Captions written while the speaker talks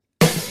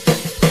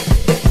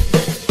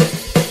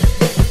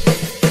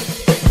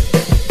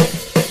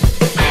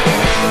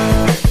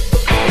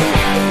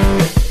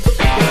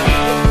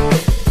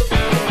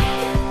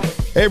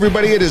Hey,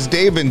 everybody, it is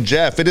Dave and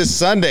Jeff. It is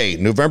Sunday,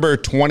 November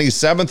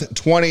 27th,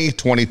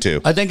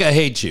 2022. I think I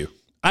hate you.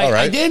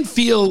 I didn't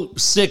feel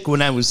sick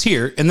when I was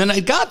here, and then I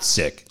got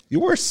sick. You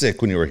were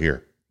sick when you were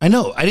here. I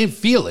know. I didn't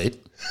feel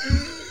it.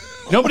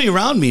 Nobody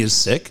around me is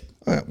sick.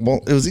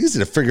 Well, it was easy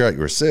to figure out you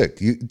were sick.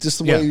 Just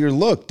the way you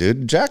looked,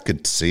 dude. Jack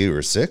could see you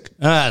were sick.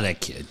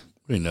 That kid.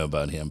 What do you know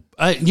about him?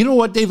 You know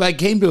what, Dave? I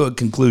came to a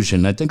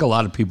conclusion. I think a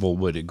lot of people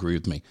would agree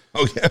with me.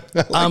 Oh, yeah.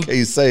 I like how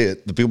you say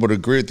it. The people would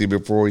agree with you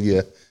before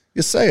you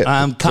say it.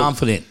 I'm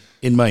confident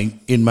in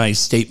my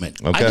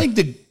statement. Okay. I think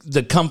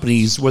the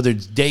companies, whether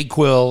it's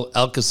DayQuil,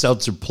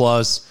 Alka-Seltzer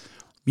Plus,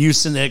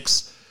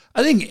 Mucinex,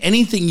 I think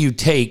anything you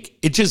take,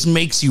 it just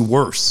makes you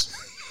worse.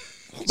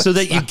 So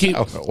that you keep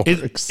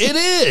it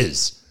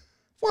is.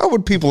 Why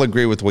would people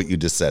agree with what you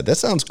just said? That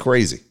sounds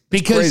crazy.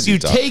 Because you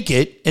take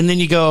it and then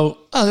you go,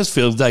 oh, this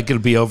feels like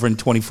it'll be over in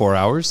 24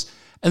 hours.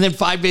 And then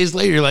 5 days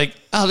later, you're like,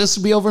 oh, this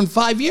will be over in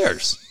 5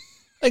 years.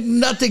 Like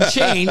nothing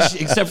changed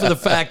except for the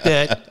fact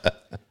that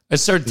I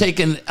started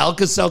taking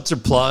Alka-Seltzer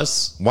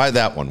Plus. Why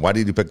that one? Why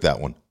did you pick that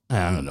one?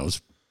 I don't know. It's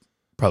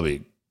probably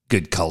a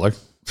good color.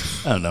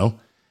 I don't know.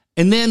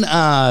 And then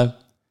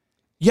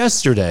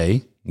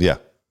yesterday,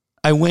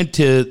 I went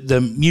to the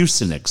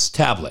Mucinex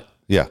tablet.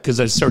 Yeah. Because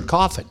I started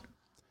coughing.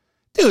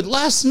 Dude,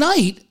 last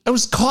night, I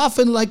was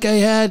coughing like I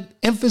had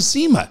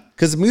emphysema.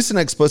 Because the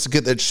Mucinex is supposed to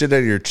get that shit out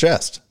of your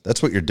chest.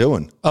 That's what you're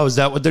doing. Oh, is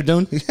that what they're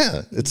doing?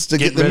 Yeah. It's to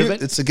get rid of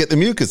it? It's to get the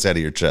mucus out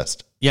of your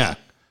chest. Yeah.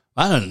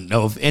 I don't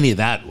know if any of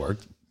that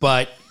worked,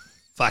 but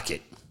fuck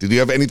it. Did you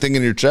have anything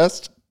in your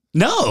chest?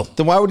 No.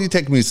 Then why would you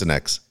take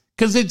Mucinex?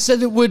 Because it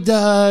said it would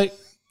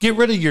get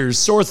rid of your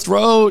sore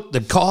throat,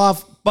 the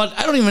cough, but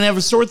I don't even have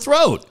a sore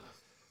throat.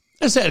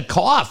 I just had a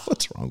cough.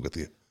 What's wrong with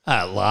you?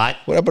 A lot.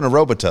 What happened to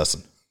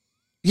Robitussin?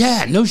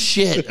 Yeah, no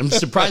shit. I'm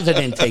surprised I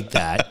didn't take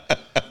that.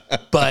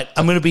 But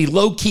I'm going to be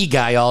low-key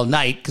guy all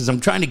night because I'm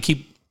trying to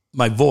keep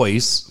my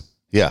voice.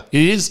 Yeah.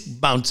 It is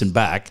bouncing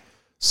back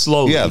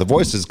slowly. Yeah, the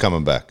voice is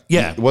coming back.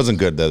 Yeah. It wasn't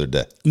good the other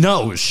day.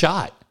 No, it was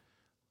shot.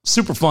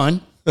 Super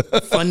fun.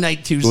 Fun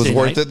night Tuesday It was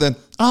worth night. it then?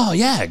 Oh,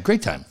 yeah.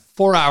 Great time.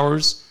 4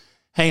 hours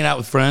hanging out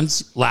with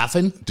friends,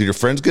 laughing. Did your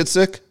friends get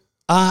sick?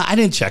 I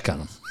didn't check on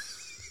them.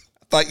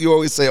 I thought you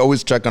always say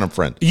always check on a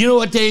friend. You know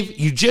what, Dave?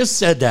 You just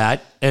said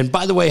that. And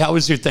by the way, how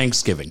was your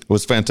Thanksgiving? It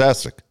was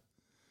fantastic.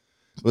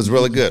 It was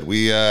really good.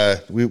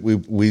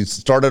 We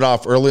started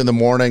off early in the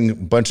morning. A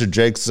bunch of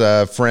Jake's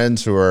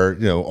friends who are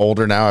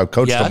older now. I've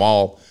coached them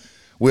all.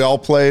 We all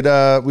played.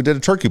 We did a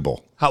turkey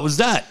bowl. How was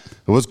that?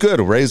 It was good.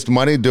 We raised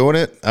money doing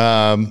it.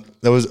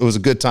 It was a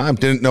good time.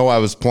 Didn't know I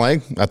was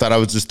playing. I thought I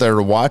was just there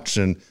to watch.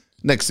 And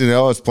next thing you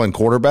know, I was playing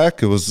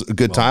quarterback. It was a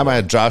good time. I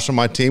had Josh on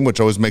my team, which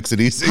always makes it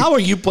easy. How are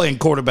you playing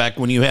quarterback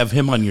when you have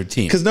him on your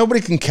team? Because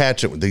nobody can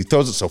catch it when he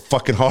throws it so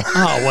fucking hard.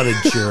 Oh, what a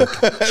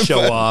jerk.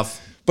 Show off.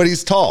 But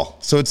he's tall,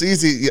 so it's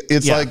easy.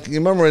 It's like, you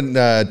remember when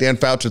Dan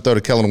Foucher threw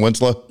to Kellen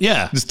Winslow?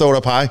 Yeah. Just throw it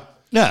up high?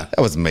 Yeah.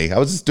 That was me. I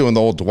was just doing the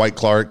old Dwight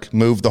Clark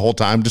move the whole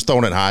time, just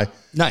throwing it high.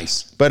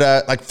 Nice.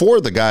 But like 4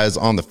 of the guys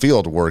on the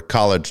field were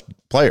college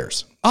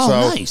players. Oh,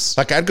 so, nice.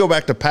 Like I'd go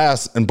back to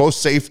pass, and both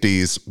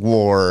safeties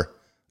were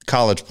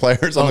college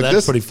players. I'm like,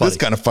 that's pretty funny. This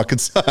kind of fucking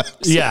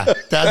sucks. Yeah,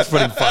 that's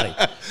pretty funny.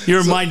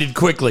 You're reminded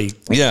quickly.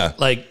 Yeah.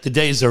 Like the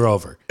days are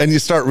over. And you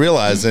start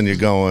realizing, you're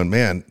going,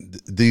 man,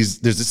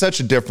 there's such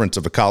a difference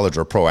of a college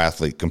or a pro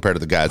athlete compared to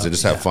the guys that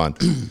just have fun.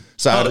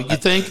 So you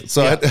think?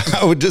 So Yeah.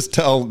 I would just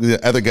tell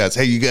the other guys,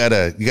 hey, you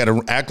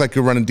gotta act like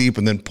you're running deep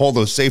and then pull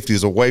those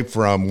safeties away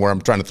from where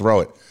I'm trying to throw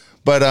it.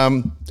 But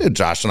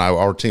Josh and I,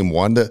 our team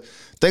won. The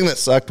thing that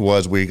sucked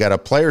was we got a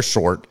player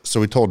short,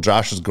 so we told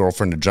Josh's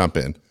girlfriend to jump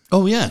in.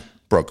 Oh, yeah.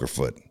 Broke her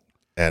foot.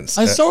 And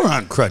I saw her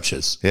on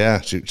crutches. Yeah,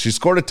 she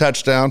scored a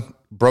touchdown,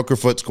 broke her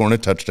foot scoring a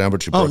touchdown,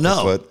 but she broke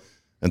her foot.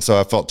 And so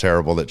I felt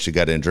terrible that she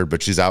got injured,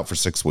 but she's out for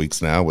 6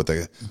 weeks now with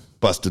a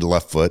busted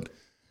left foot.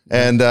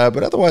 And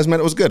but otherwise, man,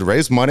 it was good.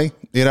 Raised money,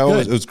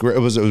 it was great. It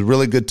was a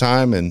really good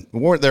time, and we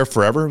weren't there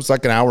forever. It was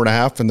like an hour and a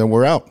half, and then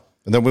we're out.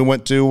 And then we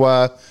went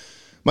to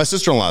my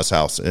sister-in-law's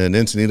house in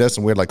Encinitas,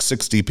 and we had like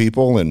 60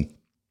 people, and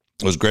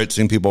it was great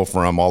seeing people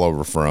from all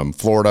over, from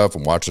Florida,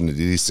 from Washington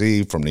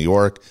D.C., from New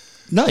York.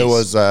 Nice. It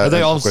was. Are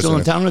they all still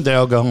in town, or did they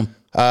all go home?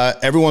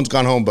 Everyone's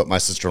gone home, but my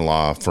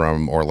sister-in-law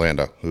from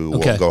Orlando, who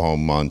will go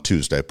home on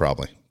Tuesday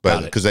probably.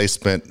 But because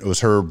it was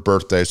her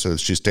birthday, so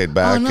she stayed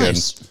back. Oh,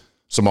 nice. And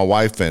so my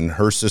wife and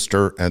her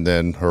sister, and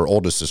then her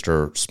oldest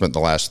sister, spent the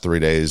last 3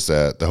 days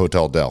at the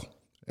Hotel Del,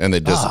 and they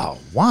just. Oh,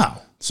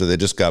 wow. So they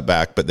just got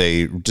back, but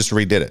they just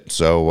redid it.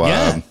 So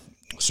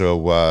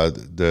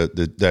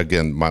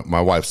again,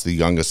 my wife's the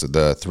youngest of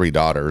the 3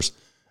 daughters.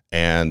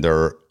 And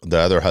the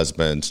other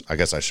husbands, I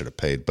guess I should have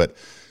paid, but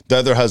the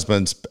other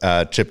husbands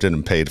chipped in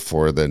and paid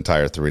for the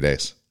entire 3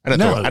 days. I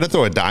didn't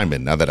throw a dime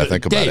in now that I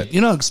think about it.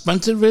 You know how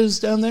expensive it is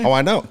down there? Oh,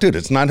 I know. Dude,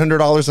 it's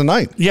 $900 a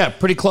night. Yeah,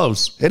 pretty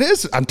close. It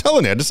is. I'm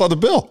telling you, I just saw the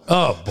bill.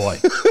 Oh, boy.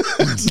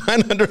 It's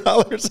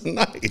 $900 a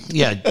night.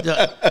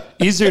 Yeah.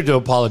 Easier to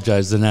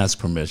apologize than ask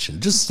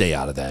permission. Just stay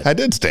out of that. I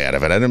did stay out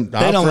of it.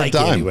 They don't like you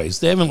anyways.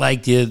 They haven't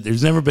liked you.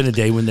 There's never been a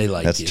day when they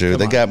liked you. That's true.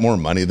 They got more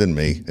money than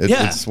me.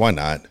 It's why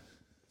not?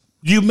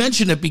 You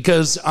mentioned it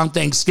because on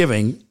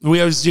Thanksgiving, we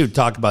always do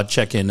talk about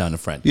check in on a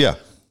friend. Yeah.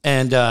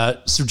 And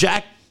so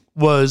Jack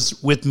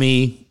was with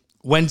me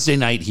Wednesday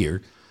night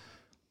here.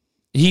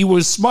 He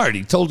was smart.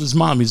 He told his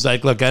mom, he's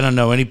like, look, I don't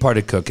know any part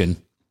of cooking,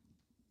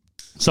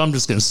 so I'm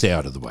just going to stay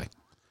out of the way.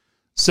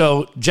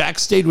 So Jack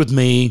stayed with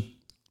me,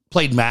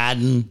 played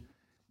Madden,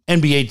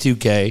 NBA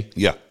 2K.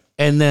 Yeah.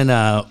 And then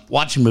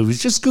watching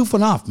movies, just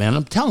goofing off, man.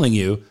 I'm telling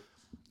you,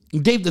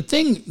 Dave,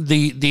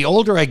 the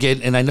older I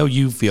get, and I know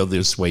you feel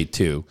this way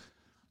too,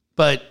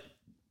 but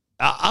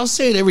I'll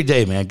say it every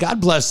day, man. God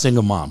bless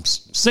single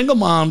moms. Single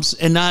moms,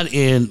 and not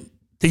in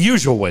the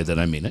usual way that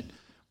I mean it.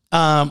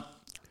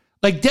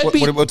 Like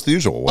deadbeat. What's the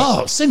usual way?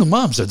 Oh, single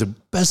moms are the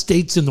best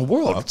dates in the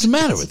world. What's the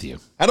matter with you?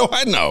 How do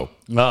I know?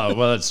 Oh,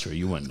 well, that's true.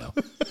 You wouldn't know.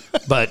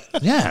 But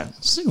yeah,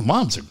 single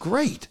moms are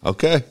great.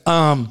 Okay.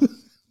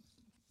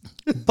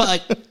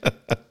 But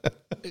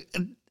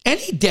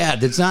any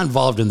dad that's not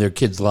involved in their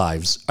kids'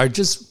 lives are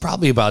just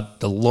probably about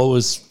the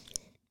lowest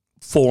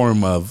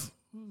form of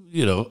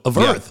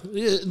Earth.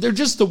 They're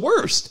just the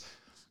worst.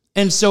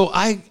 And so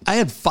I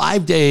had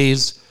 5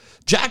 days.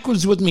 Jack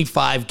was with me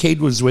 5.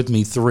 Cade was with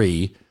me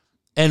 3.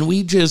 And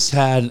we just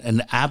had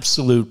an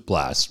absolute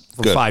blast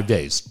for 5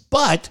 days.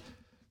 But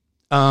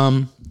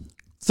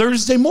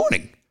Thursday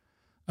morning,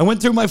 I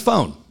went through my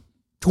phone.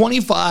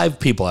 25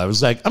 people. I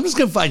was like, I'm just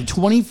going to find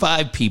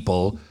 25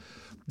 people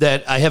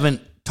that I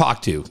haven't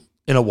talked to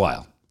in a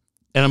while.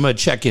 And I'm going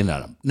to check in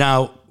on them.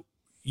 Now,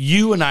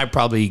 you and I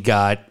probably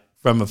got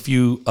from a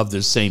few of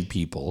the same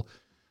people.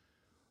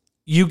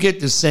 You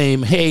get the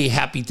same, hey,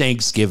 happy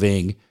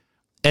Thanksgiving.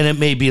 And it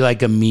may be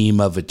like a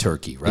meme of a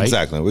turkey, right?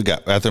 Exactly.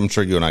 I'm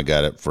sure you and I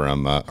got it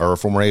from our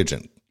former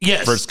agent.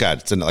 Yes. First got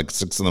it's in like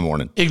 6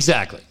 a.m.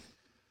 Exactly.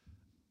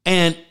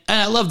 And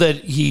I love that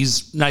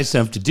he's nice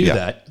enough to do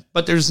that,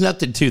 but there's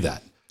nothing to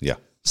that. Yeah.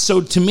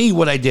 So to me,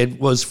 what I did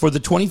was for the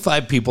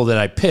 25 people that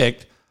I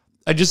picked,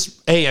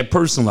 I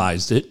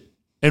personalized it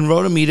and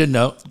wrote a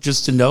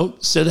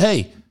note, said,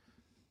 hey,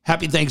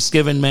 happy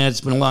Thanksgiving, man.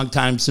 It's been a long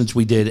time since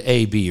we did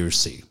A, B, or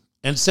C,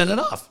 and sent it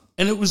off.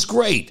 And it was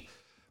great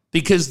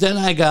because then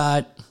I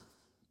got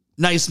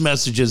nice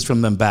messages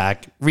from them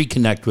back,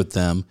 reconnect with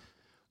them.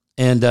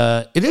 And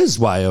it is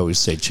why I always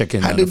say check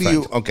in. How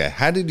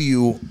did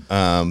you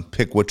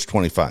pick which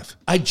 25?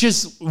 I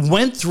just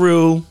went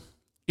through.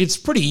 It's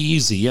pretty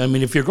easy. I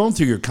mean, if you're going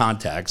through your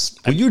contacts.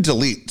 Well, you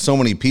delete so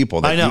many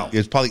people that I know.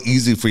 It's probably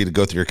easy for you to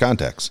go through your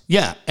contacts.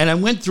 Yeah. And I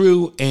went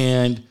through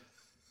and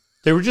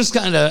they were just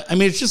kind of,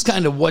 it's just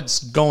kind of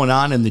what's going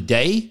on in the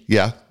day.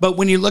 Yeah. But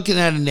when you're looking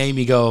at a name,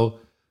 you go,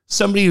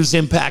 somebody who's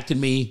impacted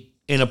me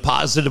in a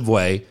positive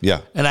way.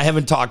 Yeah. And I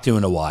haven't talked to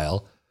in a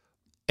while.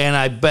 And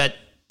I bet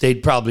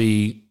they'd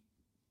probably,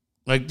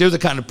 like, they're the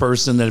kind of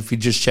person that if you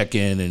just check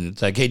in and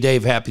it's like, hey,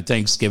 Dave, happy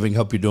Thanksgiving.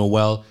 Hope you're doing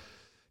well.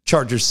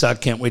 Chargers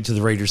suck. Can't wait till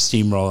the Raiders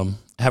steamroll them.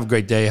 Have a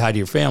great day. Hi to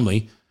your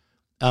family.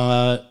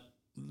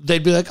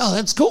 They'd be like, oh,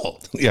 that's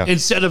cool. Yeah.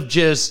 Instead of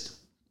just,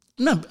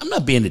 I'm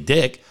not being a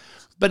dick,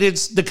 but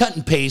it's the cut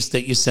and paste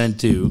that you send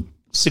to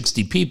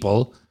 60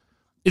 people.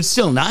 It's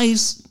still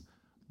nice.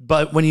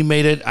 But when you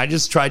made it, I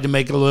just tried to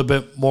make it a little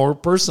bit more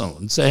personal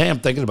and say, hey, I'm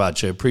thinking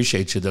about you. I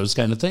appreciate you. Those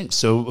kind of things.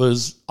 So it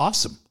was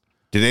awesome.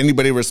 Did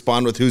anybody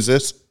respond with who's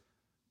this?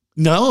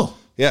 No.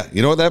 Yeah.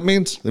 You know what that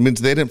means? It means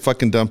they didn't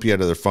fucking dump you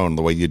out of their phone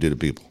the way you do to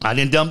people. I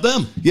didn't dump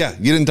them. Yeah.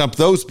 You didn't dump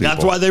those people.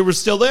 That's why they were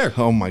still there.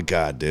 Oh, my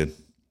God, dude.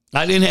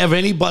 I didn't have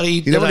anybody.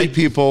 You know how many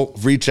people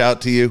reach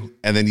out to you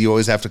and then you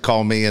always have to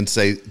call me and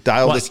say,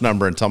 dial this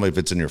number and tell me if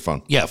it's in your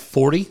phone? Yeah.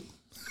 40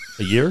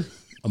 a year,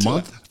 a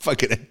month.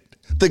 Fucking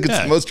I think it's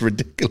the most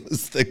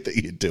ridiculous thing that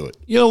you do it.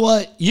 You know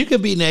what? You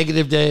could be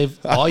negative, Dave,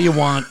 all you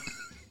want.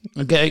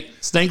 Okay?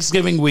 It's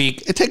Thanksgiving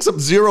week. It takes up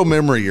zero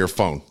memory of your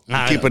phone. You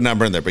keep a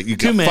number in there, but you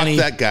can fuck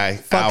that guy.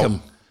 Fuck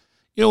him.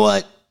 You know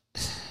what?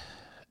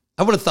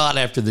 I would have thought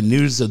after the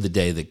news of the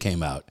day that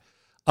came out,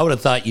 I would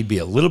have thought you'd be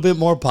a little bit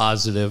more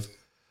positive.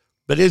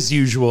 But as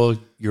usual,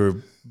 you're a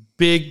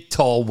big,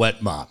 tall,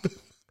 wet mop.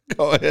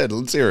 Go ahead.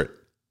 Let's hear it.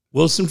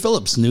 Wilson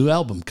Phillips' new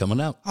album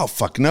coming out. Oh,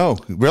 fuck no.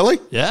 Really?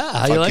 Yeah.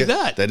 How you like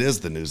that? That is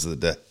the news of the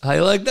day. How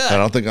you like that? I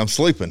don't think I'm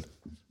sleeping.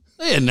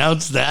 They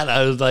announced that.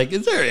 I was like,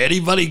 is there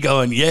anybody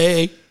going,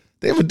 yay?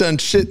 They haven't done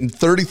shit in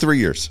 33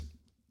 years.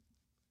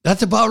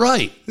 That's about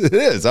right. It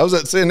is. I was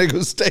at San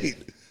Diego State.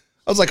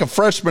 I was like a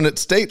freshman at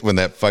State when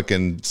that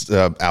fucking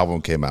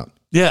album came out.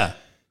 Yeah.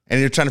 And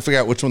you're trying to figure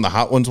out which one the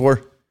hot ones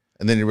were.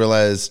 And then you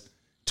realize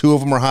 2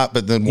 of them are hot,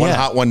 but then one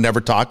hot one never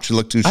talked. She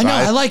looked too shy. I know.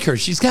 I like her.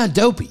 She's kind of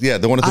dopey. Yeah,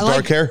 the one with the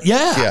dark hair?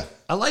 Yeah.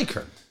 I like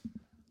her.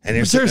 And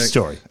what's her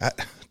story?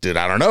 Dude,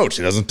 I don't know.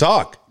 She doesn't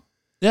talk.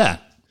 Yeah.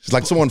 She's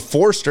like someone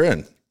forced her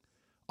in.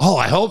 Oh,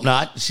 I hope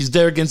not. She's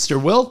there against her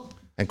will.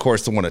 And of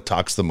course, the one that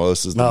talks the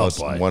most is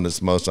the one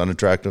that's most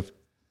unattractive.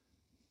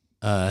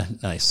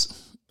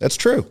 Nice. That's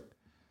true.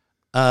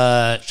 She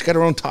got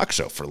her own talk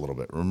show for a little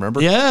bit,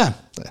 remember? Yeah.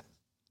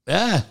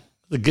 Yeah.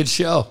 A good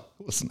show.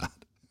 It was not.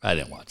 I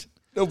didn't watch it.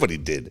 Nobody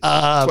did.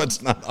 That's why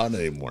it's not on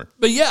anymore.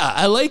 But yeah,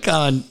 I like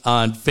on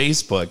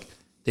Facebook,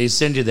 they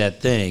send you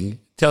that thing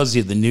tells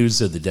you the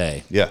news of the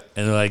day. Yeah.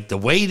 And they're like, the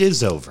wait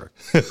is over.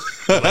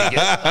 Like,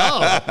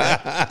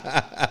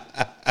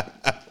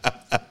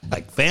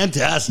 like,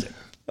 fantastic.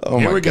 Oh,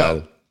 Here my we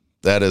God. go.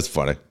 That is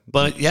funny.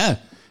 But yeah,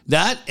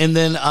 that. And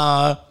then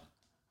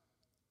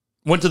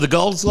went to the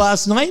Gulls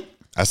last night.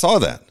 I saw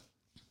that.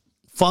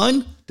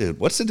 Fun. Dude,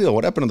 what's the deal?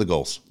 What happened to the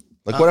goals?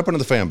 Like, what happened to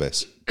the fan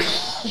base?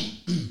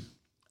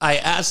 I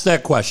asked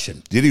that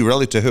question. Did he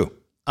really? To who?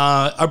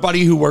 Our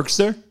buddy who works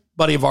there,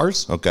 buddy of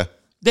ours. Okay.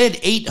 They had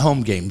 8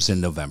 home games in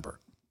November.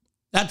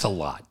 That's a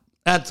lot.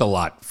 That's a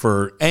lot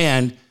for,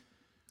 and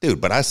Dude,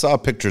 but I saw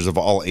pictures of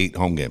all 8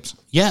 home games.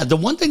 yeah, the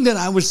one thing that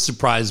I was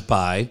surprised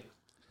by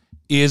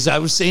is I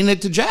was saying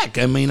it to Jack.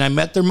 I mean, I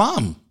met their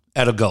mom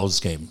at a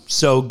Gulls game.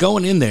 So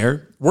going in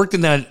there, worked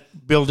in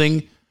that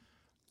building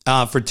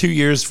for 2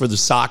 years for the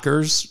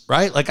Sockers,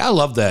 right? Like, I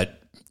love that.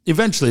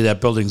 Eventually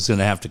that building's going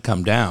to have to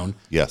come down.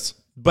 Yes.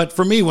 But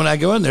for me, when I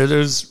go in there,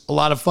 there's a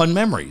lot of fun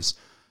memories.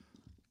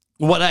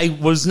 What I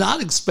was not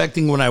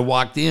expecting when I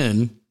walked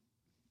in,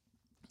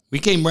 we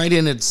came right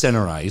in at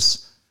center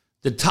ice,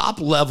 the top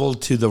level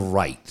to the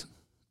right,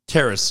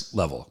 terrace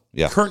level,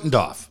 Yeah. curtained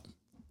off.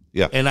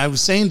 Yeah. And I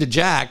was saying to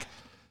Jack,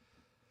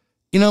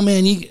 you know,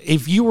 man,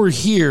 if you were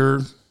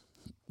here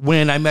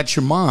when I met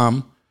your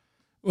mom,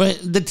 well,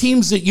 the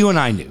teams that you and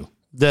I knew,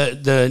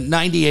 the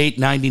 98,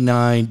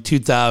 99,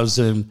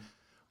 2000,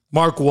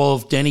 Mark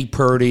Wolf, Denny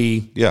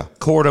Purdy, Yeah.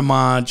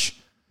 Quartermanch,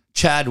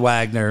 Chad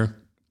Wagner.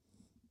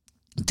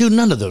 Dude,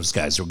 none of those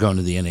guys were going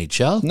to the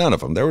NHL. None of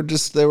them. They were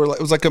it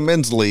was like a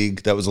men's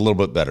league that was a little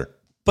bit better.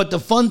 But the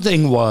fun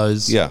thing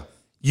was, Yeah.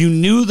 you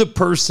knew the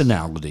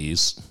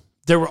personalities.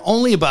 There were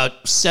only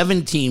about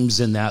 7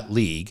 teams in that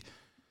league.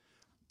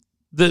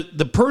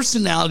 The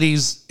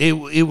personalities, it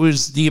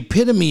was the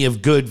epitome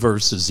of good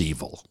versus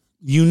evil.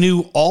 You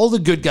knew all the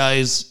good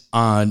guys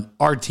on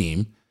our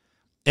team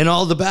and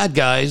all the bad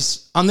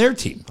guys on their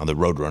team. On the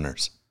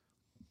Roadrunners.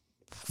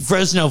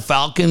 Fresno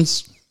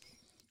Falcons,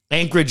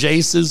 Anchorage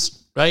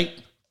Aces, right?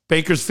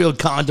 Bakersfield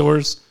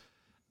Condors.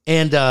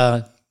 And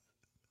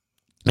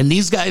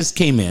these guys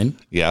came in.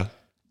 Yeah.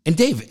 And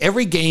Dave,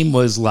 every game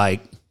was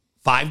like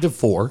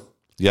 5-4.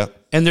 Yeah.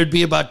 And thered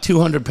be about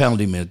 200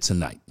 penalty minutes a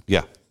night.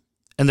 Yeah.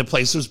 And the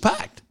place was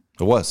packed.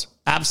 It was.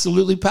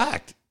 Absolutely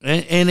packed.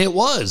 And it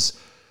was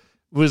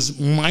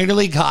minor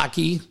league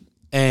hockey.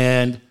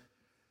 And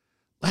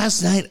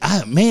last night,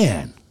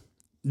 man,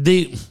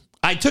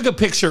 I took a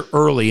picture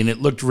early and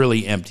it looked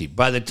really empty.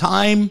 By the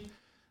time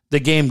the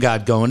game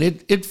got going,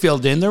 it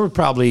filled in. There were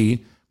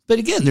probably, but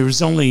again, there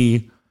was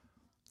only,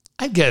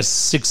 I guess,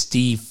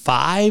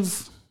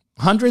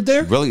 6,500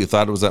 there. Really? You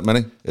thought it was that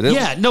many? It is?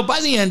 Yeah, no, by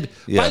the end,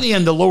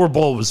 the lower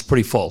bowl was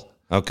pretty full.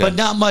 Okay. But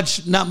not much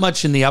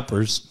in the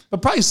uppers,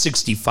 but probably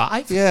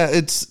 65. Yeah,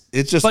 it's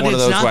just But one of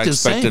it's those not where I the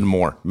expected same.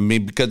 more. I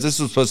mean, because this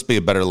was supposed to be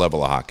a better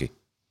level of hockey.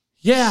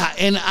 Yeah,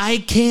 and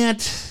I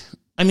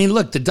mean,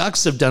 look, the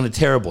Ducks have done a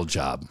terrible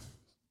job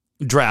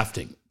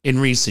drafting in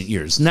recent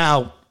years.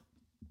 Now,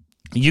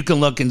 you can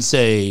look and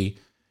say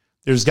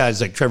there's guys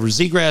like Trevor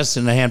Zegras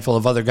and a handful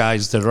of other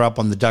guys that are up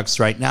on the Ducks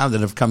right now that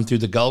have come through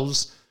the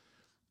Gulls.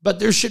 But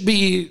there should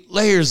be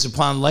layers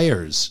upon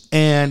layers.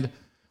 And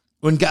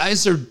when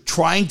guys are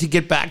trying to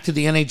get back to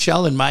the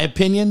NHL, in my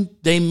opinion,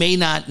 they may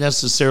not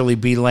necessarily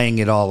be laying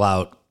it all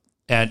out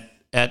at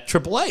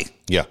AAA.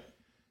 Yeah.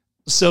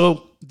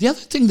 So the other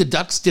thing the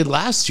Ducks did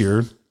last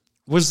year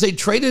was they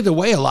traded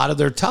away a lot of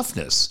their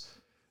toughness.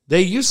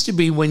 They used to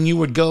be, when you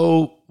would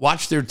go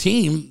watch their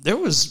team, there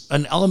was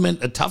an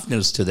element of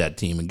toughness to that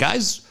team. And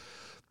guys,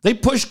 they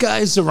pushed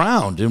guys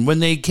around. And when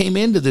they came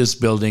into this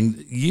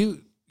building,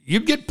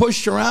 you'd get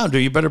pushed around or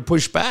you better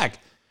push back.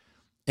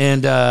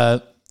 And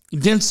you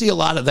didn't see a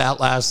lot of that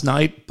last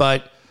night,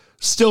 but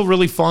still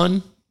really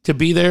fun to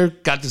be there.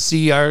 Got to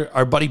see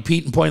our buddy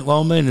Pete in Point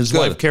Loma and his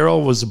wife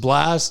Carol. Was a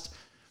blast.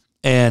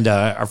 And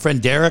our friend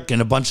Derek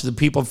and a bunch of the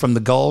people from the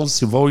Gulls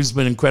who've always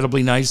been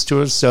incredibly nice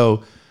to us.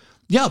 So,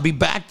 yeah, I'll be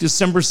back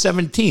December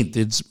 17th.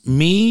 It's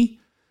me,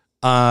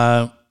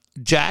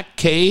 Jack,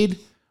 Cade,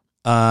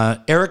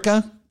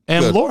 Erica,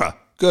 and Laura.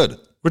 Good.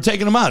 We're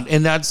taking them out,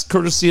 and that's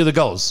courtesy of the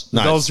Gulls. The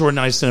Nice. Gulls were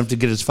nice enough to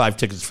get us 5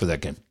 tickets for that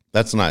game.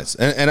 That's nice.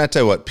 And I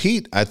tell you what,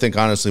 Pete, I think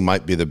honestly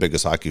might be the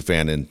biggest hockey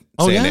fan in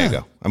Oh, San yeah.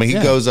 Diego. I mean, he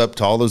Yeah. goes up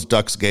to all those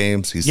Ducks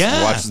games. He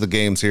Yeah. watches the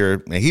games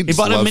here. And he He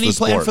bought a loves mini the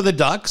plan sport. for the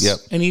Ducks, Yep.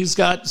 and he's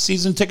got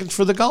season tickets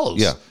for the Gulls.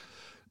 Yeah.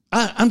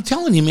 I'm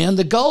telling you, man,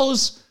 the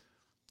Gulls,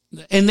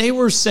 and they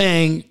were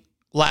saying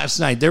last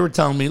night, they were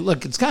telling me,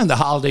 look, it's kind of the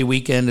holiday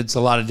weekend. It's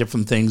a lot of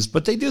different things,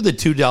 but they do the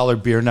 $2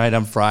 beer night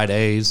on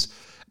Fridays.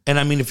 And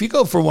I mean, if you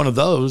go for one of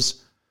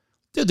those,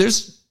 dude,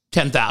 there's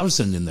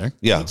 10,000 in there.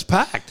 Yeah. It's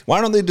packed. Why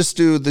don't they just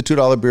do the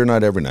 $2 beer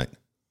night every night?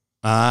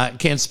 I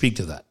can't speak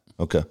to that.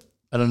 Okay.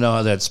 I don't know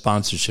how that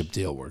sponsorship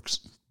deal works,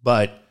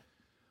 but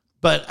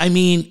I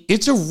mean,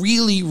 it's a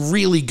really,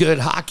 really good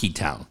hockey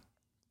town.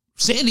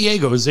 San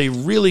Diego is a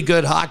really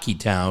good hockey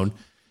town.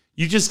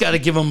 You just got to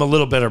give them a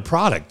little better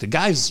product. The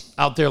guys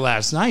out there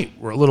last night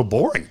were a little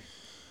boring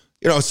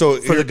You know, so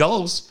for the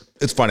Gulls.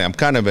 it's funny. I'm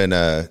kind of in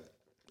a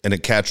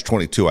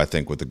catch-22, I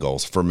think, with the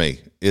Gulls for me,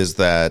 is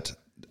that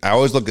I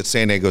always look at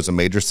San Diego as a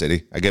major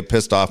city. I get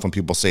pissed off when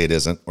people say it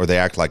isn't, or they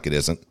act like it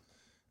isn't.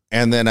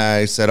 And then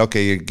I said,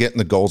 okay, you're getting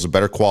the goals of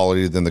better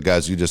quality than the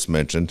guys you just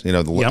mentioned,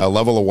 a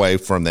level away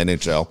from the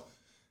NHL.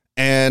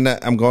 And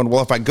I'm going,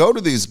 well, if I go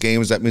to these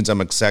games, that means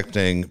I'm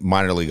accepting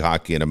minor league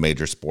hockey in a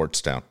major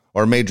sports town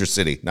or a major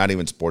city, not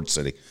even sports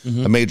city,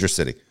 a major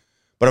city.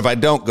 But if I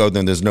don't go,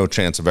 then there's no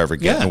chance of ever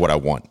getting what I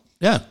want.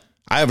 Yeah.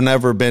 I have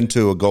never been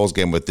to a goals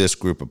game with this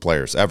group of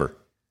players ever.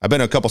 I've been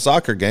to a couple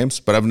soccer games,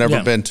 but I've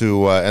never been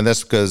to, and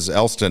that's because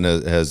Elston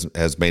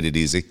has made it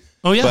easy.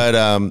 Oh yeah. But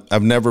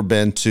I've never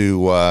been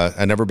to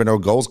a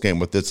goals game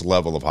with this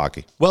level of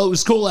hockey. Well, it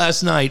was cool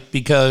last night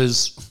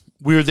because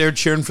we were there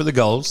cheering for the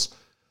goals,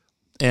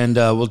 and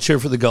we'll cheer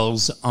for the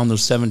goals on the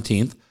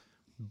 17th.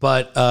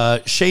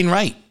 But Shane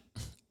Wright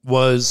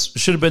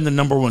should have been the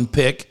number 1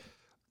 pick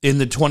in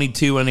the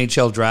 22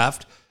 NHL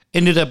draft.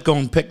 Ended up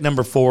going pick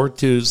number 4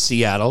 to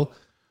Seattle.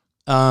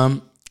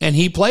 And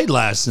he played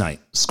last night,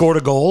 scored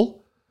a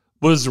goal,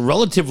 was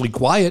relatively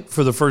quiet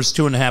for the first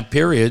 2.5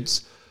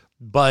 periods.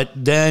 But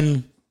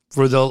then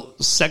for the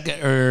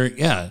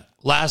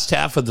last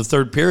half of the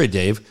third period,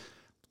 Dave,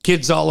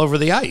 kids all over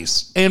the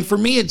ice. And for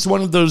me, it's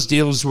one of those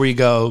deals where you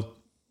go,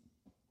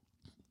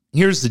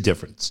 here's the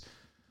difference.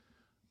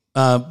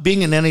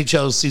 Being an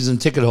NHL season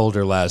ticket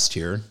holder last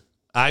year,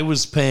 I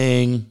was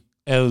paying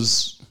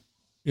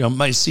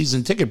my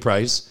season ticket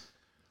price.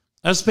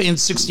 I was paying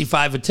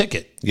 $65 a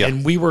ticket,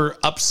 and we were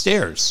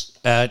upstairs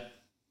at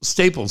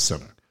Staples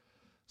Center.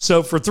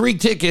 So for 3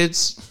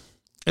 tickets,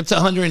 it's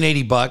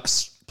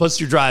 $180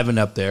 plus you're driving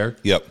up there.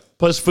 Yep.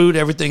 Plus food,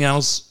 everything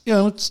else.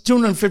 It's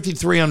 $250,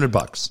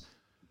 $300.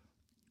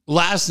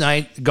 Last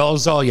night, the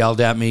Gulls all yelled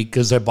at me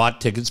because I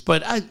bought tickets,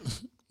 but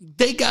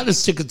they got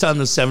us tickets on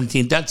the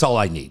 17th. That's all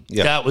I need.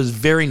 Yep. That was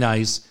very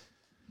nice.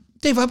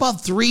 Dave, I bought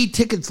 3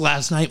 tickets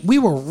last night. We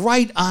were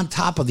right on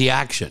top of the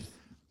action.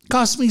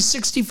 Cost me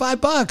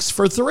 $65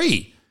 for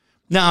 3.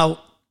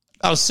 Now,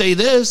 I'll say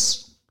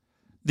this.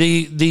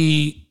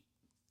 The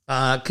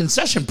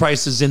concession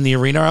prices in the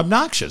arena are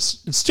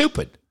obnoxious. It's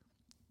stupid.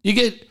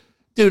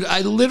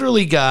 I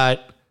literally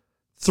got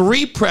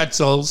 3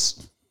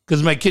 pretzels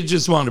because my kid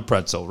just wanted a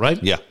pretzel,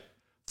 right? Yeah.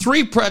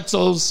 3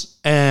 pretzels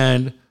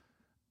and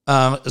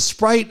a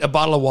Sprite, a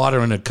bottle of water,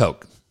 and a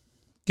Coke.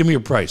 Give me your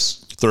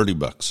price.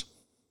 $30.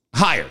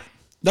 Higher.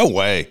 No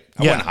way.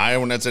 I went higher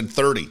when I said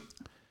 30.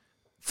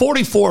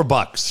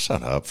 $44.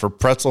 Shut up. For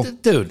pretzel?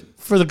 Dude,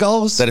 for the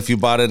Gulls? That if you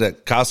bought it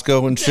at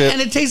Costco and shit?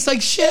 And it tastes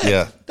like shit.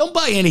 Yeah. Don't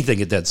buy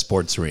anything at that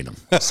sports arena.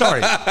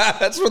 Sorry.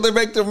 That's where they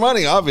make their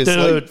money, obviously.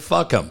 Dude,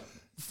 fuck them.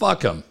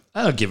 Fuck them.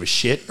 I don't give a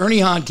shit.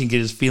 Ernie Hahn can get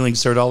his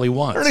feelings hurt all he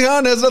wants. Ernie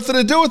Hahn has nothing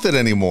to do with it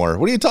anymore.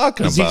 What are you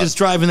talking about? Is he just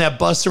driving that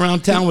bus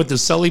around town with the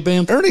Sully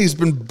band? Ernie's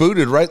been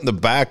booted right in the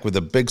back with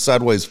a big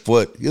sideways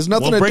foot. He has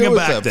nothing to do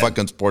with that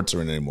fucking sports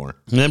arena anymore.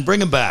 And then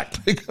bring him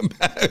back. Bring him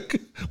back.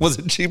 Was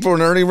it cheaper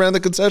when Ernie ran the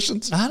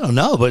concessions? I don't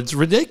know, but it's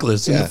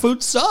ridiculous. And the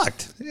food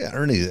sucked. Yeah,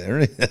 Ernie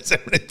has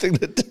anything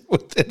to do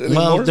with it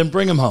anymore. Well, then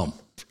bring him home.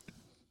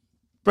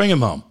 Bring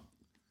him home.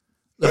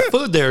 The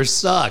food there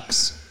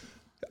sucks.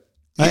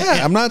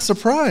 Yeah, I'm not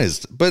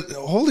surprised. But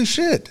holy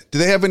shit. Do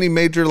they have any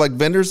major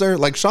vendors there?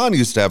 Like Sean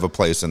used to have a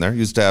place in there.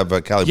 Used to have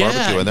Cali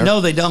Barbecue in there. No,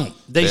 they don't.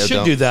 They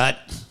should do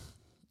that.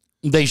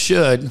 They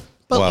should.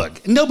 But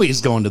look,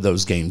 nobody's going to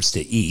those games to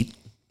eat.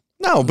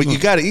 No, but you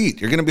got to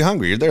eat. You're going to be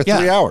hungry. You're there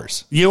 3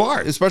 hours. You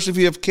are. Especially if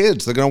you have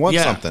kids. They're going to want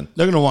something.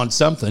 They're going to want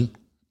something.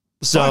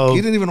 So Fuck,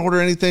 you didn't even order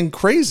anything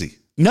crazy.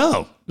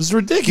 No, it was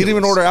ridiculous. You didn't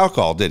even order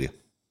alcohol, did you?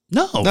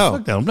 No. No.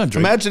 Fuck no, I'm not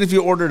drinking. Imagine if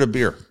you ordered a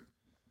beer.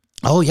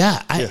 Oh,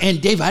 yeah. And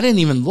Dave, I didn't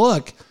even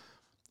look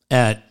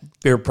at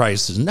beer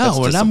prices. No,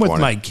 when I'm with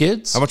my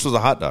kids. How much was a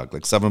hot dog?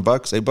 Like $7,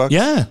 $8?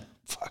 Yeah.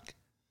 Fuck.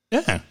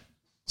 Yeah.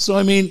 So,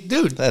 I mean,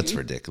 dude. That's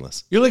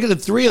ridiculous. You're looking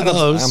at 3 of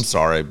those. I'm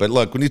sorry. But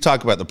look, when you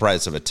talk about the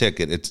price of a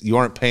ticket, you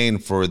aren't paying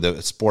for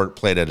the sport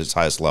played at its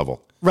highest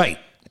level. Right.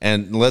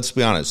 And let's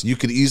be honest, you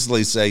could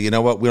easily say, you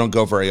know what, we don't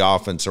go very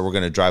often, so we're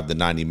going to drive the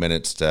 90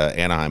 minutes to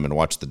Anaheim and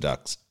watch the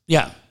Ducks.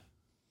 Yeah.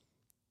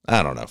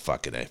 I don't know.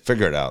 Fucking A.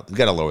 Figure it out. You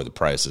got to lower the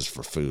prices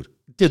for food.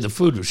 Dude, the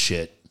food was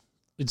shit.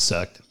 It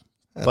sucked.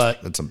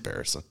 That's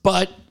embarrassing.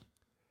 But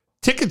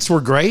tickets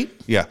were great.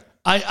 Yeah.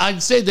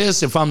 I'd say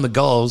this if I'm the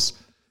Gulls,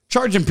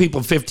 charging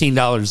people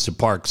 $15 to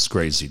park is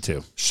crazy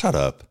too. Shut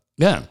up.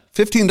 Yeah.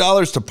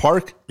 $15 to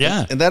park?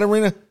 Yeah. In that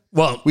arena?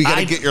 Well, we got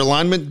to get your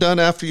alignment done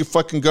after you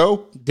fucking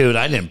go? Dude,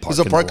 I didn't park. Is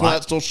the parking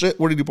lot still shit?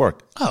 Where did you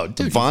park? Oh,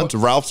 dude. Vaughn's,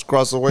 Ralph's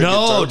across the way?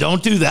 No,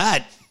 don't do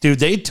that. Dude,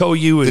 they tow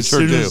you as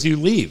soon as you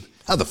leave.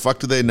 How the fuck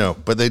do they know?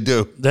 But they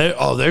do.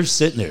 They're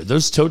sitting there.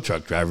 Those tow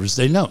truck drivers,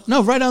 they know.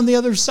 No, right on the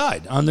other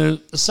side. On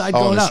the side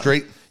going on the out.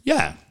 street?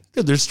 Yeah.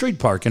 Dude, there's street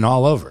parking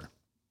all over.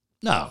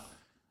 No.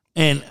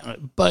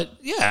 But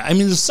yeah, I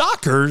mean, the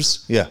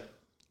Sockers,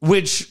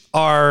 which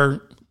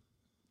are,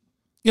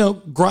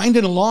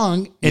 grinding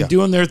along and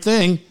doing their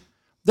thing,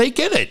 they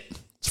get it.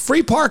 It's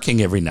free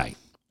parking every night.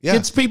 Yeah.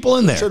 Gets people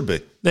in there. It should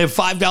be. They have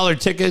 $5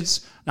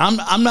 tickets.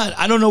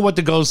 I don't know what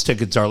the Ghost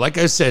tickets are. Like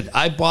I said,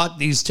 I bought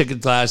these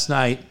tickets last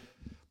night,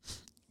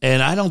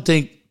 and I don't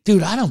think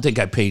dude, I don't think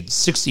I paid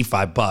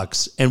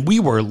 $65, and we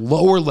were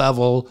lower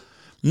level,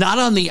 not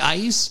on the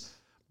ice,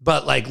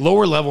 but like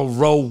lower level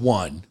row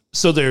 1.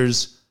 So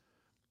there's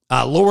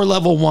lower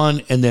level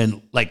 1 and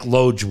then like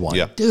loge 1.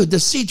 Yeah. Dude, the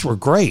seats were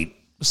great.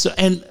 So,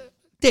 and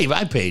Dave,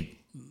 I paid.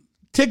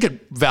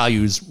 Ticket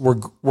values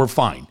were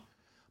fine.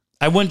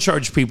 I wouldn't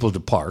charge people to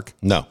park.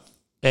 No.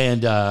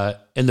 And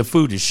the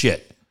food is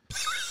shit.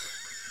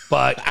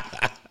 But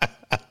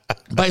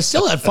I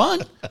still had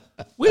fun.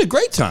 We had a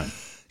great time.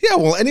 Yeah,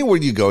 well, anywhere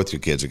you go with your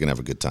kids, you're going to have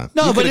a good time.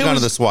 No, you but could have gone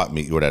to the swap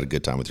meet. You would have had a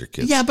good time with your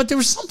kids. Yeah, but there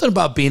was something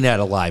about being at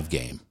a live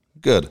game.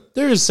 Good.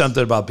 There is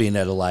something about being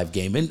at a live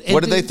game. And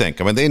what did they think?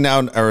 I mean, they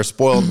now are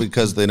spoiled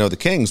because they know the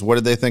Kings. What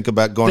did they think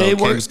about going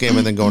to a Kings game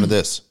and then going to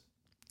this?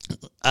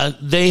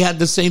 They had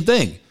the same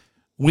thing.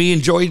 We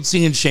enjoyed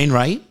seeing Shane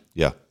Wright.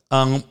 Yeah.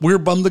 We were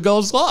bummed the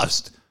Gulls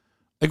lost.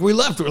 Like, we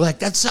left. We were like,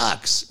 that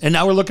sucks. And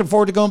now we're looking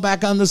forward to going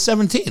back on the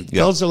 17th.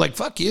 Yeah. Gulls are like,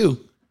 fuck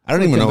you. I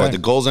don't even know. Are the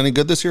Gulls any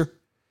good this year?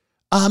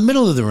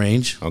 Middle of the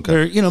range.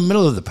 Okay. They're,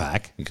 middle of the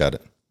pack. You got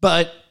it.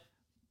 But,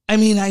 I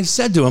mean, I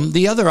said to him,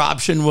 the other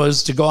option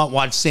was to go out and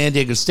watch San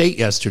Diego State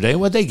yesterday.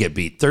 What'd they get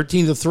beat?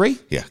 13-3?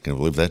 Yeah, can you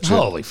believe that shit?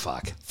 Holy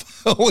fuck.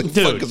 Holy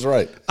fuck is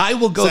right. I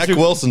will go Zach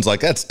Wilson's like,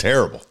 that's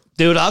terrible.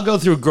 Dude, I'll go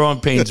through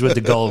growing pains with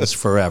the Gulls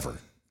forever.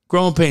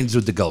 Growing pains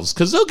with the Gulls,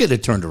 because they'll get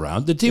it turned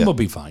around. The team will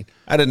be fine.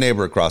 I had a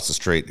neighbor across the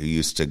street who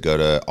used to go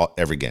to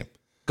every game.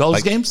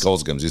 Gulls games?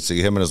 Gulls games. You'd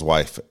see him and his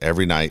wife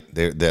every night.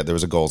 There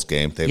was a Gulls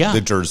game. They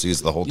the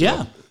jerseys, the whole deal.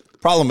 Yeah.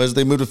 Problem is,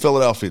 they moved to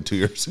Philadelphia 2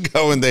 years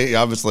ago, and they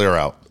obviously are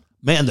out.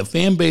 Man, the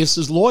fan base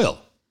is loyal.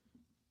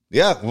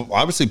 Yeah, well,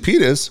 obviously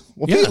Pete is.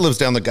 Well, Pete lives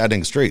down the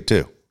goddamn street,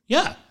 too.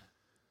 Yeah.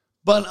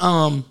 But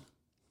a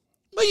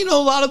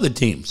lot of the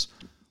teams.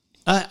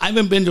 I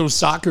haven't been to a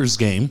soccer's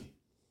game,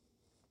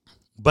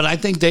 but I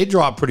think they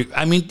draw pretty.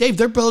 I mean, Dave,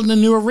 they're building a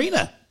new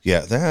arena.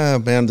 Yeah,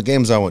 man, the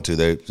games I went to,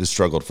 they just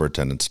struggled for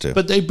attendance too.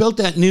 But they built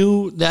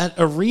that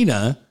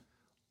arena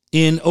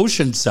in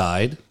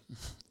Oceanside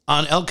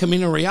on El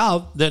Camino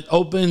Real that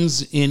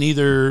opens in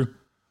either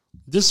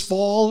this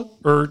fall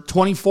or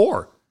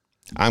 24.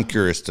 I'm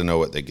curious to know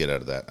what they get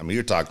out of that. I mean,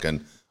 you're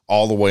talking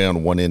all the way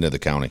on one end of the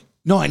county.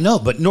 No, I know,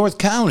 but North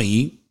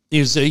County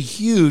is a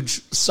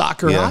huge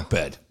soccer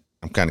hotbed.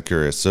 I'm kind of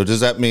curious. So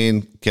does that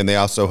mean, can they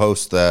also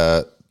host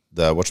the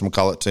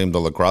whatchamacallit team, the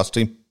lacrosse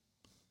team?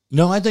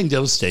 No, I think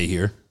they'll stay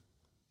here.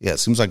 Yeah, it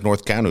seems like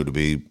North County to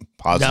be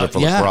positive for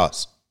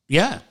lacrosse.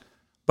 Yeah.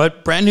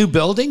 But brand new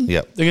building.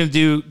 Yep. They're going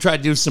to try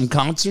to do some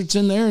concerts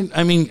in there.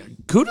 I mean,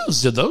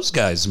 kudos to those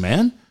guys,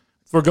 man,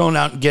 for going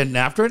out and getting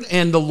after it.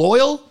 And the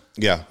Loyal.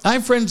 Yeah. I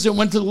have friends that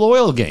went to the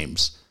Loyal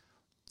games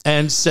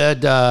and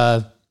said,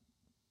 I'll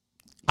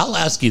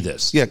ask you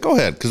this. Yeah, go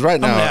ahead. Because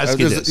right now,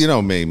 you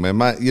know me,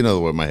 man. You know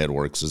the way my head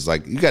works is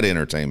like, you got to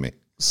entertain me.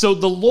 So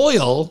the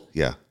Loyal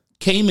Yeah.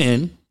 came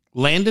in,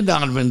 Landon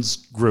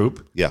Donovan's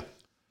group. Yeah.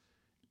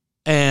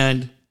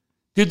 And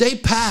dude, they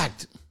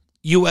packed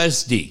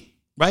USD,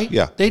 right?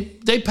 Yeah. They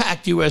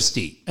packed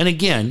USD. And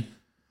again,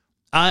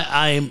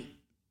 I'm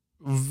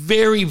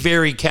very,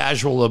 very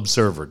casual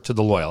observer to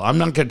the Loyal. I'm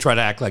not going to try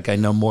to act like I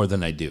know more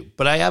than I do.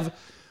 But I have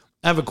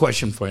a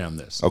question for you on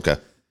this. Okay.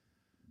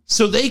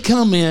 So they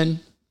come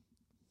in,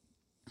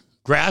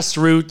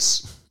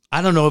 grassroots.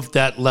 I don't know if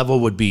that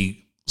level would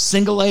be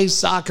single A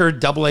soccer,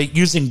 double A,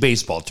 using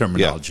baseball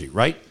terminology,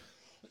 right?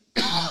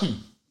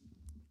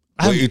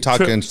 Are you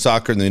talking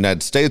soccer in the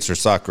United States or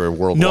soccer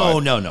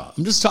worldwide? No.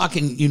 I'm just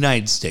talking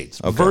United States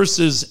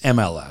versus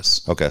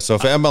MLS. Okay, so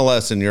if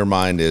MLS in your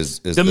mind is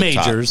the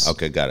majors. Top,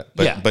 okay, got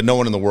it. But no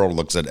one in the world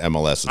looks at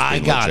MLS as being I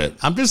got legit. it.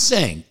 I'm just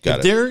saying,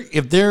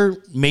 if they're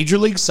Major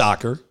League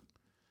Soccer,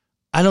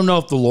 I don't know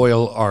if the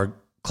Loyal are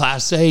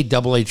Class A,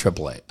 Double A,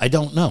 Triple A. I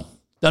don't know.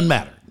 Doesn't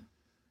matter.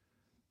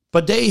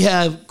 But they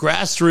have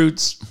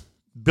grassroots,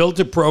 built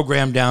a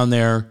program down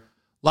there.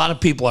 A lot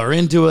of people are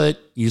into it.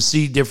 You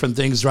see different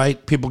things,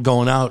 right? People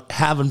going out,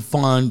 having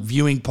fun,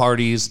 viewing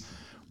parties.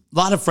 A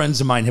lot of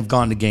friends of mine have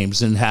gone to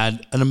games and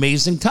had an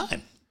amazing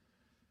time.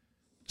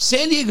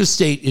 San Diego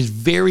State is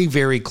very,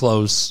 very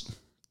close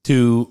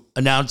to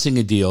announcing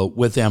a deal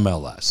with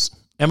MLS.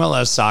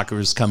 MLS Soccer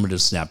is coming to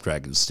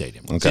Snapdragon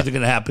Stadium. It's either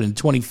going to happen in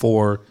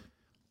 24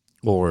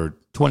 or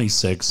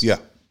 26. Yeah.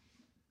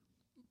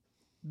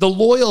 The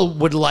Loyal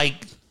would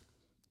like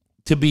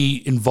to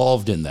be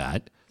involved in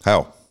that.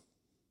 How?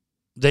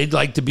 They'd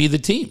like to be the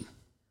team.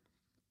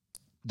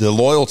 The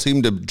Loyal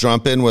team to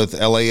jump in with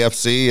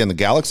LAFC and the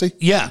Galaxy?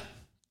 Yeah.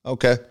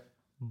 Okay.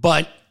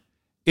 But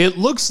it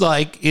looks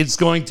like it's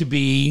going to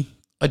be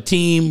a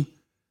team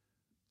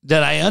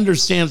that I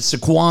understand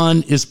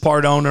Saquon is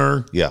part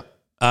owner. Yeah.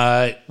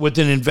 With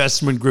an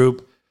investment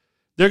group.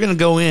 They're going to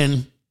go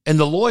in, and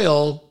the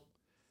Loyal,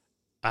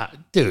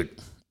 the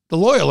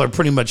Loyal are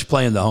pretty much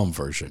playing the home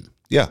version.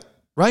 Yeah.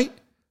 Right?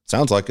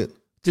 Sounds like it.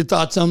 Your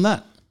thoughts on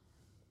that?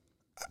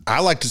 I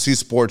like to see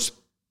sports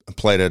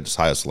played at its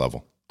highest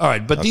level. All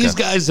right, but these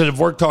guys that have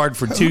worked hard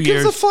for 2 years. Who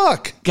gives a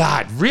fuck?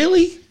 God,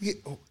 really?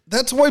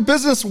 That's the way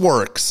business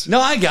works. No,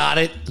 I got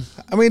it.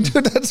 I mean,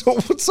 dude,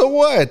 so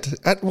what?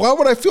 Why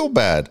would I feel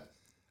bad?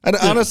 And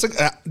honestly,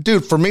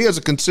 dude, for me as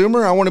a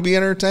consumer, I want to be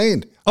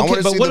entertained.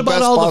 Okay, but what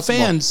about all the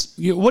fans?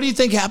 What do you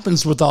think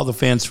happens with all the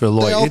fans for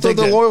Loyal? They all throw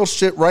the Loyal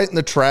shit right in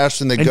the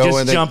trash, and they go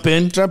and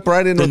jump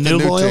right in with the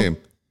new team.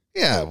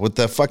 Yeah, with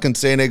the fucking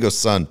San Diego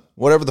Sun,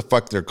 whatever the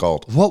fuck they're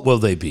called. What will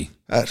they be?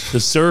 The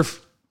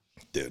Surf?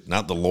 Dude,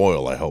 not the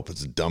Loyal, I hope.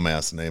 It's a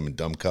dumbass name and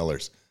dumb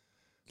colors.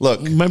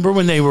 Look. Remember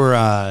when they were...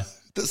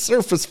 the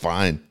Surf is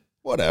fine.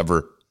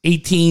 Whatever.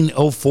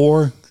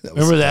 1804?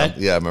 Remember that?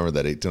 Yeah, I remember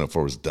that.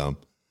 1804 was dumb.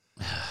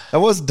 That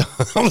was dumb.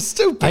 I was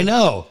stupid. I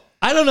know.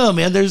 I don't know,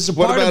 man. There's a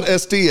part. What about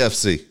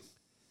SDFC?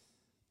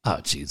 Oh,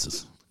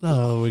 Jesus. Oh,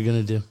 what are we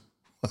going to do?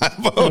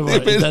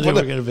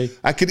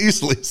 I could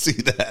easily see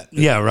that.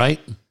 Yeah, right?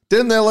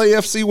 Didn't the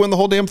LAFC win the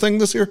whole damn thing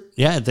this year?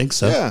 Yeah, I think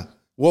so. Yeah.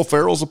 Will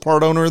Ferrell's a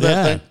part owner of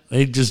that thing?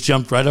 They just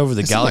jumped right over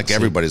the Galaxy. Like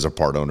everybody's a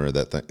part owner of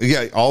that thing.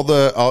 Yeah,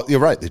 you're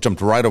right. They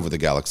jumped right over the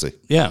Galaxy.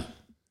 Yeah.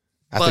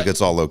 I think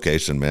it's all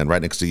location, man.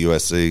 Right next to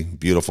USC.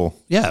 Beautiful.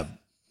 Yeah.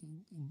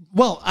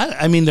 Well,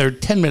 I mean, they're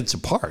 10 minutes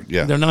apart.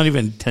 Yeah. They're not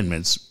even 10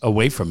 minutes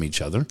away from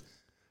each other.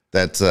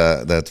 That's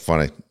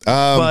funny.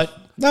 But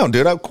no,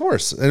 dude, of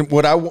course. And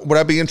would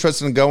I be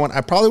interested in going? I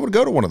probably would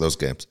go to one of those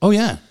games. Oh,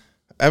 yeah.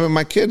 I mean,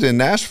 my kid in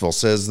Nashville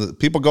says that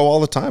people go all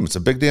the time. It's a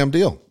big damn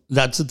deal.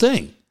 That's the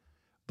thing.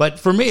 But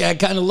for me, I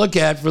kind of look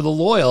at for the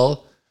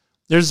Loyal,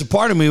 there's a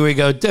part of me where you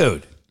go,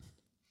 dude,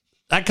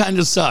 that kind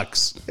of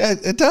sucks. Yeah,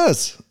 it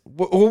does.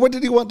 What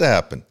did you want to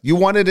happen? You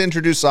wanted to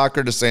introduce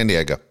soccer to San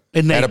Diego.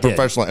 And they did.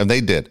 Professional, and they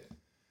did.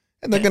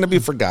 And they're going to be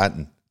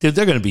forgotten. Dude,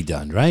 they're going to be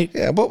done, right?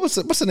 Yeah, what's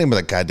the name of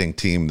that goddamn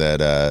team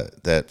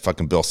that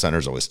fucking Bill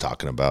Center's always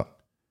talking about?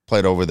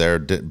 Played over there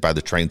by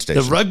the train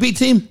station. The rugby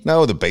team?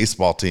 No, the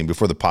baseball team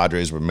before the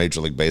Padres were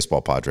Major League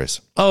Baseball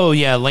Padres. Oh,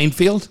 yeah, Lane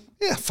Field?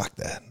 Yeah, fuck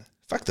that.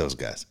 Fuck those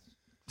guys.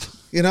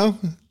 You know?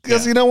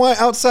 Because you know what?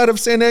 Outside of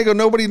San Diego,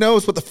 nobody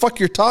knows what the fuck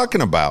you're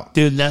talking about.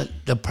 Dude,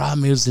 the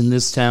problem is in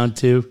this town,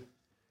 too.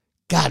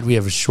 God, we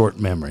have a short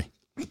memory.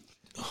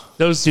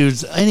 Those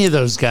dudes, any of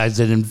those guys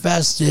that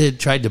invested,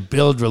 tried to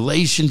build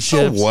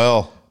relationships. Oh,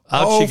 well.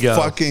 Out you go.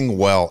 Fucking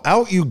well.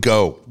 Out you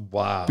go.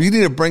 Wow. You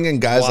need to bring in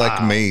guys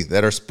like me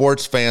that are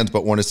sports fans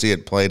but want to see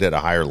it played at a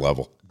higher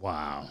level.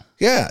 Wow.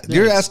 Yeah.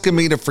 You're asking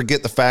me to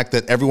forget the fact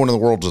that everyone in the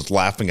world is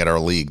laughing at our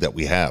league that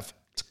we have.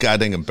 It's a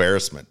goddamn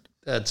embarrassment.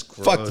 That's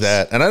gross. Fuck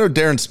that. And I know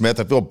Darren Smith,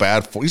 I feel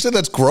bad for. You said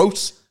that's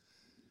gross?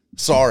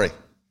 Sorry.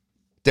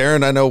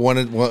 Darren, I know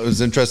was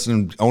interested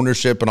in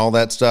ownership and all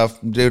that stuff.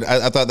 Dude,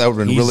 I thought that would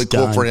have been really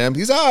cool for him.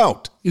 He's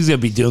out. He's going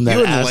to be doing that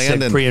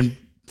Aztec pre and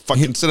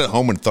fucking sit at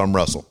home and thumb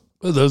wrestle.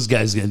 What are those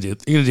guys going to do?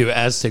 They're going to do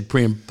Aztec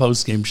pre and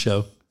post game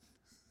show.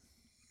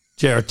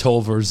 Jared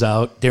Tolver's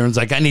out. Darren's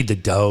like, I need the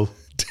dough.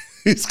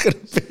 He's going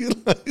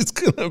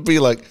to be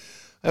like,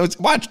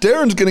 watch,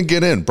 Darren's going to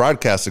get in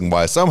broadcasting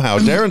wise. Somehow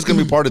Darren's going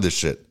to be part of this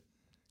shit.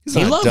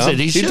 He loves it.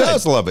 He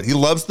does love it. He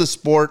loves the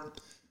sport.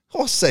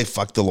 I'll say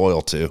fuck the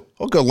Loyal too.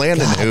 I'll go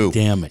Landon who?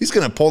 Damn it. He's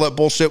going to pull that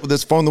bullshit with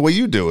his phone the way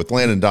you do with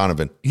Landon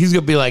Donovan. He's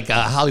going to be like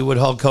Hollywood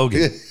Hulk Hogan.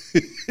 He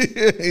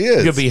is. He's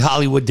going to be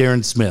Hollywood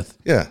Darren Smith.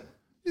 Yeah.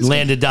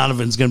 Landon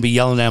Donovan's going to be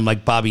yelling at him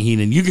like Bobby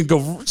Heenan. You can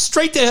go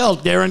straight to hell,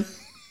 Darren.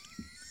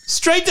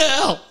 Straight to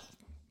hell.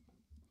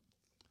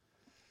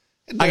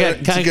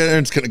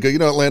 Darren's going to go, you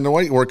know what, Landon,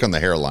 why don't you work on the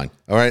hairline?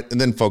 All right.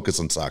 And then focus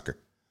on soccer.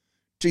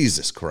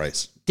 Jesus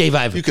Christ.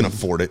 Dave, you can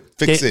afford it.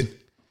 Fix it.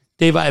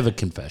 Dave, I have a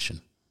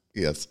confession.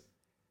 Yes.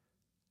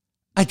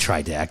 I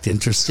tried to act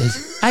interested.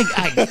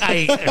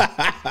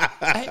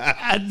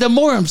 The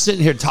more I'm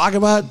sitting here talking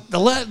about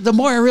it, the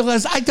more I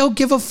realize I don't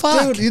give a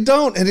fuck. Dude, you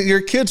don't. And your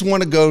kids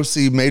want to go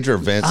see major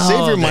events.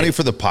 Save your money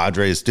for the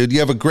Padres, dude. You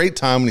have a great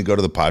time when you go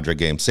to the Padre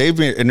game. Save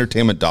your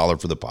entertainment dollar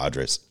for the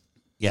Padres.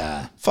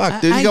 Yeah.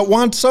 Fuck, dude. You got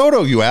Juan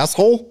Soto, you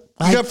asshole.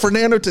 You got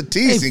Fernando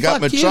Tatis. You got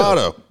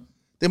Machado.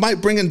 They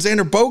might bring in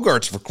Xander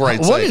Bogaerts for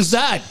Christ's sake. What is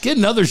that? Get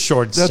another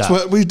shortstop. That's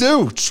what we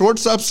do.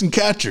 Shortstops and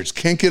catchers.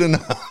 Can't get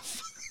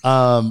enough.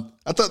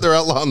 I thought they're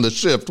outlawing the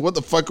shift. What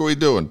the fuck are we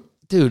doing?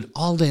 Dude,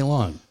 all day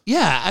long.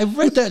 Yeah, I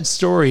read that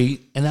story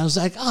and I was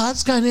like, oh,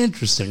 that's kind of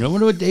interesting. I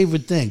wonder what Dave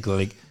would think.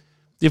 Like, do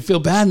you feel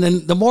bad? And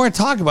then the more I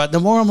talk about it, the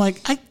more I'm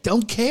like, I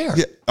don't care.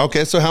 Yeah.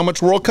 Okay, so how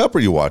much World Cup are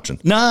you watching?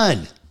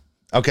 None.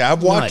 Okay,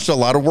 I've watched a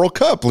lot of World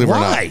Cup, believe it or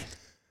not. Why?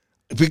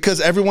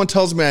 Because everyone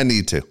tells me I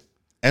need to.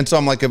 And so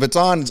I'm like, if it's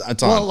on,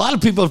 it's on. Well, a lot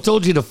of people have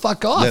told you to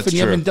fuck off, and you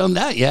haven't done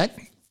that yet.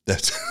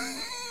 That's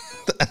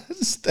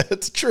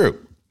true.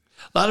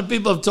 A lot of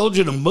people have told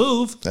you to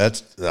move.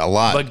 That's a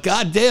lot. But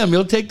goddamn,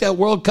 you'll take that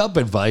World Cup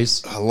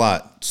advice. A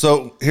lot.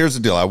 So here's the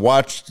deal. I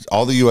watched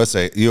all the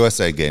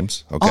USA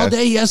games. Okay. All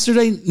day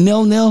yesterday,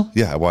 0-0.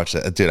 Yeah, I watched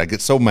that. Dude, I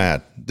get so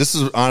mad. This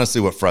is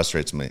honestly what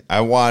frustrates me.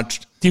 I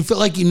watched. Do you feel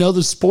like you know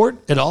the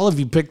sport at all? Have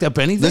you picked up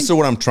anything? This is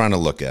what I'm trying to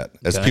look at.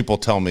 As people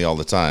tell me all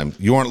the time,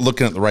 you aren't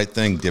looking at the right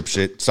thing,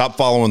 dipshit. Stop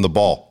following the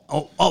ball.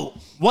 Oh,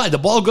 why? The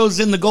ball goes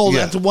in the goal.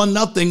 Yeah. That's 1-0.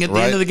 At the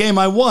end of the game,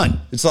 I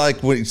won. It's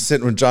like when he's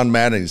sitting with John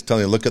Madden, he's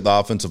telling you, look at the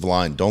offensive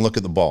line. Don't look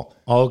at the ball.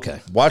 Oh, okay.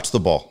 Watch the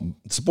ball.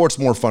 Sport's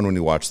more fun when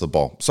you watch the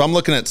ball. So I'm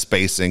looking at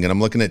spacing and I'm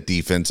looking at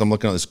defense. I'm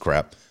looking at this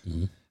crap.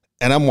 Mm-hmm.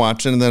 And I'm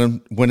watching, and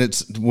then when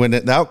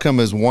the outcome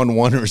is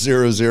 1-1 or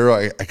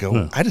 0-0, I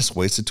go, I just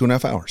wasted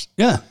 2.5 hours.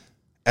 Yeah.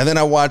 And then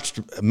I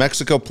watched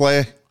Mexico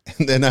play,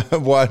 and then I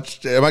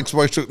watched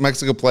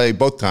Mexico play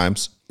both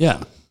times.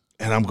 Yeah.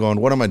 And I'm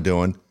going, what am I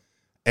doing?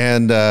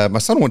 And my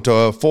son went to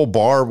a full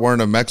bar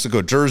wearing a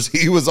Mexico jersey.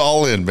 He was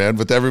all in, man,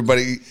 with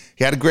everybody.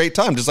 He had a great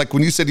time, just like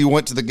when you said you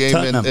went to the game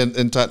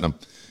in Tottenham,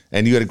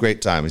 and you had a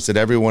great time. He said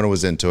everyone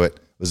was into it.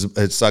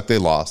 It sucked they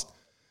lost.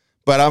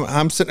 But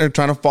I'm sitting there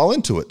trying to fall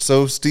into it.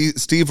 So Steve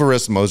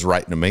Verismo's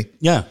writing to me.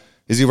 Yeah.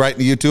 Is he writing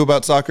to you too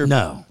about soccer?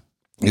 No.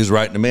 He was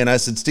writing to me, and I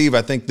said, Steve,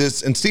 I think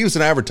this, and Steve's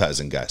an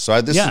advertising guy.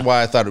 So this is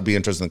why I thought it would be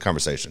interesting in the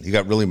conversation. He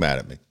got really mad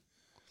at me.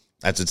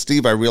 I said,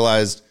 Steve, I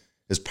realized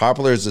as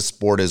popular as this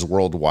sport is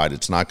worldwide,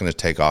 it's not going to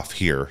take off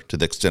here to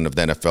the extent of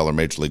the NFL or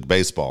Major League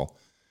Baseball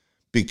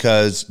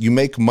because you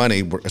make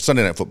money.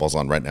 Sunday Night Football's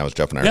on right now as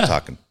Jeff and I are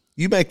talking.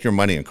 You make your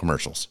money in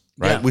commercials,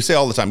 right? Yeah. We say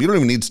all the time, you don't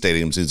even need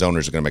stadiums. These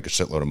owners are going to make a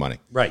shitload of money.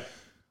 Right.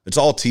 It's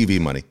all TV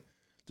money.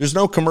 There's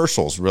no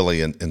commercials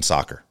really in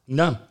soccer.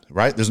 No.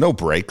 Right? There's no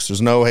breaks.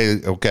 There's no,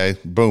 hey, okay,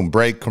 boom,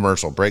 break,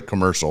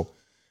 commercial.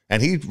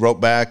 And he wrote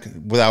back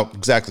without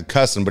exactly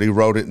cussing, but he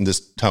wrote it in this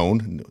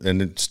tone.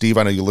 And Steve,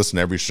 I know you listen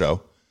to every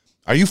show.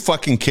 Are you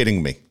fucking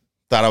kidding me?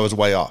 Thought I was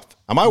way off.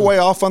 Am I way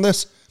off on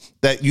this?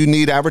 That you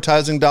need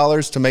advertising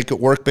dollars to make it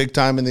work big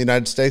time in the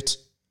United States?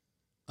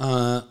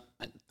 How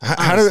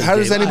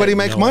does anybody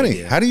make money?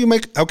 Idea. How do you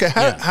make, okay,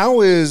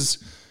 how is...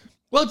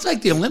 Well, it's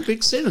like the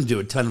Olympics. They don't do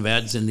a ton of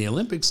ads in the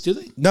Olympics, do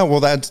they? No, well,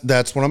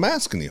 that's what I'm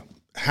asking you.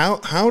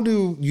 How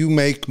do you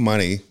make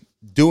money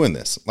doing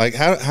this? Like,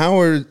 how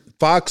are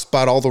Fox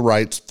bought all the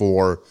rights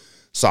for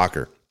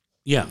soccer?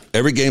 Yeah.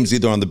 Every game's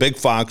either on the big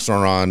Fox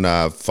or on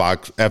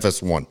Fox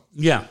FS1.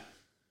 Yeah.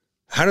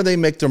 How do they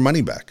make their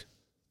money back?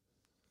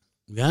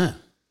 Yeah.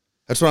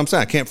 That's what I'm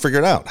saying. I can't figure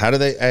it out. How do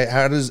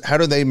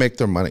they make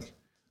their money?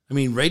 I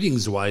mean,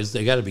 ratings wise,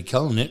 they got to be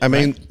killing it. I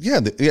mean, yeah,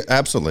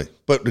 absolutely.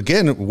 But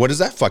again, what does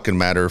that fucking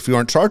matter if you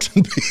aren't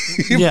charging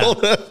people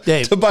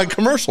to buy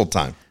commercial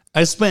time?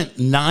 I spent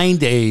 9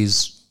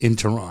 days in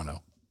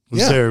Toronto. I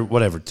was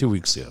there, 2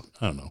 weeks ago.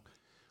 I don't know.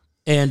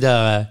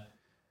 And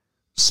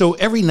so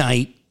every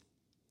night,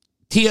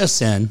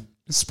 TSN,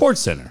 Sports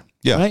Center.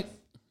 Yeah. Right?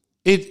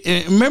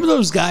 Remember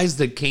those guys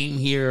that came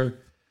here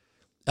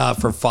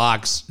for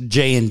Fox,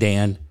 Jay and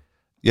Dan?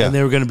 Yeah. And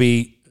they were going to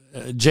be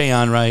Jay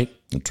on, right?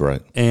 That's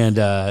right. And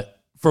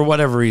for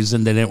whatever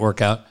reason, they didn't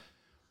work out.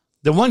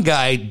 The one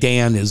guy,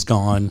 Dan, is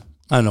gone.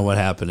 I don't know what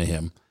happened to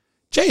him.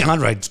 Jay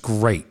Onright's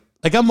great.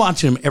 Like, I'm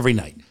watching him every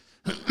night.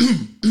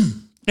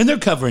 And they're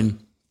covering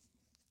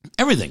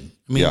everything.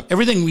 I mean,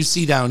 everything we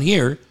see down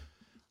here,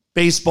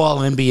 baseball,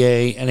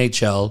 NBA,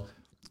 NHL,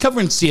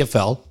 covering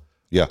CFL.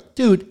 Yeah.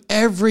 Dude,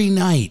 every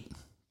night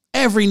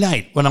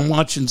when I'm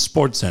watching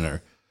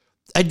SportsCenter,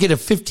 I'd get a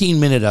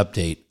 15-minute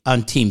update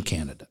on Team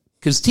Canada.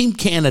 Because Team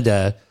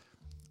Canada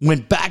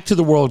went back to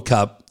the World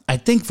Cup, I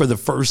think for the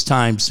first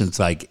time since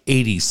like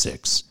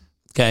 86.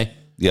 Okay?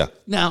 Yeah.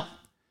 Now,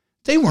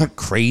 they weren't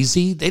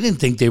crazy. They didn't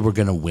think they were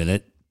going to win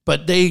it,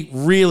 but they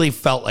really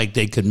felt like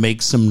they could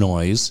make some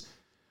noise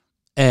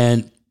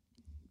and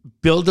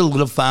build a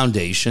little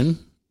foundation.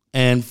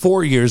 And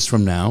 4 years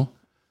from now,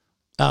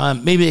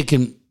 maybe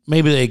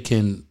they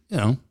can,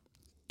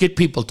 get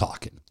people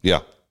talking. Yeah.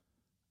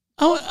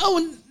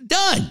 Oh,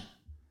 done.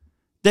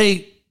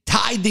 They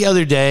tied the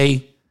other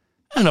day.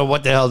 I don't know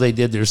what the hell they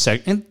did their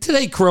second. And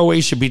today,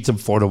 Croatia beats them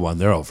 4-1.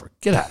 They're over.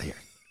 Get out of here.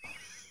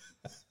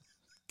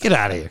 Get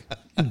out of here.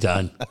 I'm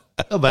done.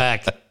 Go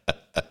back.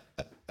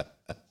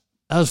 That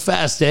was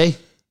fast, eh?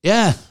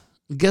 Yeah,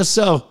 I guess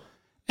so.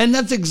 And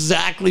that's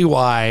exactly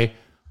why,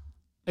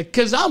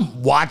 because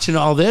I'm watching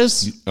all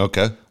this.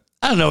 Okay.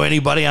 I don't know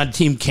anybody on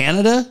Team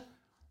Canada.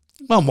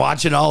 I'm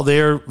watching all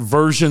their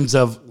versions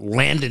of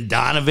Landon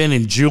Donovan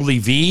and Julie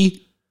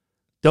V.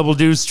 Double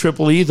Deuce,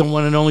 Triple E, the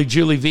one and only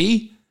Julie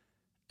V.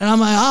 And I'm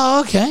like,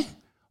 oh, okay.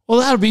 Well,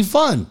 that'll be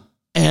fun.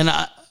 And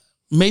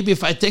maybe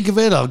if I think of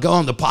it, I'll go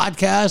on the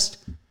podcast,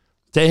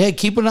 say, hey,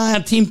 keep an eye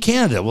on Team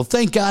Canada. Well,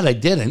 thank God I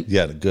didn't.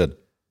 Yeah, good.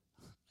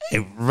 Hey,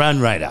 run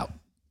right out.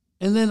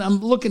 And then I'm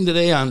looking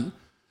today on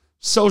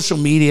social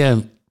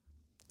media.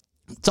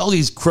 It's all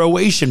these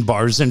Croatian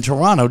bars in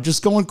Toronto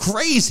just going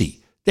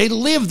crazy. They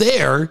live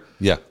there.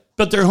 Yeah.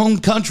 But their home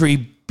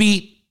country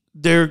beat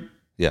their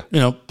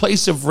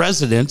place of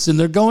residence, and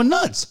they're going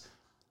nuts.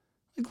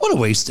 Like, what a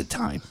waste of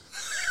time.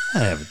 I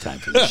don't have time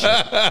for this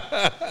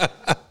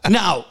shit.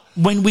 Now,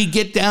 when we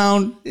get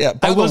down,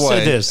 I will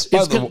say this.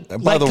 It's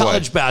like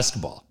college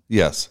basketball.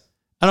 Yes.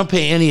 I don't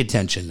pay any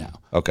attention now.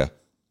 Okay.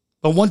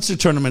 But once the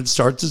tournament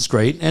starts, it's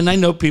great. And I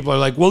know people are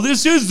like, well,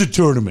 this is the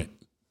tournament.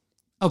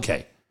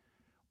 Okay.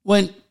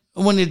 When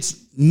it's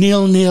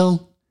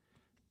 0-0,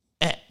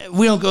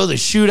 we don't go to the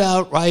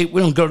shootout, right?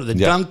 We don't go to the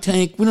dunk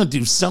tank. We don't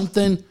do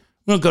something.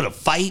 We don't go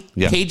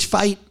to cage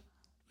fight.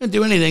 We don't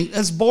do anything.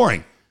 That's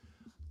boring.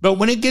 But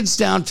when it gets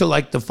down to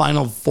like the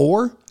final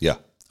four,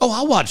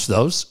 I'll watch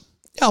those.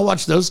 Yeah, I'll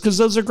watch those because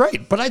those are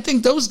great. But I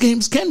think those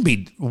games can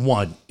be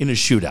won in a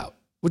shootout,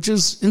 which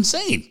is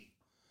insane.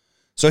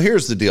 So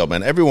here's the deal,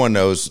 man. Everyone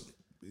knows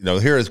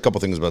here are a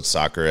couple things about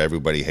soccer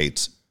everybody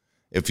hates.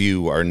 If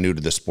you are new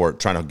to the sport,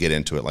 trying to get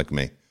into it like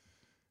me.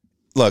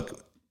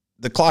 Look,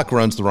 the clock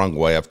runs the wrong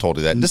way. I've told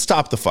you that. Just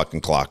stop the fucking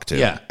clock, too.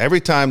 Yeah.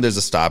 Every time there's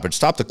a stoppage,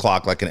 stop the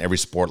clock like in every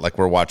sport, like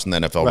we're watching the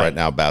NFL right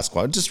now,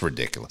 basketball. It's just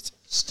ridiculous.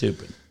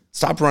 Stupid.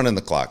 Stop running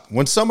the clock.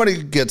 When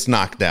somebody gets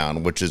knocked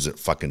down, which is a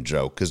fucking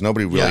joke, because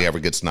nobody really ever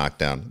gets knocked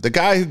down, the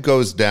guy who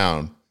goes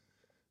down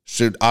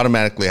should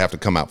automatically have to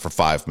come out for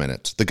 5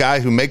 minutes. The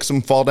guy who makes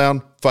him fall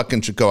down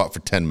fucking should go out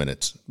for 10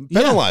 minutes.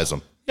 Penalize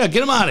him. Yeah,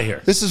 get him out of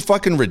here. This is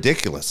fucking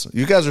ridiculous.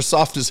 You guys are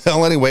soft as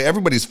hell anyway.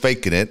 Everybody's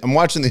faking it. I'm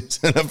watching these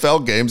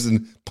NFL games,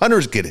 and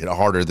punters get hit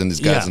harder than these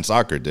guys in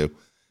soccer do.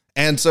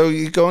 And so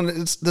you go,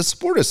 and the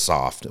sport is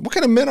soft. What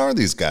kind of men are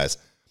these guys?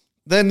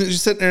 Then you're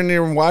sitting there and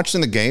you're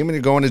watching the game, and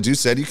you're going, as you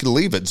said, you could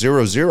leave at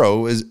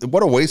 0-0.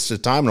 What a waste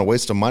of time and a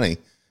waste of money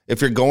if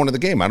you're going to the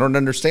game. I don't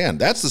understand.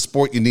 That's the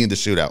sport you need the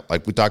shootout,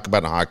 like we talk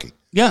about in hockey.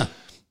 Yeah.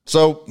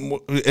 So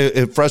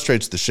it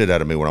frustrates the shit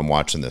out of me when I'm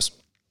watching this.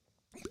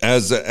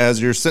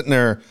 As you're sitting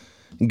there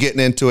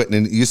getting into it,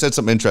 and you said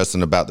something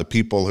interesting about the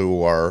people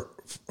who are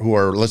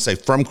let's say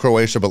from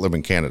Croatia but live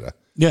in Canada.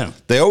 Yeah,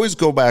 they always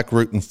go back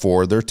rooting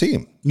for their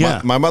team.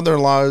 Yeah, my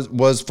mother-in-law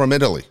was from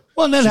Italy.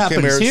 Well, that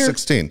happens came here here. At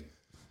 16.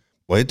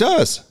 Well, it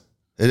does.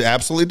 It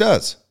absolutely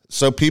does.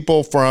 So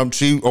people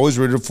she always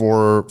rooted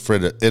for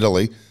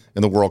Italy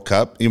in the World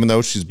Cup, even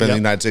though she's been in the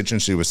United States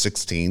since she was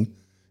 16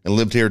 and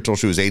lived here until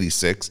she was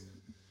 86.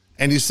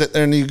 And you sit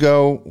there and you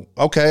go,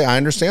 okay, I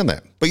understand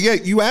that. But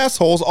yet you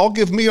assholes all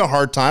give me a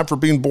hard time for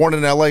being born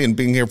in LA and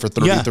being here for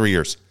 33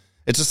 years.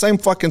 It's the same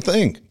fucking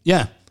thing.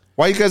 Yeah.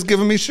 Why are you guys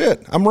giving me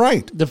shit? I'm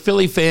right. The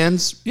Philly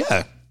fans,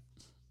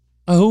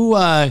 who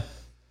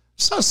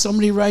saw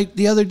somebody right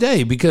the other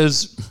day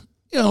because,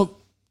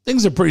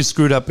 things are pretty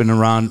screwed up in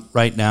Iran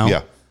right now.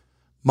 Yeah.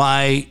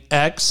 My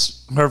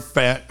ex, her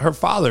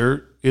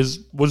father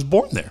was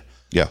born there.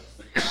 Yeah.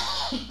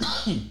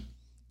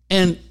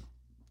 And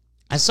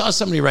I saw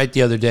somebody write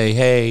the other day,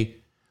 hey,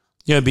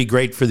 it'd be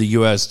great for the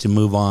U.S. to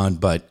move on,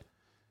 but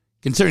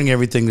considering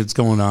everything that's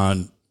going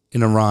on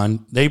in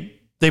Iran, they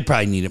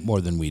probably need it more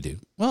than we do.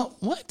 Well,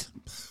 what?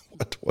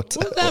 What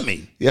does that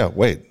mean? Yeah,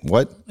 wait,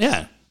 what?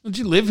 Yeah. Would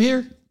you live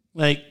here?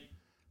 Like,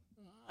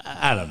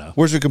 I don't know.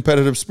 Where's your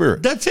competitive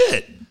spirit? That's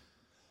it.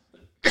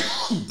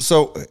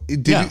 So,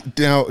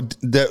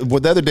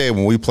 the other day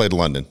when we played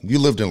London, you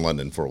lived in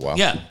London for a while.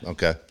 Yeah.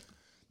 Okay.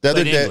 The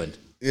other day, England.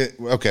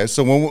 Okay,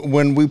 so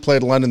when we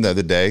played London the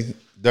other day,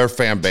 their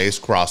fan base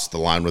crossed the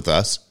line with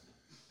us,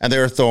 and they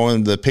were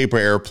throwing the paper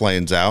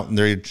airplanes out, and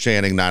they're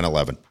chanting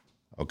 9/11.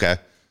 Okay,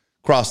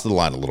 crossed the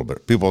line a little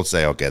bit. People would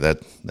say, okay,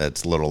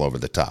 that's a little over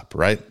the top,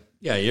 right?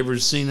 Yeah, you ever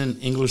seen an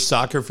English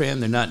soccer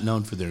fan? They're not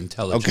known for their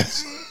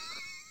intelligence. Okay.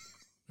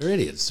 They're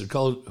idiots. They're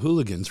called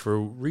hooligans for a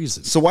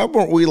reason. So why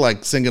weren't we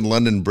like singing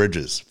London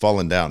Bridges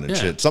falling down and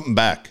shit? Something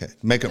back,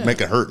 make it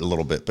hurt a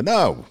little bit, but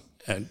no.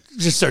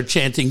 Just start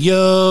chanting,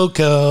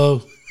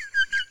 Yoko,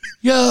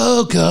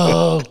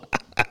 Yoko.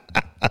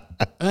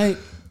 Right?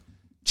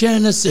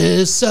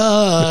 Genesis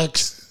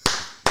sucks.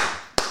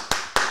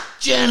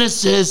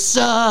 Genesis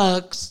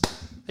sucks.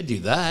 I do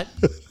that.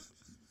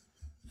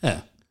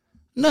 Yeah.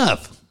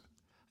 Enough.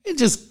 You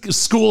just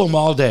school them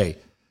all day.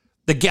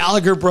 The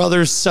Gallagher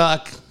brothers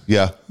suck.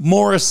 Yeah.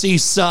 Morrissey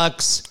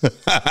sucks.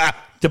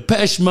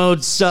 Depeche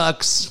Mode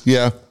sucks.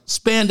 Yeah.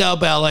 Spandau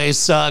Ballet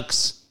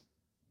sucks.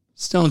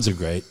 Stones are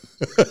great.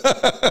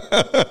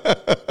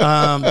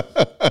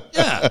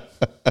 Yeah.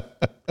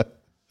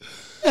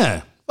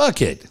 Yeah.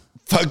 Fuck it.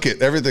 Fuck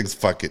it. Everything's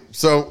fuck it.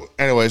 So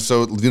anyway,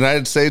 the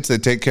United States, they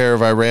take care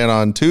of Iran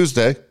on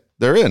Tuesday.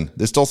 They're in.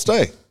 They still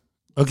stay.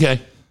 Okay.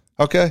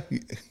 Okay.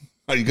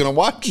 Are you going to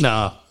watch?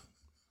 No.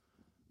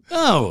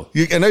 No.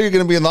 I know you're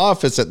going to be in the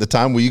office at the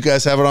time. Will you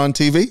guys have it on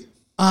TV?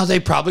 They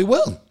probably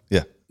will.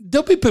 Yeah.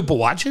 There'll be people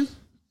watching.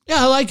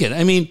 Yeah, I like it.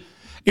 I mean,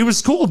 it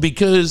was cool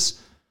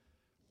because,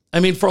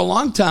 for a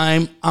long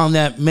time on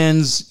that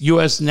men's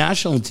U.S.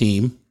 national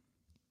team,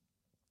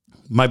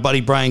 my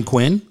buddy Brian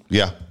Quinn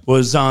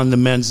was on the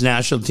men's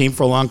national team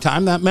for a long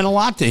time. That meant a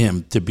lot to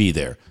him to be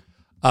there.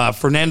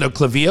 Fernando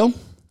Clavillo,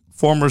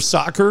 former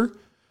soccer,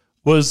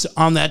 was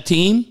on that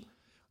team.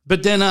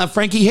 But then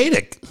Frankie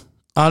Haydick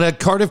out at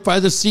Cardiff by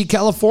the Sea,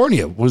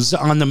 California, was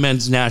on the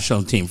men's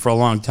national team for a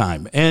long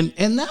time. And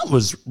that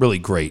was really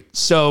great.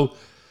 So,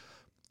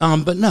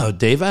 but no,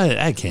 Dave,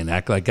 I can't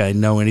act like I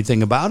know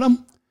anything about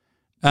him.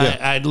 Yeah.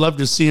 I'd love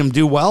to see him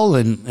do well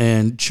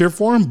and cheer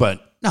for him,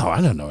 but no,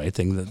 I don't know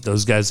anything that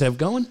those guys have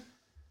going.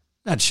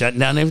 Not shutting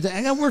down everything.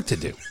 I got work to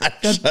do. Not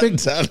shutting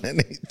down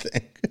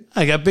anything.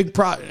 I got big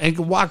I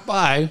can walk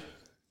by,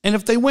 and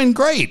if they win,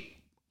 great.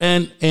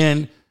 And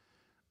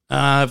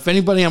if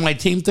anybody on my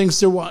team thinks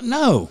they're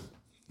no,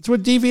 that's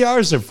what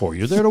DVRs are for.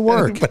 You're there to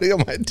work. Anybody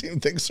on my team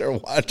thinks they're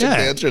watching. The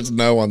answer is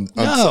no on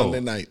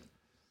Sunday night.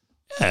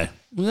 Yeah,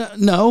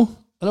 no,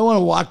 I don't want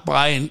to walk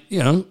by and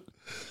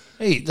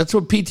hey, that's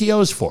what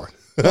PTO is for.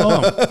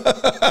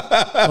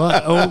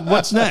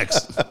 What's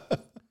next?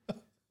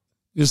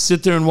 You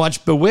sit there and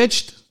watch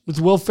Bewitched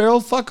with Will Ferrell?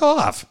 Fuck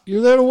off.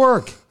 You're there to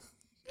work.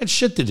 Got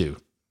shit to do.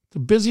 It's a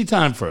busy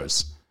time for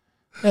us.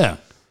 Yeah.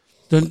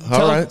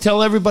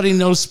 Tell everybody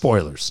no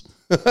spoilers.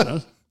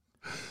 Not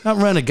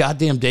run a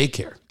goddamn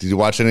daycare. Did you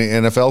watch any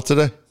NFL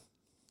today?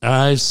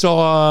 I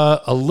saw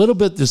a little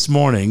bit this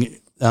morning.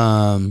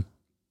 Saw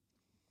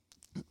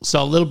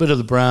a little bit of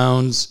the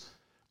Browns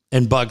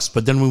and Bucks,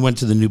 but then we went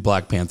to the new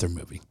Black Panther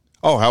movie.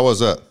 Oh, how was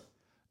that?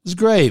 It was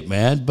great,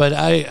 man. But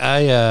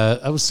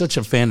I was such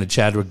a fan of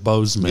Chadwick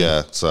Boseman.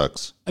 Yeah, it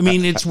sucks. I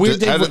mean, it's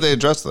weird. How did they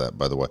address that,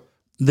 by the way?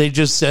 They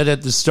just said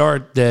at the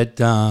start that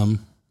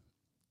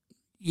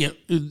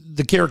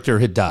the character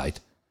had died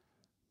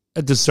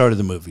at the start of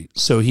the movie.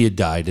 So he had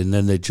died, and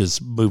then they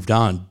just moved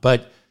on.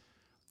 But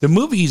the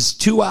movie's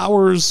 2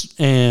 hours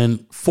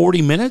and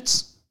 40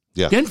 minutes.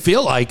 Yeah. Didn't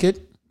feel like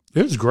it.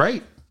 It was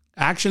great.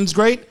 Action's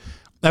great.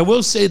 I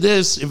will say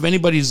this, if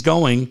anybody's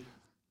going,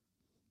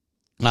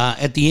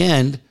 at the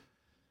end,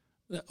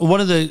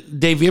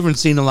 Dave, you haven't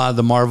seen a lot of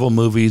the Marvel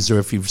movies or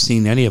if you've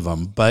seen any of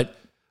them, but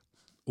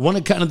one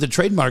of kind of the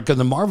trademark of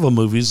the Marvel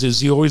movies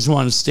is you always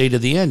want to stay to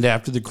the end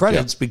after the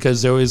credits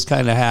because they always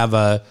kind of have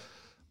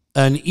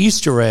an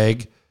Easter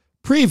egg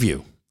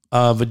preview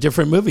of a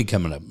different movie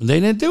coming up. And they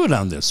didn't do it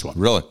on this one.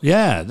 Really?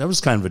 Yeah, that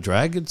was kind of a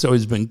drag. It's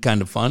always been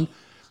kind of fun.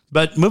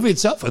 But movie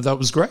itself, I thought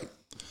was great.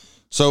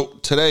 So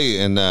today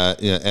in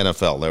NFL,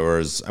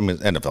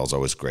 NFL's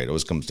always great. It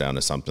always comes down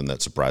to something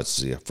that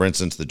surprises you. For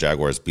instance, the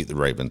Jaguars beat the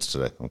Ravens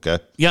today, okay?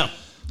 Yeah.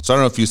 So I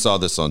don't know if you saw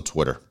this on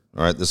Twitter.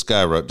 All right, this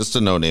guy wrote, just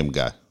a no-name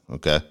guy,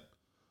 okay?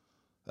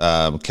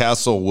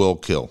 Castle will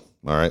kill,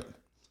 all right?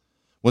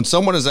 When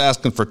someone is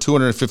asking for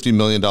 $250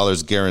 million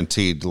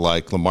guaranteed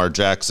like Lamar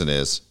Jackson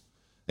is,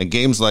 in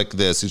games like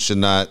this, you should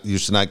not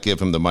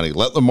give him the money.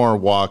 Let Lamar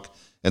walk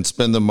and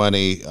spend the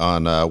money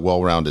on a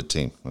well-rounded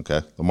team,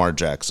 okay? Lamar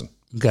Jackson.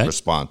 Okay.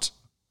 Response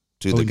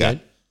to the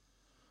guy.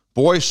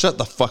 Boy, shut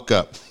the fuck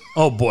up.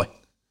 Oh, boy.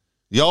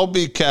 Y'all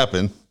be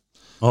capping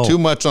too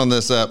much on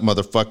this app,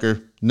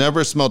 motherfucker.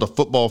 Never smelled a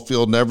football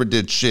field, never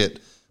did shit,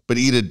 but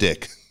eat a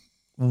dick.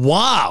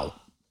 Wow.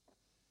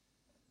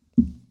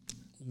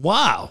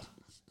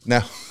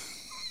 Now,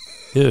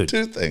 dude,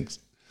 two things.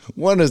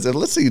 One is that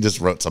let's say you just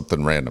wrote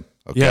something random,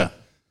 okay? Yeah.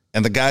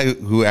 And the guy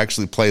who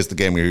actually plays the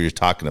game you're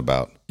talking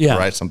about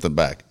writes something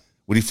back.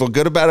 Would you feel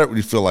good about it, or would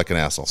you feel like an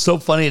asshole? So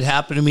funny it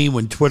happened to me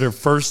when Twitter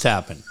first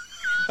happened.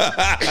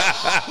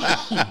 I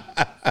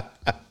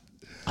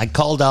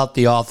called out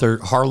the author,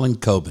 Harlan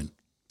Coben.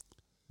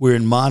 We're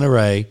in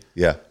Monterey.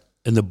 Yeah.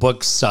 And the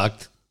book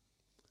sucked.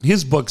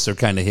 His books are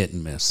kind of hit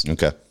and miss.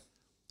 Okay.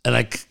 And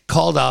I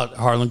called out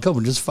Harlan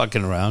Coben, just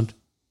fucking around.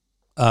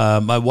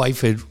 My wife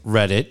had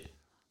read it,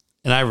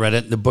 and I read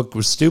it, and the book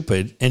was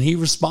stupid, and he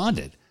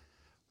responded.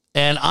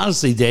 And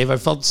honestly, Dave, I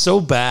felt so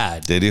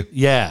bad. Did you?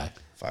 Yeah.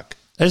 Fuck.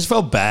 I just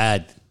felt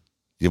bad.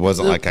 It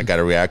wasn't like I got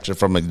a reaction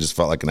from it. You just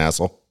felt like an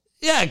asshole?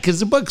 Yeah, because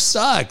the book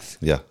sucked.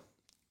 Yeah.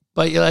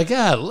 But you're like,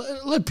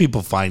 let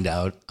people find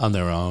out on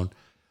their own.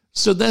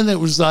 So then it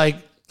was like...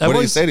 What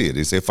did he say to you? Did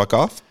he say fuck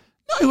off?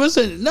 No, he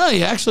wasn't. No,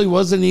 he actually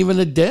wasn't even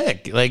a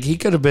dick. Like, he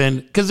could have been...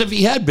 Because if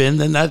he had been,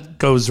 then that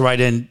goes right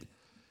in...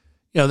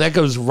 that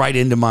goes right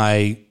into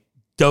my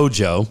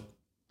dojo.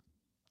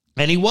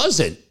 And he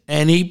wasn't.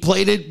 And he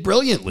played it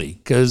brilliantly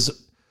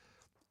because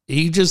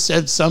he just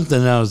said something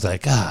and I was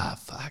like,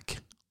 fuck.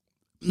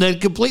 And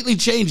it completely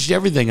changed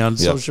everything on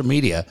social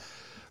media.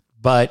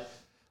 But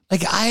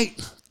like, I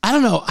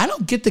don't know. I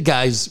don't get the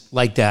guys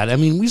like that. I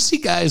mean, we see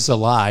guys a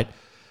lot.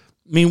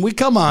 I mean, we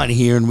come on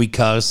here and we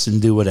cuss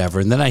and do whatever.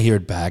 And then I hear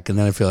it back and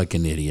then I feel like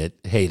an idiot,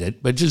 hate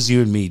it. But just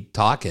you and me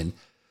talking.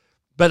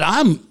 But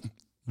I'm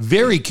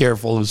very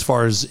careful as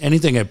far as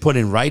anything I put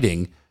in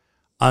writing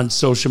on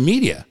social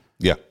media.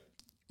 Yeah.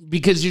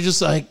 Because you're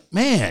just like,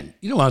 man,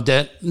 you don't want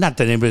that. Not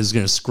that anybody's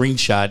going to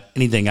screenshot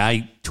anything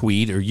I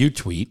tweet or you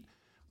tweet,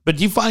 but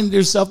do you find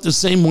yourself the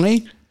same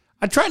way?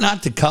 I try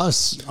not to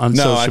cuss on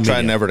social media. No, I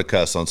try never to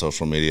cuss on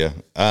social media.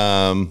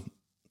 I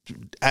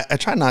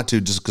try not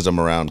to just because I'm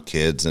around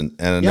kids, and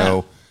I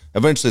know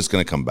eventually it's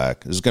going to come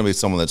back. There's going to be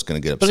someone that's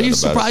going to get upset about it. But are you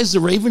surprised the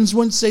Ravens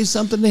wouldn't say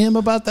something to him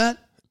about that?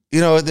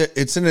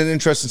 It's in an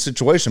interesting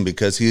situation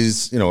because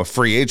he's, a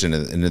free agent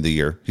at the end of the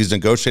year. He's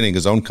negotiating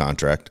his own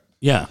contract.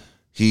 Yeah.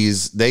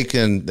 They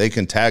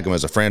can tag him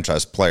as a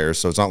franchise player,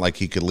 so it's not like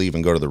he could leave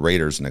and go to the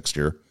Raiders next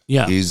year.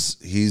 Yeah.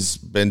 He's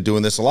been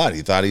doing this a lot.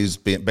 He thought he's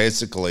been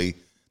basically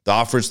the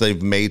offers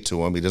they've made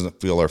to him, he doesn't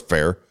feel are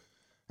fair.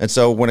 And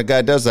so when a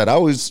guy does that,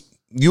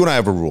 you and I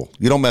have a rule.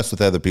 You don't mess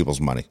with other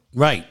people's money.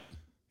 Right.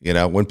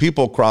 When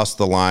people cross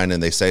the line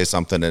and they say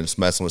something and it's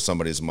messing with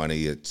somebody's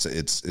money,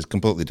 it's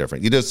completely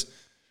different.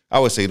 I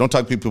always say, you don't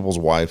talk to people's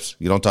wives.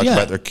 You don't talk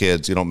about their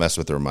kids. You don't mess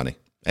with their money.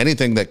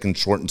 Anything that can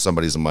shorten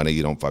somebody's money,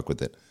 you don't fuck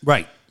with it.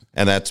 Right.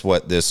 And that's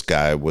what this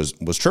guy was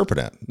chirping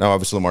at. Now,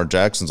 obviously, Lamar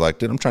Jackson's like,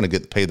 dude, I'm trying to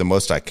get paid the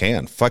most I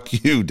can.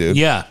 Fuck you, dude.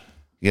 Yeah.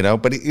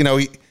 But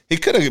he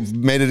could have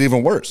made it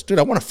even worse. Dude,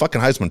 I want a fucking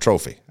Heisman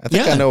Trophy. I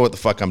think I know what the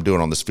fuck I'm doing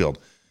on this field.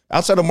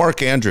 Outside of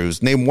Mark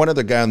Andrews, name one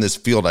other guy on this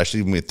field I should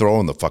even be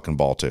throwing the fucking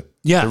ball to.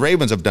 Yeah. The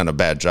Ravens have done a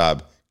bad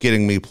job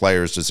getting me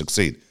players to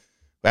succeed.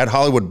 I had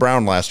Hollywood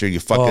Brown last year. You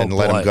fucking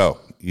let him go.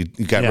 You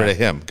got rid of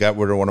him. Got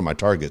rid of one of my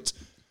targets.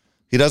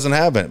 he doesn't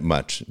have it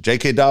much.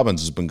 J.K.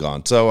 Dobbins has been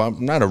gone. So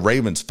I'm not a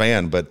Ravens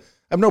fan, but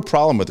I have no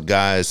problem with the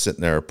guys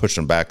sitting there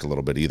pushing back a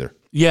little bit either.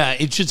 Yeah,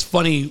 it's just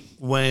funny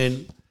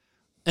when,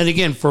 and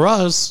again, for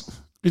us,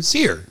 it's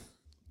here.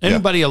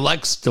 Anybody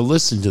elects to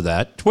listen to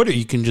that. Twitter,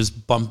 you can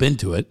just bump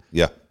into it.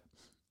 Yeah.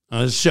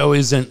 This show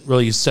isn't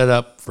really set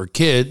up for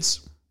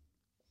kids,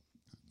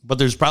 but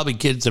there's probably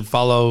kids that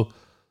follow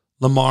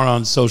Lamar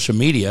on social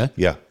media.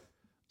 Yeah.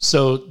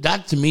 So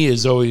that to me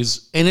is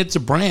always, and it's a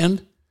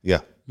brand. Yeah.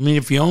 I mean,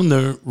 if you own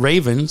the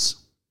Ravens,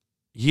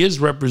 he is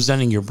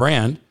representing your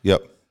brand.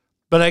 Yep.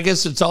 But I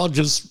guess it's all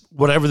just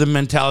whatever the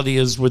mentality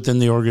is within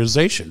the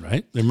organization,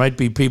 right? There might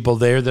be people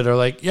there that are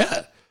like,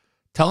 yeah,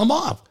 tell them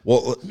off.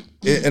 Well,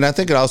 and I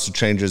think it also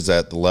changes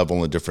at the level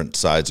and the different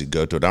sides you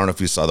go to. I don't know if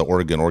you saw the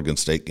Oregon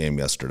State game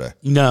yesterday.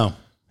 No.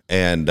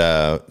 And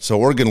so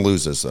Oregon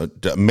loses, a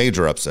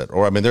major upset.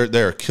 Or, I mean,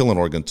 they're killing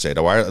Oregon State.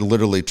 I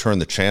literally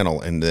turned the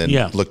channel and then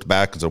looked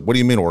back and said, what do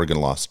you mean Oregon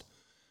lost?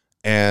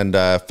 And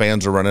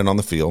fans are running on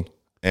the field.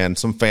 And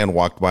some fan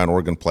walked by an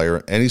Oregon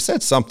player, and he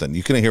said something.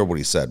 You couldn't hear what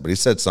he said, but he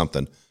said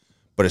something.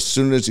 But as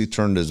soon as he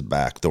turned his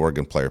back, the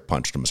Oregon player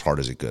punched him as hard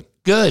as he could.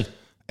 Good.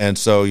 And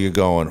so you're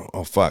going,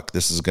 oh, fuck,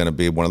 this is going to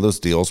be one of those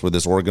deals where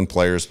this Oregon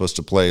player is supposed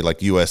to play like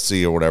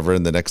USC or whatever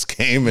in the next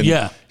game,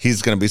 and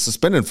he's going to be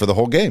suspended for the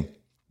whole game.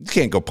 You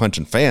can't go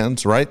punching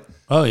fans, right?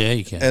 Oh, yeah,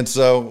 you can. And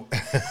so,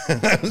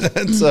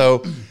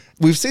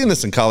 we've seen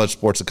this in college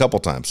sports a couple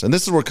times, and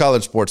this is where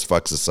college sports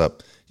fucks us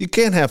up. You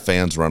can't have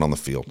fans run on the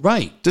field.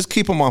 Right. Just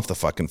keep them off the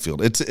fucking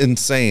field. It's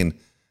insane.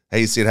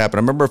 Hey, you see it happen.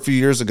 I remember a few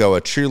years ago,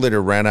 a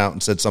cheerleader ran out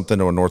and said something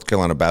to a North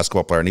Carolina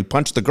basketball player, and he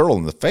punched the girl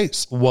in the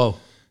face. Whoa.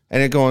 And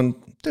you're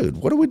going, dude,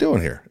 what are we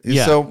doing here?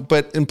 Yeah. So,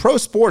 but in pro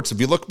sports,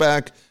 if you look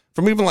back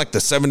from even like the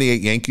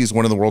 78 Yankees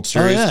winning the World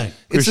Series,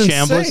 it's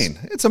insane.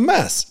 It's a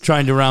mess.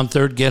 Trying to round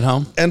third, get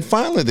home. And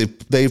finally,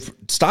 they've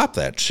stopped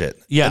that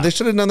shit. Yeah. And they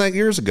should have done that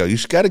years ago. You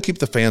got to keep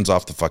the fans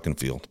off the fucking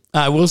field.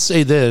 I will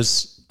say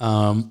this.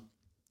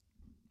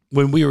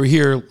 When we were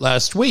here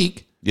last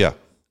week, I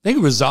think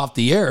it was off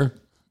the air,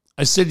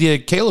 I said, yeah,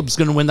 Caleb's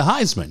going to win the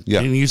Heisman. Yeah.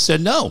 And you said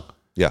no.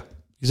 Yeah.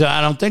 He said, I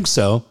don't think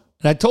so.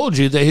 And I told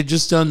you they had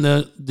just done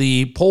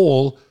the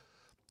poll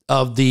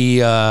of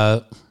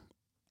the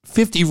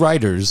 50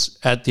 writers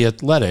at The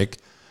Athletic,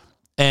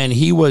 and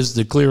he was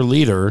the clear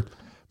leader.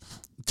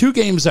 2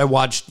 games I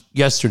watched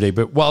yesterday,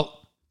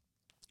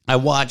 I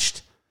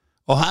watched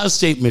Ohio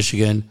State,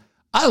 Michigan.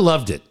 I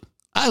loved it.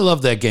 I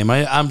love that game.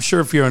 I'm sure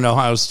if you're an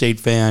Ohio State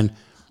fan,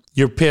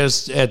 you're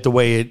pissed at the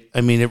way it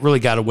really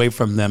got away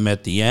from them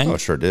at the end. Oh,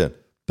 it sure did.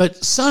 But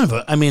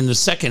the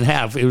second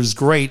half, it was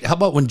great. How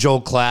about when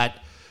Joel Klatt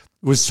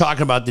was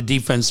talking about the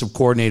defensive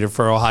coordinator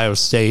for Ohio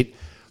State,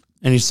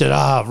 and he said,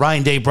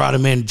 Ryan Day brought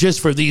him in just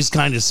for these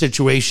kind of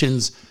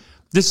situations.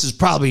 This is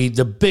probably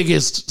the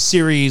biggest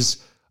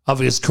series of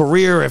his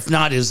career, if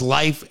not his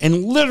life.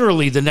 And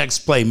literally the next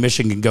play,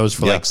 Michigan goes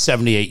for like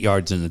 78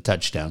 yards and a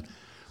touchdown.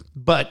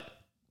 But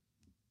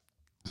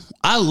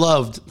I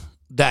loved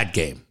that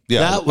game.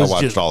 Yeah, that was I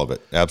watched all of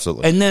it.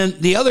 Absolutely. And then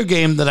the other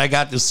game that I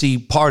got to see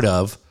part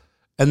of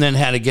and then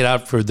had to get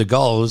out for the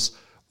Gulls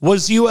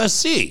was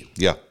USC.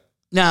 Yeah.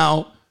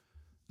 Now,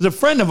 the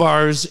friend of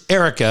ours,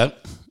 Erica,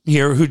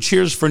 here, who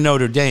cheers for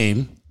Notre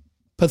Dame,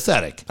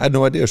 pathetic. I had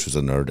no idea she was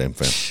a Notre Dame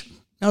fan.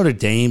 Notre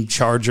Dame,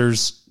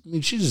 Chargers. I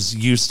mean, she's just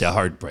used to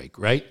heartbreak,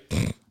 right?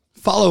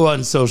 Follow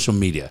on social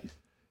media.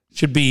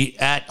 Should be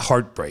at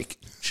Heartbreak.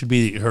 Should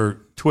be her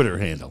Twitter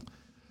handle.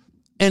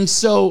 And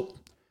so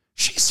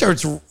she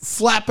starts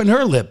flapping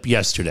her lip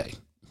yesterday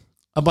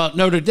about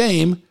Notre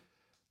Dame.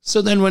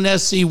 So then when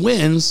SC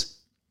wins,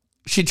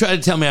 she tried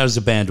to tell me I was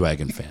a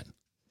bandwagon fan.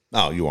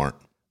 No, you aren't.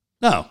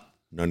 No.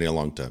 Known you a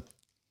long time.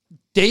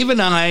 Dave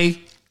and I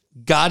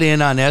got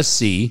in on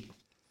SC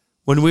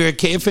when we were at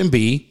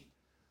KFMB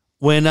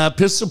when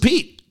Pistol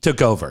Pete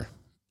took over.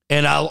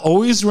 And I'll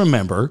always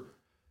remember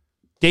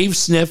Dave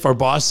Sniff, our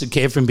boss at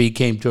KFMB,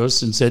 came to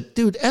us and said,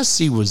 dude,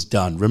 SC was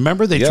done.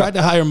 Remember, they tried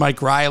to hire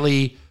Mike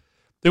Riley.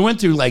 They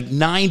went through like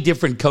 9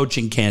 different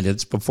coaching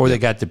candidates before they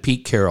got to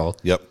Pete Carroll.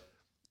 Yep.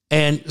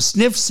 And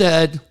Sniff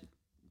said,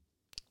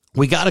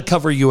 we got to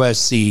cover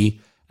USC.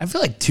 I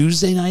feel like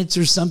Tuesday nights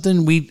or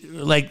something.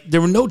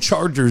 There were no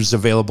Chargers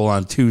available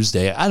on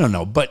Tuesday. I don't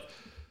know. But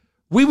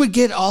we would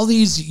get all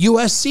these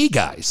USC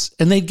guys,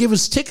 and they'd give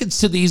us tickets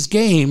to these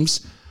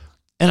games.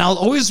 And I'll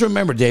always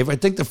remember, Dave, I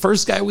think the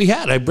first guy we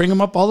had, I bring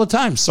him up all the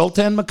time,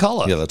 Sultan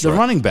McCullough, the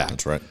running back.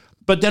 That's right.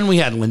 But then we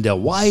had Lindell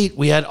White.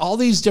 We had all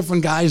these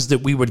different guys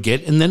that we would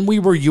get. And then we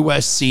were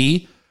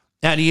USC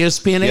at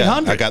ESPN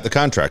 800. I got the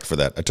contract for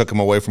that. I took him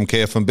away from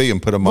KFMB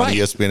and put him on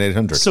ESPN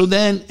 800. So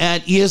then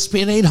at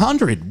ESPN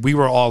 800, we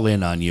were all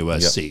in on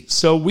USC. Yep.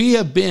 So we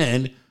have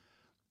been,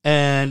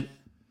 and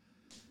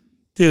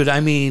dude, I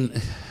mean,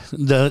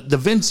 the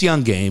Vince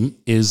Young game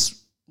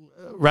is,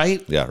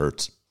 right? Yeah, it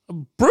hurts.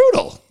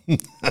 Brutal.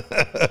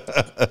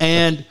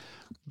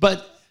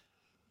 But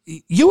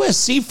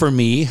USC for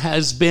me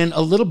has been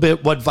a little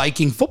bit what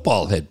Viking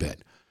football had been,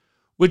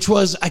 which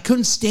was I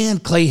couldn't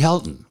stand Clay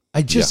Helton.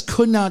 I just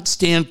could not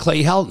stand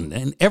Clay Helton.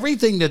 And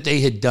everything that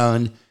they had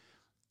done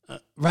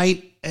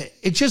right?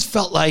 It just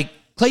felt like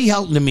Clay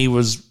Helton to me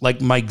was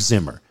like Mike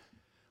Zimmer.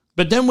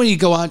 But then when you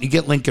go out and you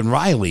get Lincoln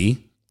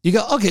Riley, you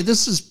go, okay,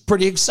 this is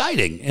pretty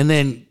exciting. And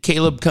then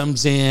Caleb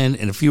comes in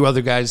and a few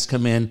other guys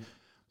come in.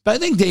 But I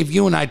think, Dave,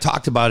 you and I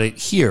talked about it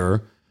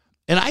here.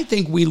 And I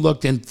think we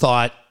looked and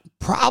thought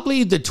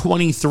probably the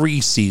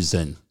 23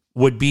 season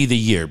would be the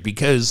year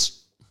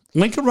because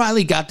Lincoln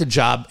Riley got the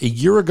job a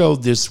year ago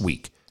this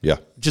week. Yeah.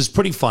 Which is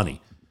pretty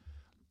funny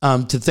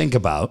to think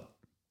about.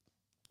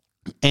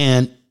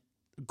 And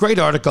great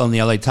article in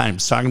the LA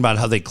Times talking about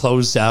how they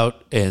closed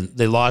out and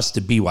they lost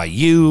to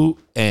BYU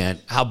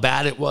and how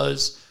bad it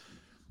was.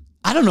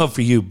 I don't know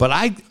for you, but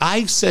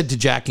I said to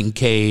Jack and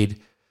Cade,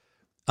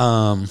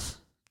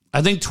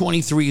 I think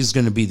 23 is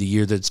going to be the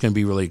year that's going to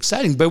be really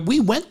exciting. But we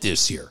went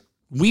this year.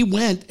 We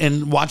went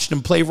and watched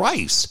them play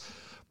Rice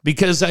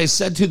because I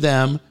said to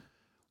them,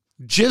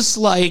 just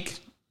like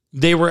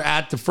they were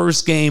at the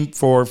first game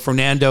for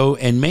Fernando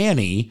and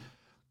Manny,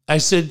 I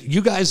said,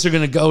 you guys are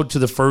going to go to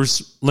the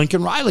first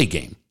Lincoln Riley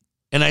game.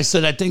 And I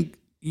said, I think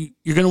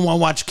you're going to want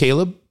to watch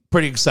Caleb.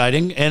 Pretty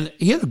exciting. And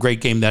he had a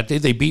great game that day.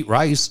 They beat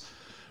Rice.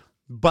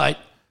 But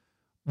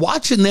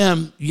watching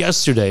them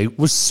yesterday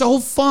was so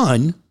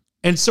fun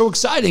and so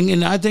exciting.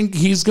 And I think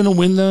he's going to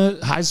win the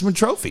Heisman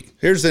Trophy.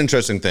 Here's the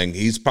interesting thing.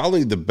 He's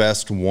probably the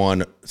best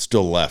one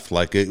still left.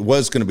 Like it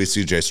was going to be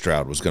C.J.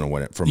 Stroud was going to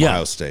win it from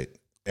Ohio State.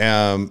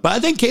 But I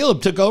think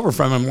Caleb took over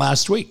from him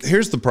last week.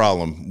 Here's the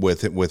problem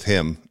with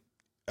him.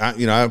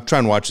 I'm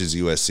trying to watch his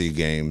USC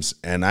games,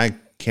 and I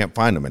can't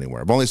find them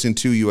anywhere. I've only seen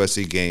 2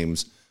 USC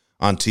games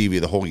on TV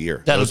the whole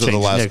year. That'll those are the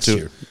last next 2.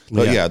 year.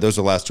 But those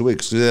are the last 2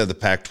 weeks. So they have the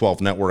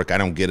Pac-12 network. I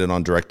don't get it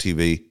on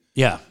DirecTV.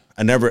 Yeah.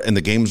 And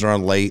the games are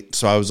on late.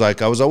 So I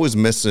was always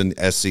missing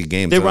SC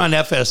games. They were on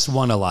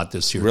FS1 a lot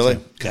this year. Really?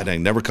 Too. God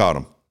dang, never caught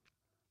him.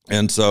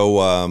 And so,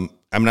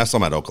 I saw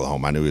him at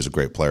Oklahoma. I knew he was a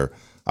great player.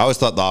 I always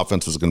thought the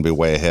offense was going to be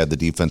way ahead. The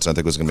defense, I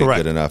think, was going to be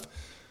good enough.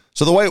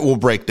 So the way it will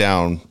break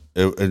down,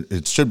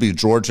 it should be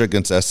Georgia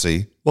against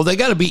SC. Well, they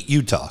got to beat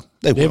Utah.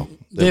 They will.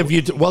 They have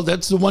Utah. Well,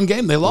 that's the one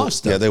game they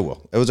lost. Yeah, they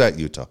will. It was at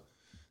Utah.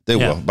 They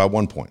will by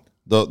 1 point.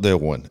 They'll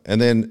win.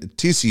 And then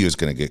TCU is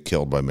going to get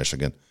killed by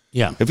Michigan.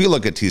 Yeah. If you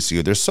look at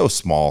TCU, they're so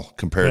small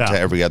compared to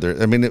every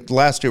other. I mean,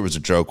 last year was a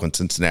joke when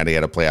Cincinnati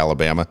had to play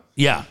Alabama.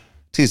 Yeah.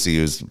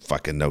 TCU's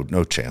fucking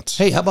no chance.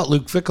 Hey, how about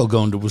Luke Fickell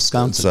going to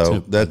Wisconsin? So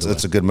too,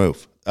 that's a good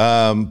move.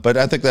 But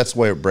I think that's the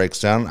way it breaks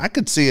down. I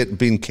could see it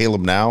being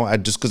Caleb now,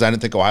 just because I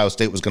didn't think Ohio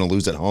State was going to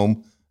lose at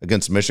home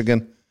against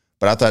Michigan.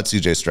 But I thought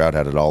C.J. Stroud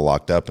had it all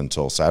locked up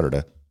until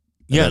Saturday.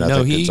 And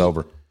I think it's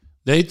over.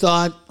 They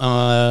thought,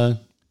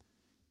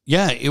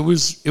 it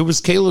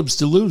was Caleb's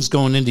to lose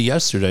going into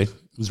yesterday,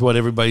 is what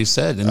everybody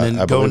said. And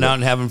then going out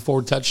and having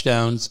 4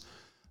 touchdowns.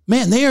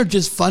 Man, they are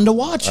just fun to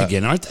watch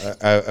again, aren't they?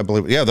 I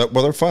believe. Yeah,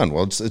 they're fun.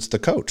 Well, it's the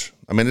coach.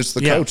 I mean, it's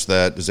the coach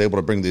that is able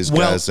to bring these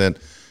guys in.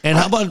 And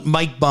how about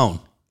Mike Bone?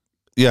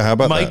 Yeah, how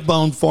about Mike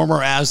Bone,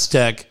 former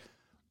Aztec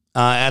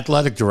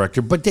athletic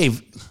director. But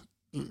Dave,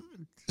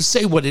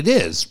 say what it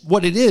is.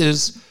 What it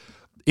is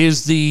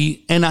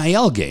the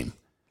NIL game.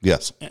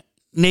 Yes.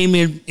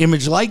 Name,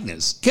 image,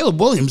 likeness. Caleb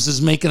Williams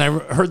is making, I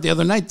heard the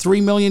other night,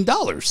 $3 million.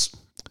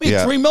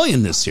 $3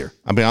 million this year.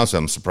 I'll be honest,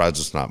 I'm surprised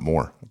it's not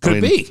more.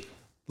 Could be.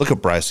 Look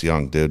at Bryce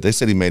Young, dude. They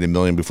said he made $1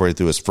 million before he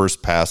threw his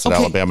first pass at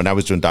Alabama. Now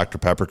he's doing Dr.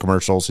 Pepper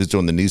commercials. He's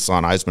doing the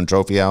Nissan Heisman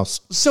Trophy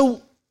House.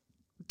 So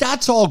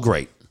that's all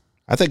great.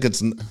 I think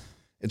it's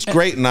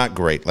great and not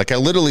great. Like, I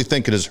literally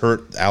think it has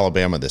hurt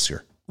Alabama this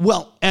year.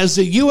 Well, as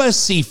a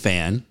USC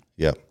fan,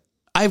 yeah,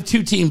 I have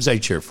 2 teams I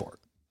cheer for.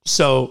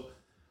 So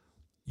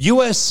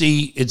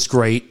USC, it's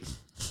great.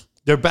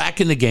 They're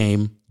back in the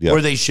game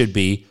where they should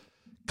be.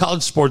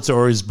 College sports are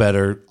always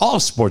better.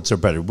 All sports are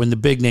better when the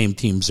big name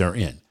teams are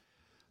in.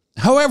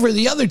 However,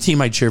 the other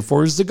team I cheer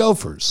for is the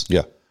Gophers.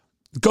 Yeah.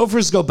 The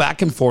Gophers go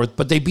back and forth,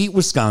 but they beat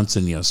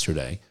Wisconsin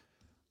yesterday.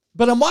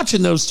 But I'm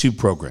watching those 2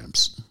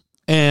 programs.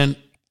 And,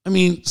 I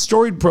mean,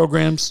 storied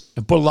programs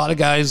have put a lot of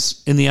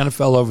guys in the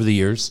NFL over the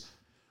years.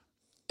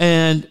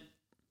 And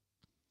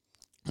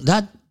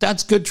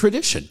that's good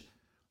tradition.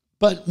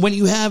 But when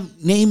you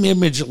have name,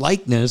 image,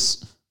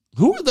 likeness,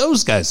 who are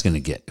those guys going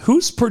to get?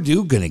 Who's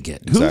Purdue going to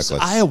get? Exactly. Who's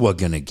Iowa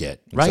going to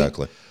get? Right?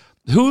 Exactly.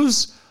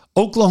 Who's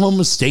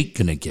Oklahoma State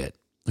going to get?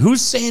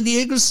 Who's San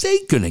Diego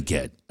State going to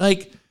get?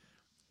 Like,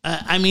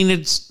 I mean,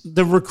 it's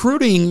the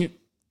recruiting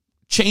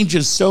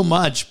changes so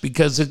much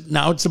because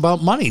now it's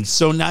about money.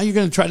 So now you're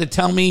going to try to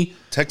tell me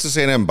Texas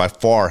A&M by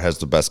far has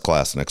the best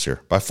class next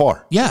year, by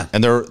far. Yeah,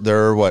 and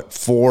they're what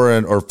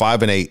 4 or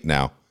 5 and 8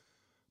 now,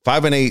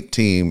 5 and 8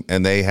 team,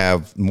 and they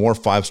have more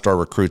 5-star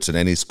recruits than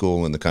any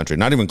school in the country.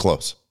 Not even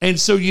close. And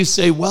so you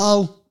say,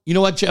 well, you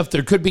know what, Jeff?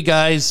 There could be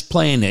guys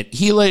playing at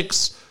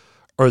Helix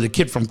or the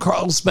kid from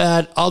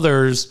Carlsbad,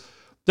 others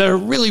that are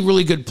really,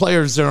 really good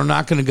players that are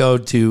not going to go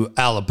to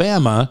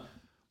Alabama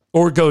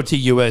or go to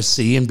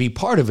USC and be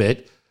part of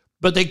it,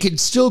 but they could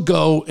still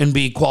go and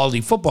be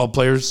quality football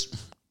players.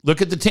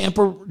 Look at the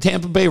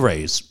Tampa Bay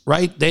Rays,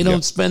 right? They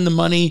don't spend the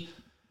money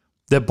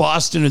that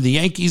Boston or the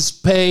Yankees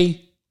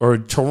pay or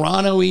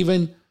Toronto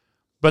even.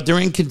 but they're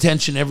in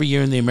contention every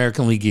year in the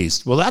American League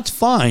East. Well, that's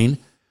fine.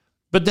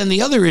 But then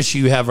the other issue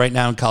you have right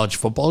now in college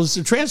football is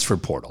the transfer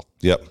portal.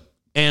 Yep.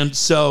 And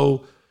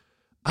so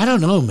I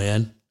don't know,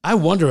 man. I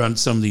wonder on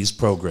some of these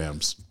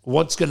programs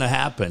what's going to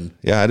happen.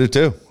 Yeah, I do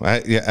too. I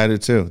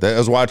did too. I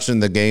was watching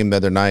the game the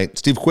other night.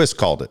 Steve Quist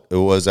called it. It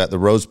was at the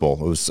Rose Bowl.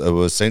 It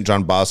was St.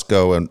 John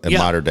Bosco and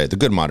Mater Dei, the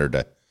good Mater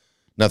Dei.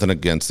 Nothing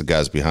against the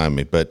guys behind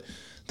me, but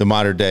the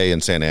Mater Dei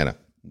in Santa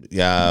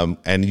Ana.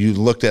 And you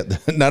looked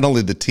at not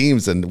only the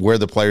teams and where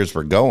the players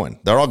were going.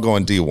 They're all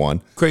going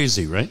D1.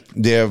 Crazy, right?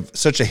 They have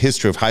such a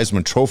history of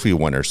Heisman Trophy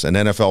winners and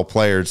NFL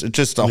players. It's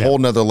just a whole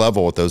nother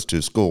level with those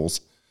two schools.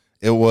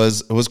 It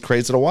was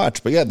crazy to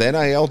watch. But yeah, the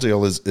NIL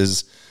deal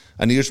is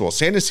unusual.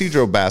 San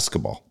Ysidro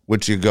basketball,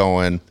 which you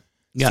go in,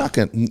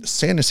 fucking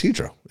San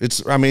Ysidro.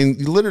 You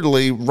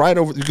literally right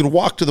over, you can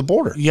walk to the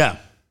border. Yeah.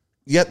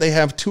 Yet they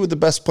have two of the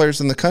best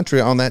players in the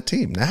country on that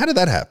team. Now, how did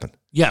that happen?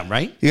 Yeah,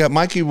 right? You got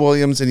Mikey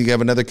Williams, and you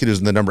have another kid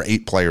who's the number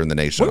 8 player in the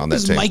nation on that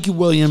team. Mikey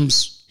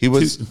Williams? He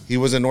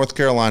was in North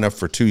Carolina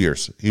for 2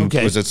 years. He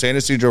was at San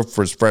Ysidro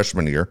for his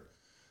freshman year.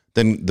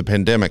 Then the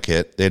pandemic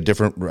hit. They had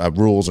different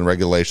rules and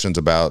regulations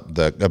about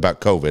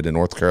COVID in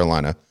North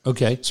Carolina.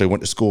 Okay. So he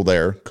went to school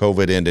there.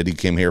 COVID ended. He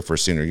came here for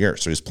his senior year.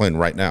 So he's playing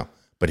right now.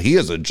 But he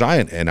is a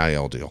giant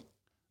NIL deal.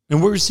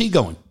 And where is he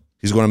going?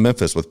 He's going to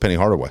Memphis with Penny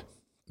Hardaway.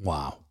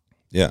 Wow.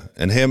 Yeah.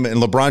 And him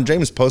and LeBron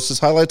James post his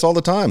highlights all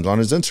the time on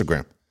his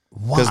Instagram.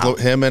 Wow.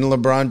 Because him and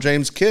LeBron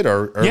James' kid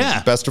are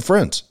best of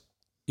friends.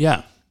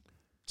 Yeah.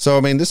 So,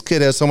 this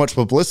kid has so much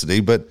publicity,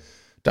 but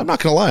I'm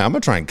not going to lie. I'm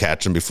going to try and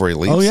catch him before he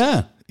leaves. Oh,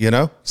 yeah.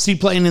 Is he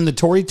playing in the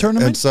Torrey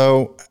tournament? And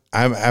so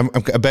I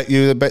bet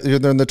you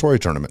they're in the Torrey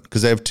tournament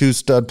because they have 2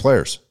 stud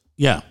players.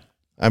 Yeah.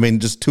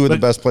 Just 2 of the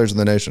best players in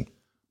the nation.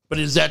 But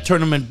is that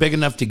tournament big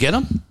enough to get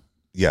him?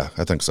 Yeah,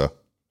 I think so.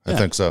 I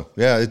think so.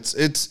 Yeah,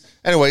 it's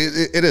anyway,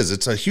 it is.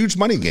 It's a huge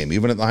money game,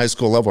 even at the high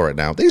school level right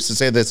now. They used to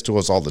say this to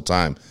us all the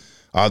time.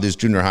 These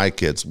junior high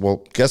kids.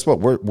 Well, guess what?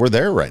 We're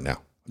there right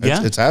now.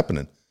 It's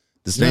happening.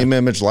 This name,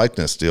 image,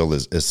 likeness deal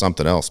is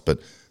something else. But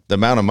the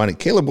amount of money,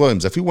 Caleb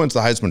Williams, if he wins the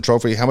Heisman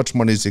Trophy, how much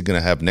money is he going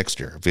to have next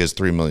year if he has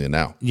 $3 million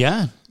now?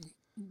 Yeah.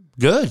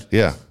 Good.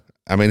 Yeah.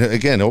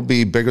 Again, it'll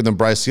be bigger than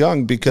Bryce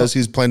Young because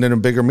he's playing in a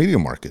bigger media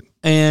market.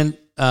 And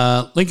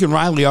Lincoln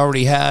Riley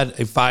already had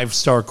a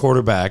 5-star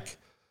quarterback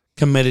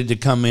committed to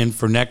come in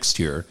for next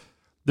year.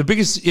 The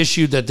biggest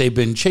issue that they've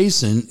been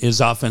chasing is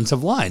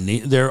offensive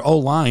line. Their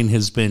O-line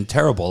has been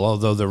terrible,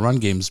 although their run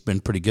game's been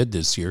pretty good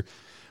this year.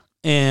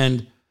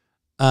 And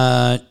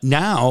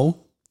now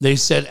they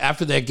said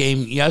after that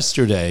game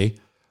yesterday,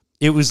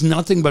 it was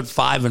nothing but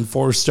 5- and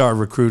 4-star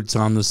recruits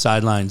on the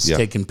sidelines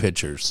taking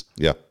pictures.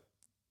 Yeah.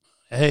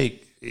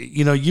 Hey,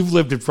 you've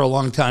lived it for a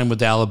long time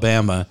with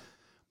Alabama.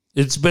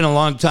 It's been a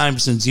long time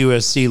since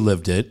USC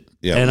lived it.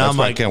 Yeah, and that's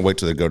why I can't wait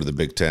till they go to the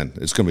Big Ten.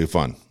 It's going to be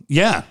fun.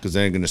 Yeah. Because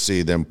they're going to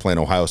see them playing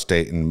Ohio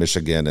State and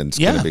Michigan, and it's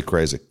going to be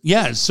crazy.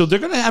 Yeah, so they're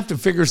going to have to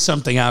figure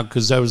something out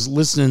because I was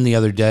listening the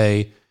other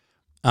day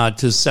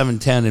to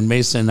 710, and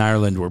Mason and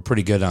Ireland were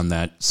pretty good on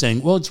that,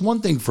 saying, well, it's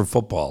one thing for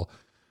football,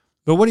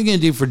 but what are you going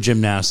to do for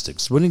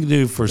gymnastics? What are you going to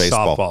do for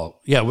softball?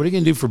 Yeah, what are you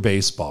going to do for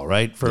baseball,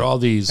 right? For all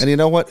these. And you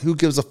know what? Who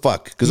gives a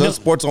fuck? Because those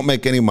sports don't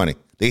make any money.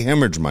 They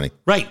hemorrhage money.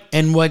 Right.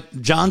 And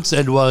what John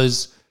said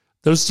was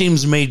those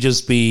teams may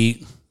just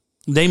be,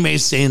 they may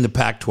stay in the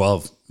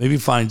Pac-12, maybe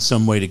find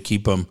some way to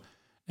keep them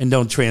and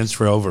don't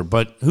transfer over.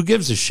 But who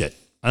gives a shit?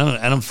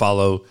 I don't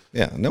follow.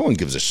 Yeah, no one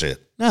gives a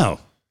shit. No.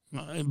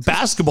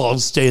 Basketball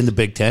stay in the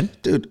Big Ten.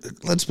 Dude,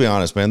 let's be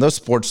honest, man. Those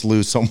sports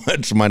lose so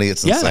much money.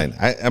 It's insane.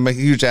 I'm a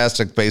huge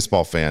Aztec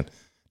baseball fan.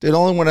 Dude,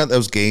 only one of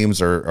those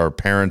games are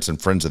parents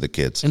and friends of the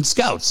kids. And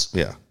scouts.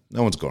 Yeah.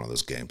 No one's going to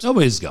those games.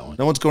 Nobody's going.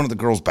 No one's going to the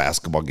girls'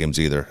 basketball games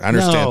either. I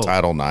understand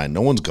Title IX.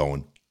 No one's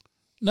going.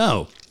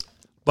 No.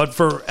 But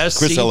for SC.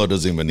 Chris Eller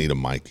doesn't even need a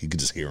mic. He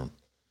could just hear him.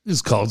 He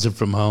just calls it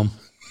from home.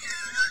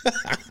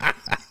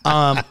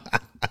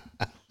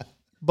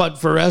 But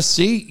for SC,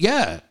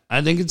 yeah,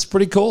 I think it's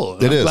pretty cool.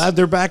 I'm glad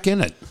they're back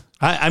in it.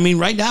 I mean,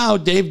 right now,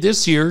 Dave,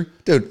 this year.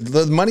 Dude,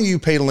 the money you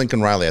paid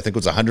Lincoln Riley, I think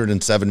was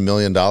 $107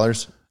 million.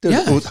 Dude,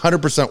 it was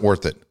 100%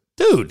 worth it.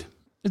 Dude,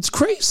 it's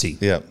crazy.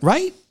 Yeah.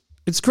 Right?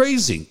 It's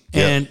crazy.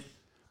 Yeah. And,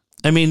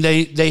 I mean,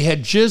 they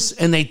had just,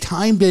 and they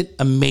timed it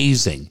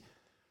amazing.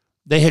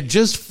 They had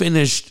just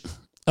finished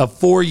a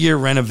 4-year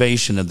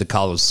renovation of the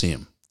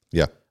Coliseum.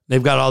 Yeah.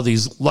 They've got all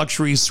these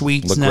luxury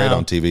suites Looked now. great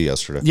on TV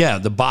yesterday. Yeah,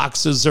 the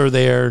boxes are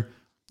there,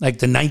 like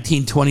the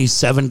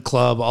 1927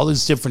 Club, all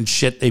this different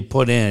shit they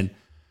put in.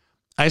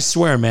 I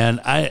swear, man,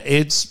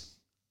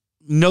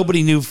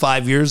 nobody knew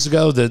 5 years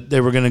ago that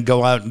they were going to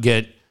go out and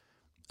get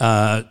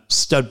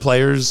stud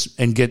players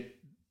and get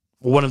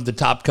one of the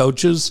top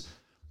coaches,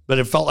 but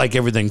it felt like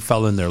everything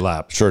fell in their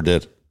lap. Sure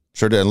did.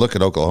 And look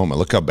at Oklahoma.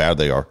 Look how bad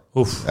they are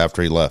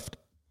after he left.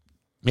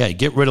 Yeah,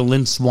 get rid of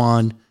Lynn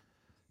Swann,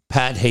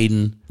 Pat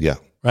Hayden. Yeah.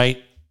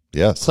 Right?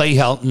 Yes. Clay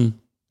Helton.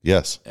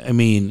 Yes. I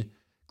mean,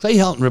 Clay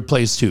Helton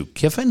replaced who?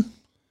 Kiffin?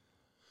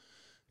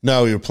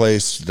 No, he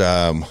replaced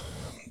the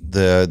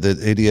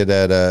idiot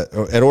at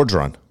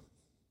Orgeron.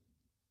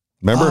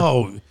 Remember?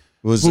 Oh,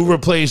 Who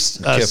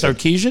replaced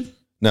Sarkisian?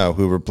 No,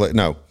 who replaced?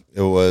 No,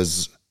 it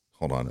was.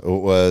 Hold on, it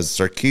was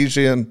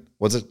Sarkisian.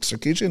 Was it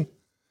Sarkisian?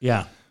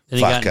 Yeah.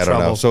 Fuck, I don't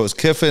know. So it was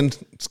Kiffin.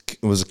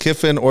 It was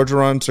Kiffin,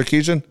 Orgeron,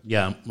 Sarkisian.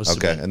 Yeah.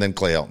 Okay, and then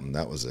Clay Elton.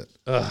 That was it.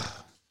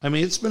 I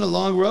mean, it's been a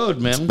long road,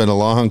 man. It's been a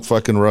long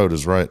fucking road,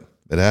 is right.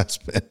 It has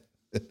been.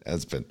 It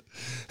has been.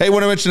 Hey,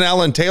 when I mentioned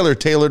Alan Taylor,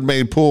 Tailored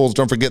Made Pools,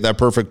 don't forget that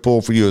perfect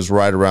pool for you is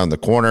right around the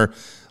corner.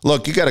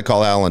 Look, you got to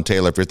call Alan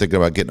Taylor if you're thinking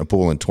about getting a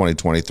pool in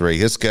 2023.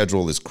 His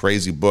schedule is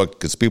crazy booked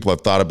because people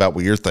have thought about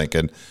what you're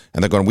thinking,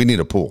 and they're going, we need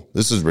a pool.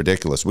 This is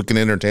ridiculous. We can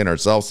entertain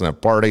ourselves and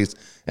have parties,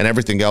 and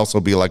everything else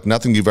will be like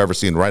nothing you've ever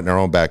seen right in our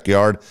own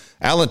backyard.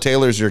 Alan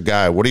Taylor's your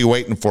guy. What are you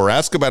waiting for?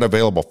 Ask about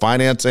available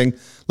financing.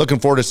 Looking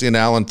forward to seeing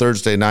Alan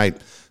Thursday night.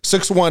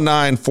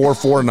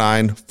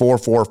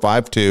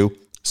 619-449-4452.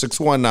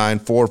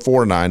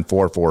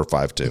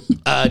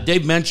 619-449-4452.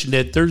 Dave mentioned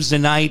it. Thursday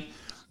night,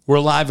 we're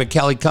live at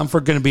Cali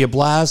Comfort. Going to be a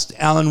blast.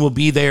 Alan will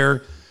be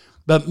there.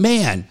 But,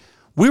 man,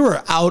 we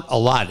were out a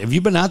lot. Have you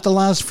been out the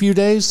last few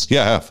days?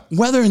 Yeah, I have.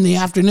 Weather in the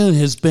afternoon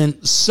has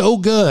been so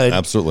good.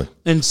 Absolutely.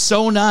 And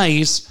so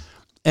nice.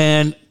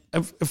 And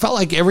it felt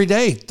like every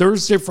day,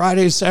 Thursday,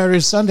 Friday, Saturday,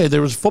 Sunday,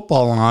 there was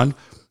football on.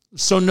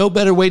 So no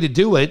better way to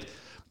do it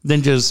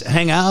than just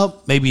hang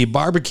out, maybe you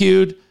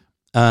barbecued,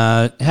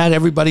 had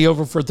everybody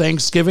over for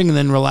Thanksgiving, and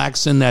then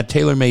relax in that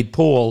tailor-made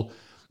pool.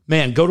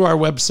 Man, go to our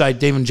website,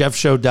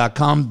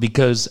 daveandjeffshow.com,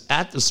 because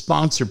at the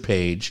sponsor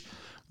page,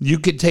 you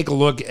could take a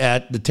look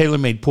at the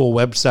TaylorMade Pool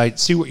website,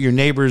 see what your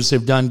neighbors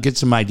have done, get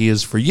some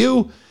ideas for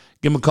you.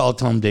 Give them a call,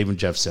 tell them Dave and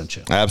Jeff sent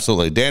you.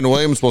 Absolutely. Dan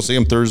Williams, we'll see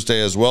him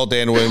Thursday as well.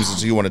 Dan Williams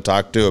is who you want to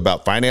talk to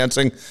about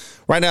financing.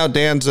 Right now,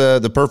 Dan's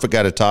the perfect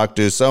guy to talk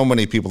to. So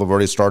many people have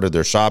already started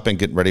their shopping,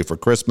 getting ready for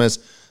Christmas.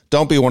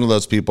 Don't be one of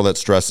those people that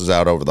stresses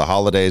out over the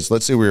holidays.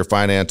 Let's see where your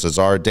finances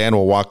are. Dan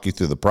will walk you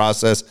through the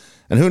process.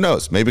 And who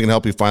knows, maybe he can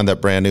help you find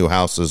that brand new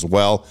house as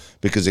well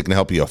because he can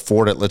help you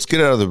afford it. Let's get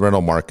out of the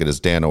rental market,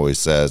 as Dan always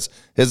says.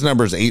 His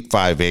number is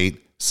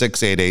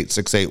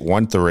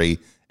 858-688-6813,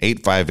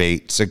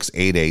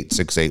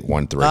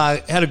 858-688-6813.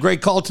 I had a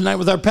great call tonight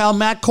with our pal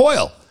Matt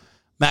Coyle.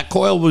 Matt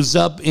Coyle was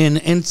up in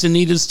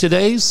Encinitas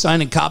today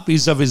signing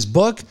copies of his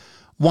book.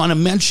 Want to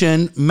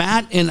mention,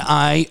 Matt and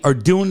I are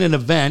doing an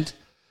event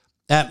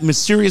at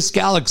Mysterious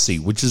Galaxy,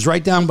 which is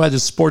right down by the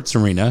sports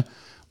arena.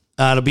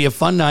 It'll be a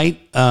fun night.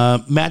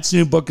 Matt's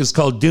new book is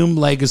called Doom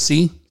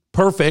Legacy.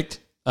 Perfect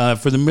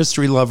for the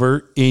mystery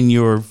lover in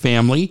your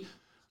family.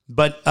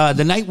 But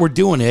the night we're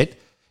doing it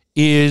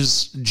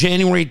is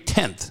January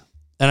 10th.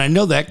 And I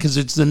know that because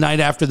it's the night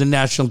after the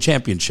national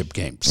championship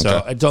game. So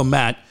okay. I told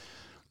Matt,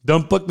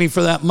 don't book me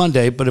for that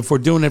Monday, but if we're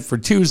doing it for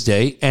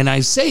Tuesday, and I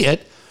say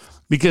it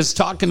because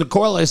talking to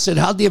Coyle, I said,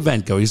 how'd the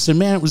event go? He said,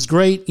 man, it was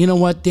great. You know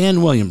what?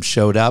 Dan Williams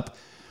showed up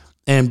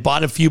and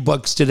bought a few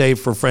books today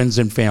for friends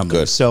and family.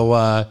 Good.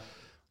 So,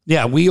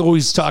 yeah, we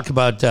always talk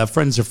about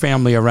friends or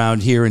family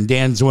around here, and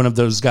Dan's one of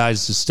those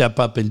guys to step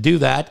up and do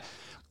that.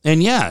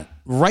 And, yeah,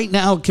 right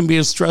now it can be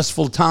a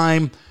stressful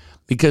time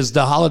because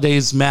the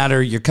holidays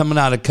matter. You're coming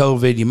out of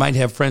COVID. You might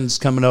have friends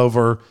coming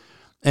over.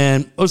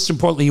 And most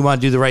importantly, you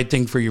want to do the right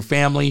thing for your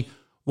family.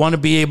 Want to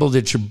be able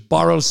to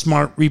borrow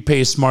smart,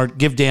 repay smart.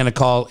 Give Dan a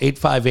call,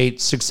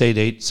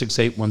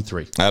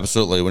 858-688-6813.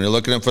 Absolutely. When you're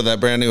looking for that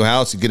brand new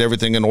house, you get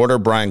everything in order.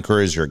 Brian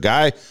Curry is your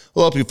guy.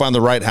 We'll help you find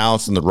the right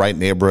house in the right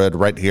neighborhood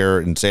right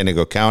here in San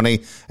Diego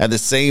County. At the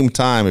same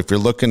time, if you're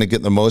looking to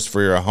get the most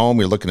for your home,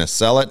 you're looking to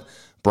sell it,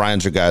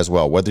 Brian's your guy as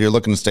well. Whether you're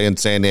looking to stay in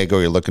San Diego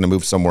or you're looking to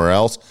move somewhere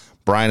else,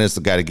 Brian is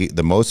the guy to get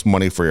the most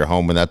money for your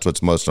home, and that's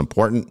what's most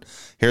important.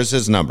 Here's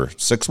his number,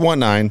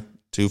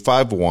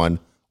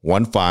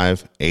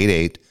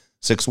 619-251-1588,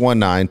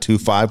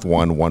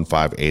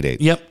 619-251-1588.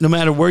 Yep, no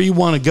matter where you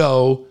want to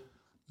go,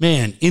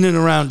 man, in and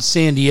around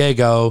San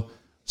Diego,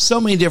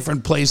 so many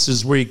different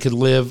places where you could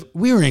live.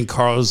 We were in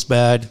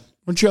Carlsbad.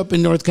 Weren't you up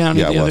in North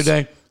County the other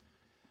day?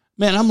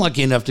 Man, I'm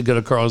lucky enough to go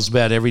to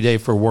Carlsbad every day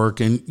for work,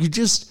 and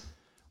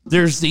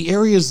there's the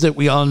areas that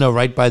we all know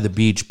right by the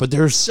beach, but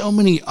there are so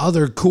many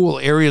other cool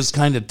areas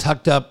kind of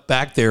tucked up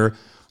back there.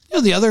 You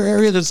know, the other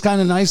area that's kind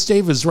of nice,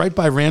 Dave, is right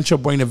by Rancho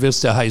Buena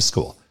Vista High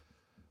School.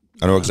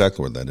 I know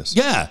exactly where that is.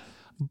 Yeah,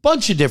 a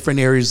bunch of different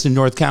areas in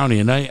North County,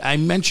 and I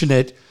mention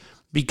it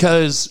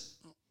because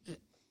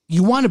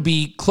you want to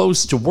be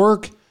close to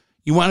work,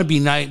 you want to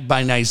be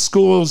by nice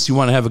schools, you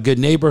want to have a good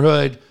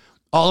neighborhood,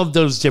 all of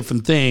those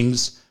different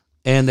things.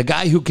 And the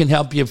guy who can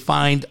help you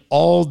find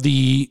all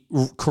the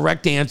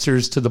correct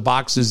answers to the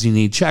boxes you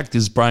need checked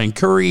is Brian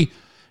Curry.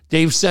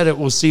 Dave said it.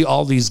 We'll see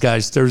all these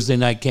guys Thursday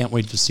night. Can't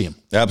wait to see him.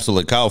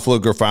 Absolutely. Kyle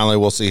Pfluger, finally,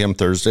 we'll see him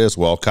Thursday as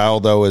well. Kyle,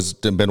 though, has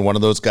been one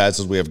of those guys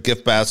as we have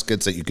gift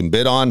baskets that you can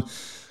bid on.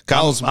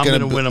 Kyle's I'm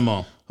going to win them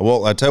all.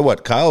 Well, I tell you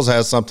what, Kyle's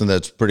has something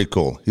that's pretty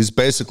cool. He's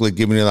basically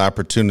giving you the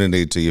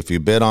opportunity to, if you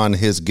bid on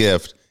his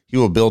gift, he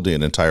will build you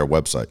an entire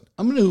website.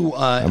 I'm going to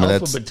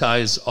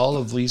alphabetize all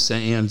of Lisa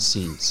Ann's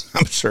scenes.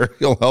 I'm sure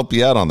he'll help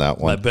you out on that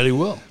one. I bet he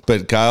will.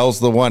 But Kyle's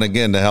the one,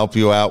 again, to help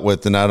you out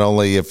with not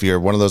only if you're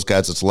one of those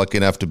guys that's lucky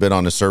enough to bid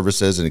on his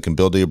services and he can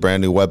build you a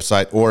brand new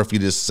website, or if you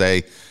just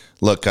say,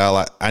 Look,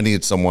 Kyle, I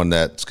need someone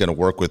that's going to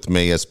work with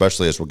me,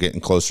 especially as we're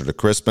getting closer to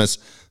Christmas.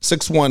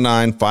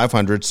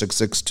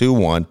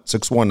 619-500-6621.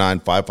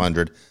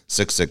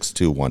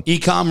 619-500-6621.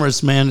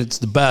 E-commerce, man, it's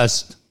the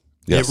best.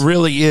 Yes. It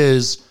really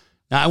is.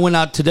 Now, I went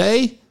out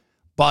today,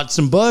 bought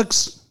some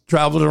books,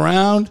 traveled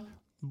around,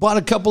 bought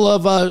a couple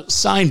of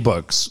signed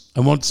books. I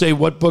won't say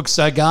what books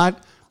I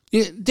got.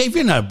 Dave,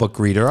 you're not a book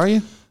reader, are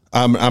you?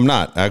 I'm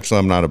not. Actually,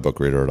 I'm not a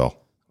book reader at all.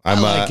 I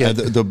like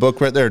it. The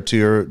book right there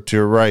to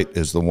your right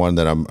is the one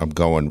that I'm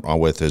going on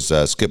with is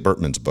Skip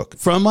Bertman's book.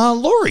 From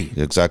Lori.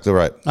 Exactly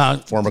right.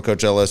 Former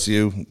coach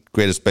LSU,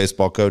 greatest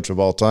baseball coach of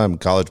all time,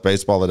 college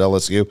baseball at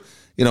LSU.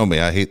 You know me,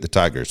 I hate the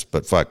Tigers,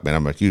 but fuck, man,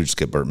 I'm a huge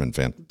Skip Bertman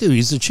fan. Dude,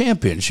 he's a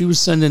champion. She was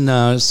sent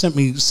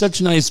me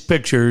such nice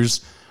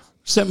pictures,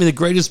 sent me the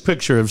greatest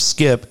picture of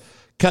Skip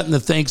cutting the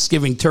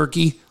Thanksgiving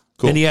turkey.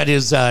 Cool. And he had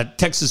his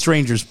Texas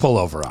Rangers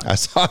pullover on. I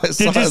saw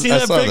Did you see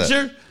that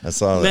picture? I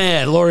saw that.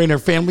 Man, Lori and her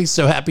family,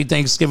 so happy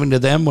Thanksgiving to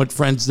them, what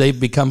friends they've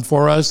become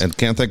for us. And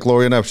can't thank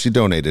Lori enough. She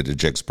donated to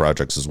Jake's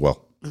Projects as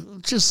well.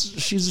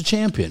 She's a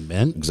champion,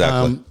 man.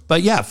 Exactly.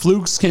 But yeah,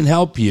 Flukes can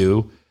help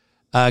you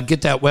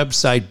get that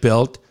website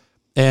built.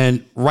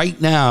 And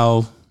right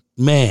now,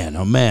 man,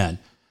 oh man,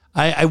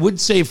 I would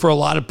say for a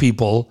lot of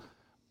people,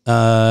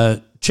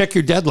 check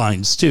your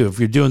deadlines too. If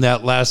you're doing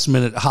that last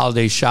minute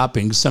holiday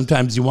shopping,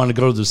 sometimes you want to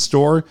go to the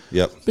store.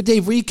 Yep. But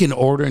Dave, we can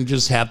order and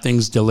just have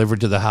things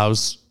delivered to the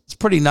house. It's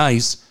pretty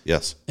nice.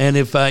 Yes. And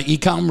if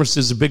e-commerce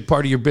is a big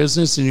part of your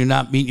business and you're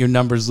not meeting your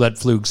numbers, let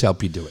Flukes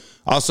help you do it.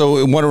 Also,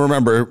 I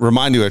want to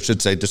remind you, I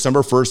should say,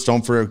 December 1st,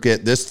 don't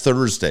forget this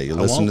Thursday. You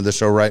listen to the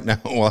show right now.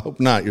 Well, I hope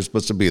not. You're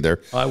supposed to be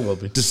there. I will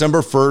be.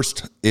 December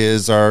 1st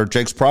is our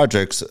Jake's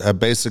Projects,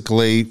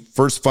 basically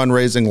first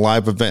fundraising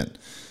live event.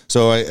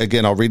 So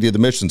again, I'll read you the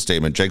mission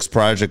statement. Jake's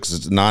Projects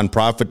is a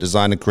nonprofit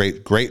designed to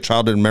create great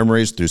childhood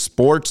memories through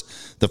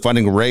sports. The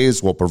funding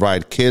raised will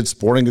provide kids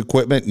sporting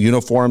equipment,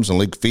 uniforms, and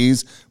league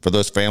fees for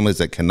those families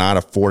that cannot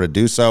afford to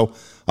do so.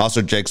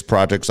 Also, Jake's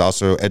Projects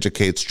also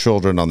educates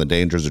children on the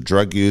dangers of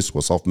drug use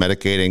while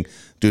self-medicating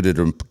due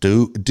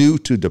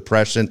to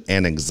depression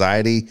and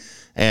anxiety.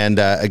 And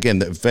again,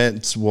 the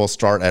events will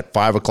start at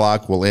 5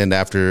 o'clock. We'll end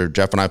after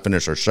Jeff and I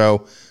finish our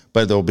show.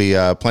 But there'll be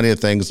plenty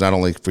of things not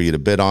only for you to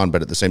bid on,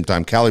 but at the same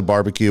time, Cali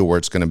Barbecue, where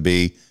it's going to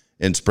be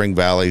in Spring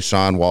Valley.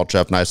 Sean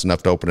Walchef, nice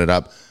enough to open it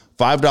up.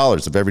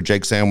 $5 of every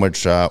Jake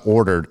sandwich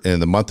ordered in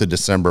the month of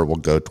December will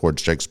go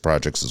towards Jake's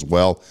Projects as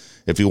well.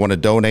 If you want to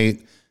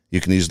donate,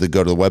 you can easily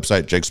go to the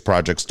website,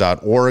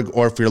 jakesprojects.org.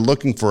 Or if you're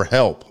looking for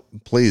help,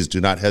 please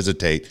do not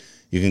hesitate.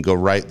 You can go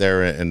right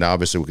there, and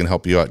obviously we can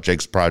help you out,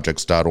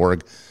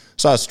 jakesprojects.org.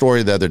 Saw a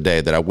story the other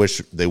day that I wish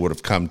they would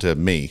have come to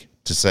me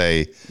to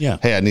say,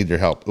 hey, I need your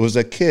help. It was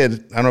a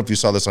kid, I don't know if you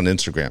saw this on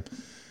Instagram. It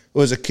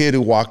was a kid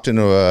who walked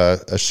into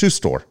a shoe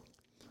store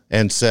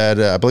and said,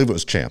 I believe it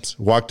was Champs,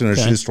 walked into a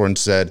shoe store and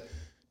said,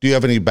 do you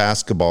have any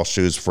basketball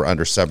shoes for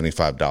under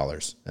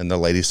 $75? And the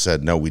lady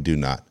said, no, we do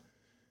not.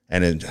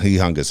 And he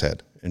hung his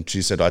head. And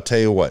she said, I'll tell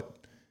you what,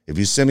 if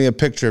you send me a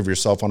picture of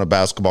yourself on a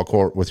basketball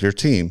court with your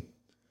team,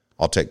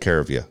 I'll take care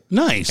of you.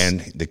 Nice.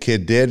 And the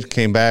kid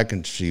came back,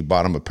 and she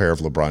bought him a pair of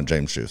LeBron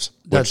James shoes,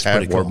 which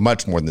were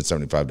much more than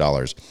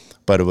 $75.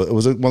 But it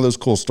was one of those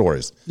cool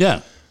stories.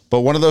 Yeah. But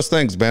one of those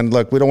things, man,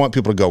 look, we don't want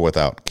people to go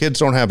without. Kids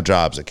don't have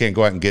jobs. They can't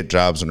go out and get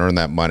jobs and earn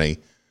that money.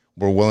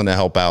 We're willing to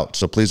help out.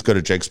 So please go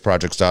to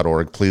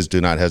jakesprojects.org. Please do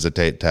not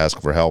hesitate to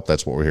ask for help.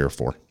 That's what we're here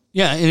for.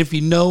 Yeah, and if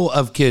you know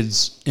of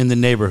kids in the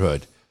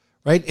neighborhood,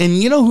 right,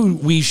 and you know who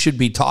we should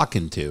be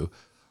talking to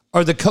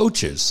are the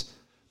coaches.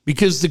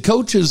 Because the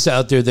coaches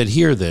out there that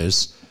hear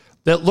this,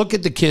 that look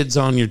at the kids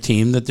on your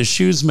team, that the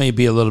shoes may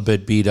be a little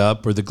bit beat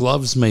up or the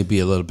gloves may be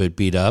a little bit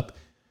beat up,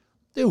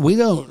 dude, we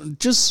don't,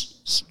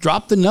 just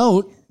drop the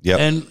note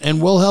and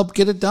we'll help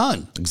get it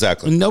done.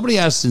 Exactly. And nobody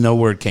has to know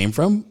where it came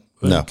from.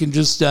 No. We can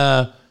just,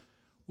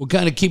 we'll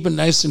kind of keep it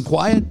nice and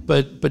quiet,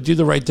 but do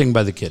the right thing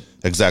by the kid.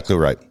 Exactly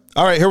right.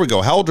 All right, here we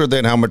go. How old are they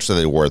and how much are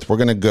they worth? We're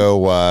going to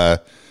go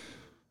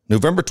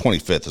November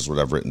 25th is what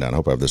I've written down. I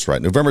hope I have this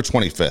right. November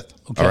 25th.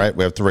 Okay. All right,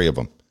 we have 3 of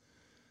them.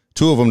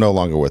 2 of them no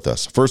longer with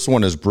us. First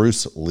one is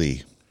Bruce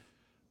Lee.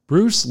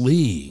 Bruce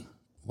Lee.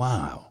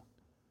 Wow.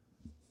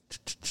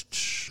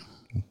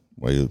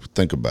 Well, you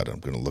think about it.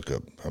 I'm going to look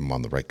up. I'm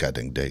on the right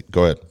goddamn date.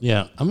 Go ahead.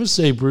 Yeah, I'm going to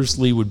say Bruce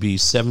Lee would be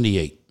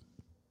 78.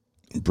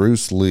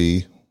 Bruce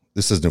Lee.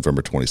 This is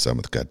November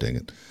 27th. God dang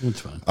it. That's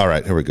fine. All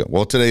right, here we go.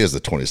 Well, today is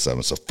the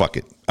 27th, so fuck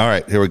it. All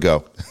right, here we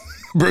go.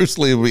 Bruce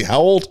Lee will be how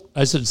old?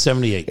 I said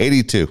 78.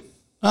 82.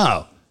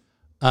 Oh,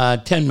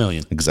 10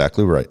 million.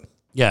 Exactly right.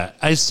 Yeah,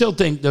 I still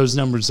think those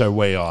numbers are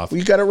way off. Well,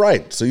 you got it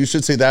right. So you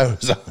should say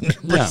that was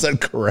 100%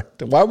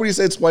 correct. Why would you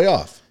say it's way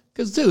off?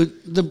 Because, dude,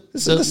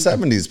 this is in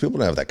the 70s. People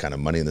don't have that kind of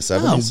money in the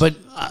 70s. No,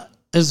 but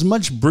as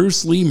much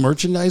Bruce Lee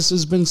merchandise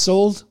has been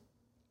sold,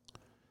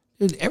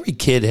 dude, every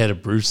kid had a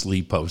Bruce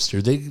Lee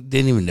poster. They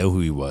didn't even know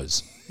who he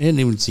was. They hadn't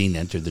even seen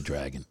Enter the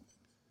Dragon.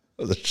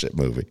 It was a shit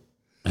movie.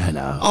 I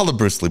know. All the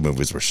Bruce Lee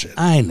movies were shit.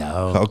 I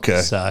know. Okay.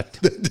 It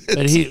sucked.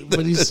 But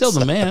he's still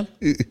the man.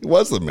 He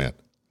was the man.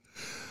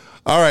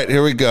 All right,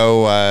 here we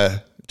go.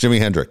 Jimi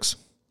Hendrix.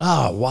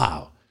 Oh,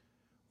 wow.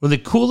 One of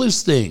the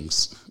coolest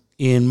things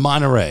in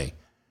Monterey,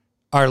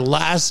 our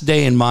last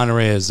day in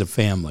Monterey as a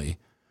family,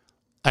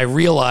 I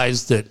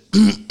realized that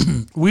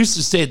we used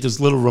to stay at this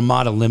little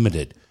Ramada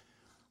Limited,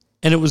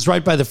 and it was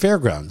right by the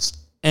fairgrounds.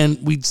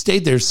 And we'd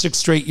stayed there 6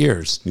 straight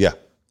years. Yeah.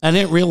 I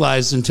didn't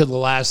realize until the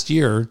last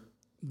year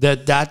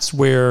that that's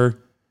where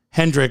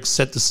Hendrix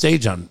set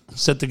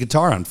the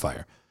guitar on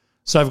fire.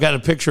 So I've got a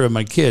picture of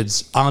my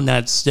kids on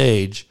that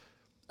stage,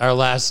 our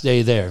last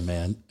day there,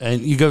 man.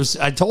 And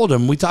I told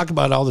him, we talk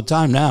about it all the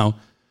time now,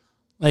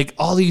 like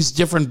all these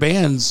different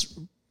bands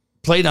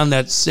played on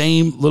that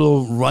same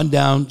little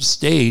rundown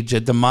stage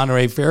at the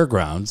Monterey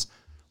Fairgrounds.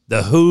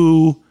 The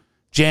Who,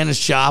 Janis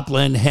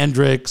Joplin,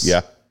 Hendrix.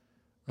 Yeah.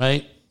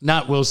 Right?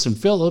 Not Wilson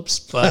Phillips,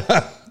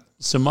 but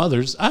some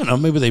others. I don't know.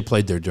 Maybe they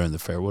played there during the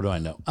fair. What do I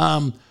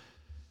know?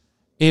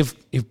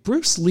 If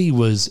Bruce Lee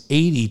was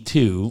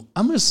 82,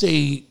 I'm going to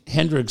say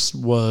Hendrix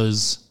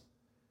was,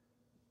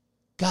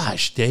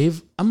 gosh,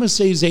 Dave, I'm going to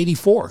say he's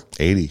 84.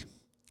 80.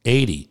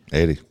 80.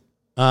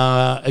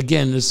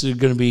 Again, this is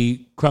going to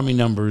be crummy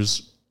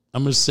numbers.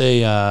 I'm going to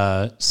say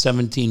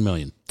 17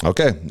 million.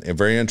 Okay.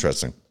 Very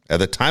interesting. At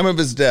the time of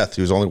his death,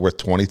 he was only worth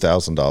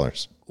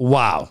 $20,000.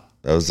 Wow.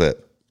 That was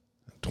it.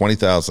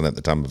 20,000 at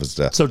the time of his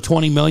death. So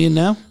 20 million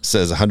now? It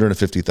says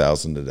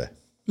 150,000 today.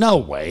 No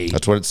way.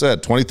 That's what it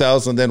said.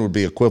 20,000 then would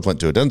be equivalent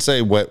to it. It doesn't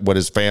say what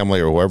his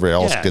family or whoever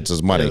else gets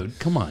his money. Dude,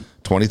 come on.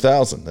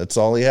 20,000. That's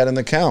all he had in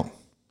the account.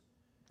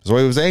 That's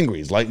why he was angry.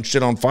 He's lighting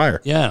shit on fire.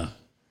 Yeah.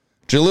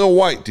 Jaleel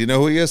White. Do you know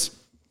who he is?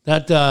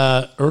 That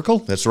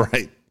Urkel? That's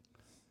right.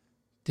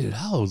 Dude,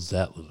 how old is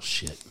that little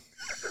shit?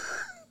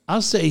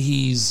 I'll say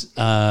he's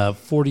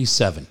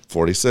 47.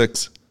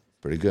 46.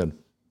 Pretty good.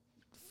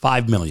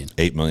 5 million.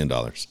 $8 million.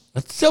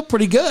 That's still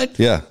pretty good.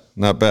 Yeah.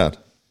 Not bad.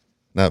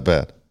 Not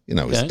bad. You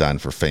know, he's Okay. dying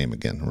for fame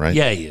again, right?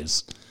 Yeah, he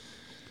is.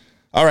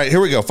 All right,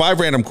 here we go. 5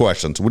 random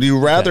questions. Would you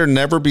rather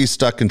never be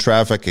stuck in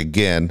traffic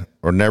again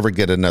or never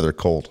get another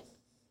cold?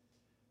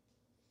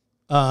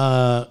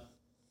 Never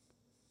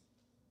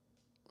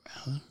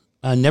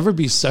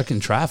be stuck in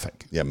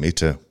traffic. Yeah, me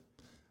too.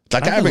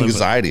 Like I can have live with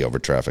anxiety over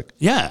traffic.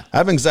 Yeah. I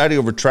have anxiety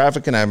over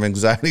traffic, and I have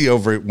anxiety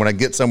over when I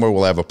get somewhere,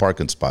 we'll have a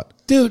parking spot.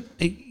 Dude,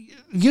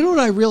 you know what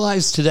I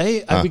realized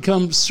today? I've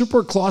become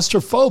super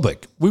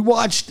claustrophobic. We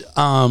watched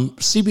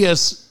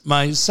CBS,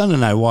 my son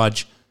and I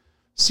watch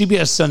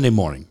CBS Sunday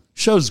Morning.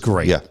 Show's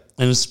great. Yeah.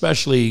 And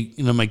especially,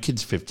 my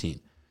kid's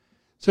 15.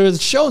 So they're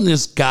showing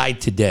this guy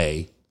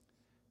today,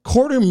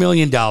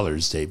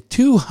 $250,000, Dave,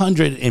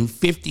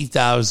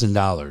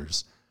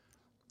 $250,000.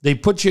 They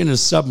put you in a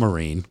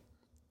submarine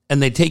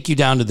and they take you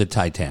down to the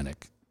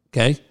Titanic.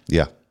 Okay.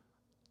 Yeah.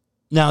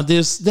 Now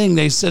this thing,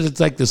 they said it's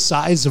like the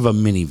size of a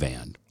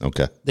minivan.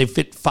 Okay. They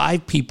fit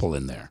 5 people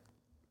in there.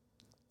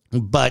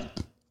 But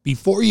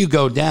before you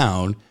go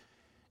down,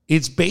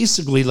 it's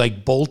basically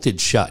like bolted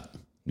shut.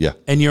 Yeah.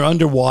 And you're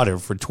underwater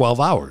for 12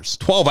 hours.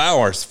 12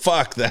 hours.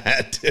 Fuck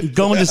that.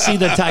 Going to see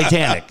the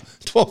Titanic.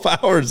 12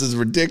 hours is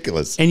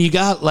ridiculous. And you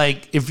got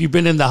if you've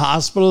been in the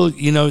hospital,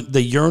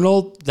 the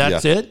urinal,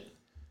 that's it.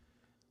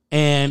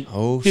 And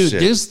dude,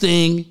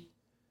 shit.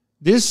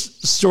 this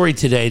story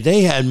today,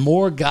 they had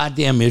more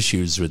goddamn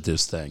issues with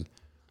this thing.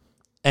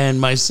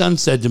 And my son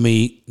said to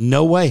me,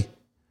 no way.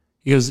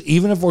 He goes,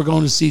 even if we're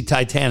going to see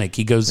Titanic,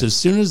 he goes, as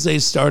soon as they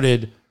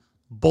started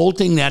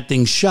bolting that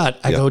thing shut,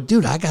 I go,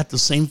 dude, I got the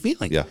same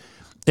feeling. Yeah.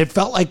 It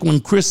felt like when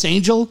Chris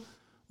Angel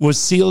was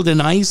sealed in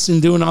ice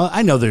and doing all,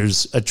 I know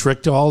there's a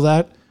trick to all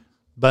that,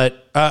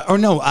 but,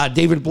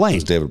 David Blaine.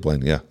 It's David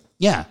Blaine, yeah.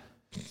 Yeah.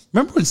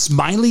 Remember when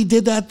Smiley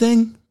did that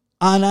thing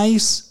on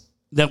ice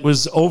that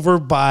was over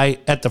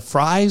at the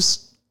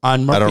Fry's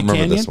on Murphy I don't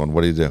remember Canyon? this one.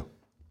 What do you do?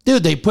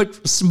 Dude, they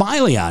put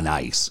Smiley on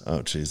ice.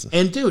 Oh, Jesus.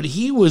 And dude,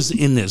 he was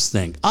in this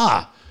thing.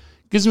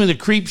 Gives me the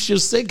creeps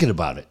just thinking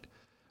about it.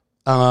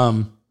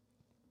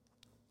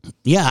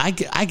 Yeah,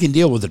 I can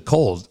deal with the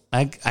cold.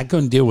 I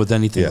couldn't deal with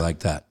anything like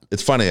that.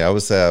 It's funny. I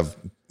always have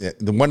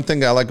the one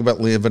thing I like about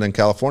living in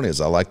California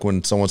is I like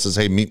when someone says,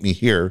 hey, meet me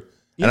here.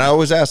 Yeah. And I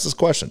always ask this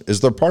question,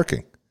 is there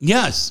parking?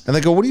 Yes. And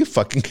they go, what do you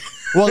fucking care?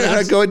 Well, and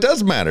I go, it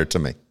does matter to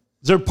me.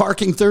 Is there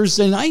parking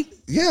Thursday night?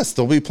 Yes,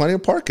 there'll be plenty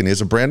of parking.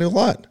 It's a brand new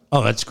lot.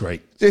 Oh, that's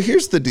great.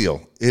 Here's the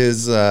deal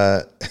is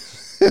I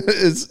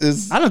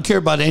don't care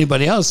about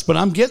anybody else, but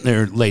I'm getting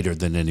there later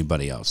than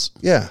anybody else.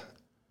 Yeah.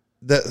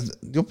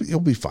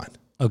 You'll be fine.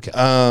 Okay.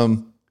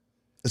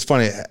 It's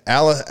funny.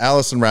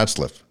 Allison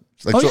Ratzliff.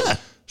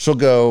 She'll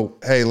go,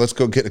 hey, let's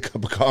go get a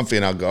cup of coffee.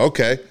 And I'll go,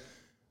 okay.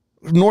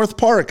 North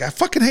Park. I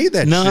fucking hate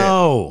that shit.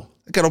 No.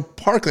 I got to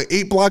park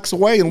 8 blocks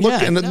away and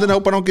look and then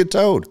hope I don't get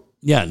towed.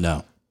 Yeah,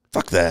 no.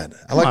 Fuck that.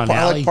 I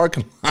like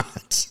parking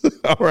lots.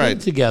 All right.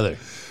 Get together.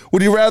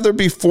 Would you rather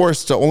be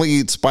forced to only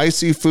eat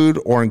spicy food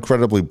or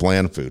incredibly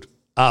bland food?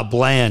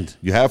 Bland.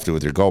 You have to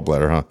with your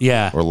gallbladder, huh?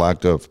 Yeah. Or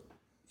lack of.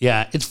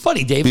 Yeah. It's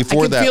funny, Dave.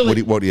 Before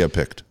that, what do you have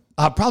picked?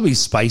 Probably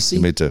spicy.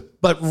 Me too.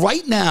 But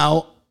right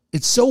now,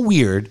 it's so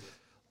weird.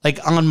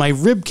 Like on my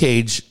rib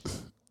cage,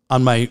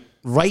 on my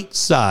right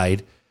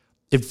side,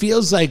 it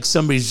feels like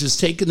somebody's just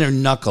taking their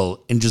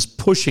knuckle and just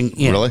pushing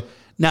in. Really?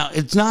 Now,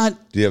 it's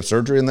not. Do you have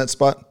surgery in that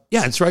spot?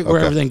 Yeah, it's right where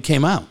everything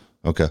came out.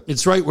 Okay.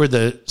 It's right where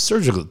the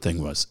surgical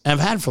thing was. And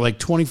I've had it for like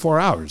 24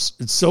 hours.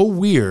 It's so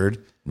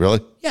weird. Really?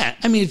 Yeah.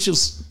 I mean, it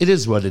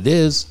is what it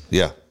is.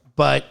 Yeah.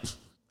 But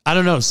I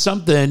don't know,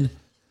 something,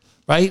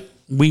 right?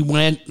 We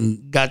went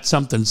and got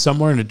something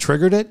somewhere and it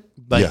triggered it.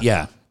 But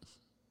yeah.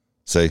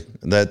 See,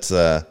 that's,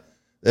 they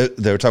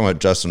were talking about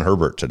Justin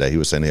Herbert today. He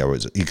was saying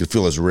he could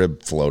feel his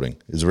rib floating.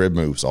 His rib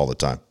moves all the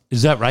time.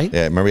 Is that right?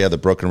 Yeah. Remember he had the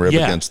broken rib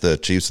against the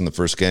Chiefs in the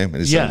first game? And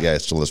he said, he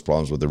still has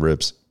problems with the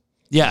ribs.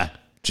 Yeah.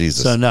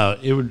 Jesus. So no,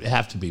 it would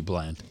have to be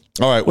bland.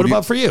 All right. What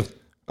about for you?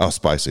 Oh,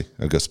 spicy.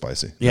 I'll go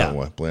spicy. Yeah.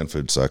 No, bland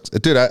food sucks.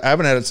 Dude, I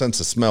haven't had a sense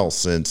of smell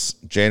since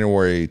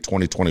January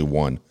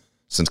 2021,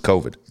 since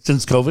COVID.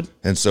 Since COVID?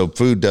 And so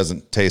food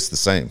doesn't taste the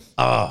same.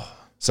 Oh.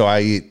 So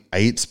I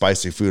eat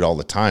spicy food all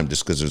the time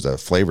just because there's a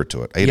flavor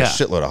to it. I eat a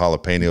shitload of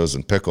jalapenos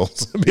and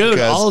pickles. Dude,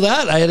 all of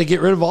that. I had to get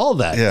rid of all of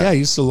that. Yeah, I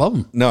used to love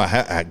them. No, I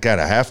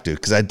have to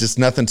because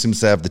nothing seems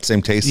to have the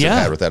same taste it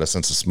had without a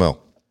sense of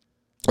smell.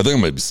 I think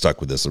I'm going to be stuck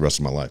with this the rest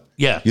of my life.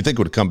 Yeah. You think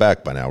it would come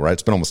back by now, right?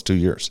 It's been almost 2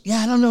 years. Yeah,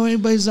 I don't know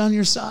anybody's on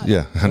your side.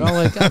 Yeah. They're all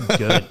like, I'm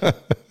good.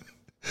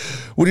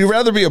 Would you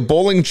rather be a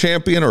bowling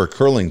champion or a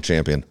curling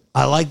champion?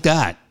 I like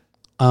that.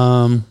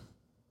 Oh,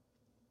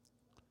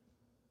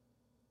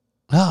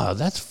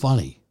 that's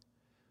funny.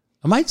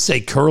 I might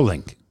say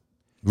curling.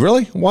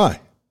 Really?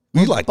 Why?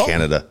 You like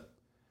Canada.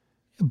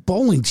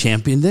 Bowling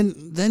champion,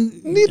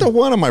 then Neither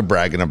one am I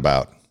bragging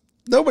about.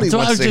 Nobody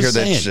wants to hear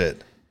that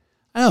shit.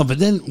 I know, but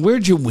then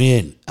where'd you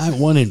win? I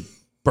won in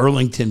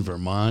Burlington,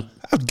 Vermont.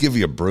 I'd give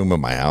you a broom in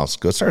my house.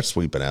 Go start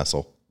sweeping,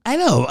 asshole. I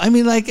know. I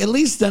mean, like, at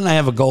least then I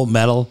have a gold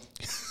medal.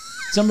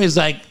 Somebody's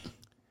like,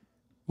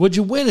 what'd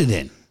you win it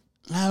in?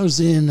 I was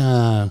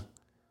in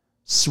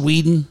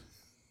Sweden,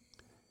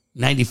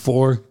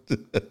 94,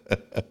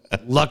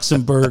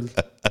 Luxembourg,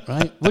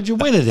 right? What'd you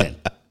win it in?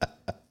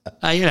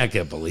 You're not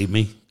going to believe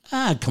me.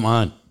 Come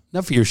on.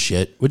 Enough of your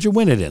shit. What'd you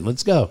win it in?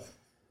 Let's go.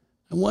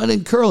 I won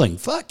in curling.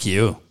 Fuck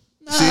you.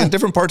 See, in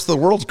different parts of the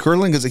world,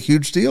 curling is a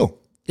huge deal.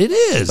 It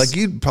is. Like,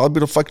 you'd probably be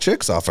able to fuck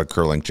chicks off a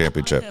curling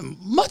championship.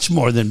 Much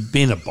more than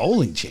being a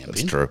bowling champion.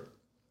 That's true.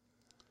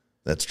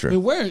 That's true. I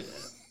mean, where,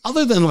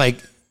 other than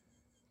like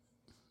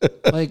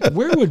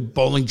where would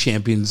bowling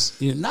champions,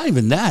 not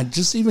even that,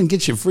 just even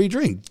get you a free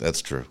drink?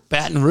 That's true.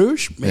 Baton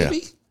Rouge,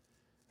 maybe?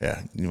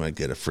 Yeah, you might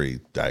get a free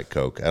Diet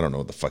Coke. I don't know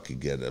what the fuck you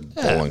get at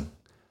bowling.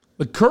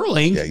 But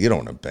curling? Yeah, you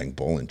don't want to bang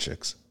bowling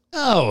chicks.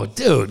 Oh,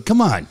 dude,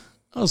 come on.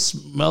 I'll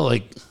smell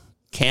like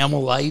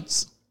Camel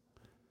Lights.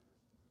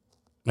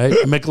 Right?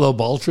 Michelob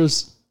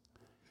Ultras.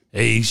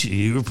 Hey,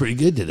 you were pretty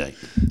good today.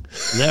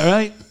 Is that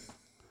right?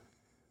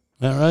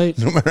 All right.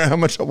 No matter how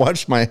much I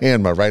wash my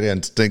hand, my right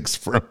hand stinks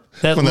from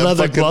that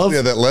leather glove.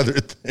 Yeah, that leather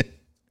thing.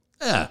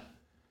 Yeah.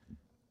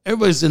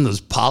 Everybody's in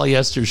those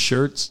polyester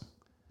shirts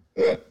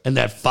and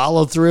that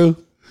follow through.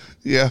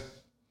 Yeah.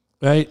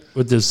 Right?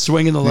 With the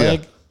swing in the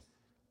leg.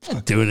 Yeah.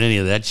 Not doing any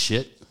of that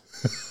shit.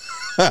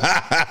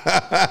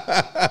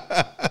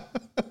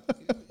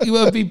 You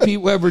want to be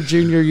Pete Weber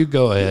Jr., you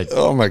go ahead.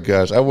 Oh my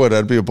gosh. I would.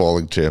 I'd be a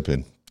bowling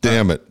champion.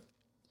 Damn it.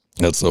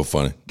 That's so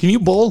funny. Can you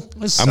bowl?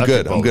 I'm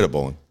good. I'm good at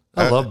bowling.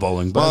 I love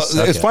bowling. But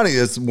it's funny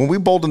is when we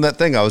bowled in that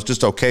thing, I was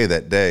just okay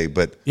that day.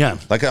 But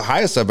like the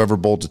highest I've ever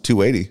bowled to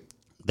 280.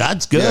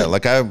 That's good. Yeah,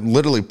 like I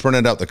literally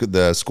printed out the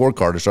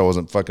scorecard to show I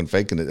wasn't fucking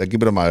faking it. I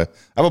keep it in I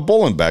have a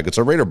bowling bag. It's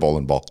a Raider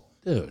bowling ball.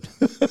 Dude.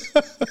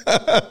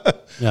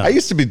 I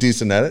used to be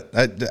decent at it.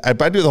 I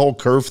do the whole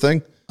curve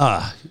thing.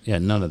 Yeah,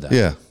 none of that.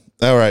 Yeah.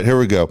 All right, here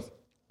we go.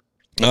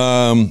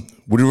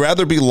 Would you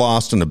rather be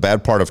lost in a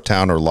bad part of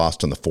town or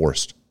lost in the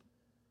forest?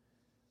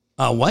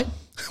 What?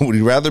 Would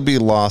you rather be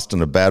lost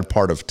in a bad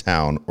part of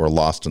town or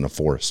lost in a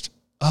forest?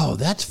 Oh,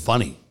 that's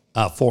funny.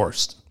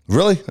 Forest.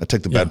 Really? I'd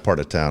take the bad part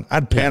of town.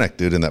 I'd panic,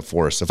 dude, in that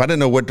forest. If I didn't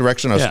know what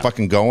direction I was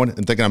fucking going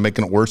and thinking I'm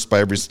making it worse by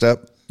every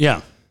step.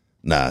 Yeah.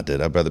 Nah,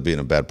 dude, I'd rather be in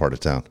a bad part of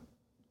town.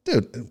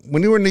 Dude,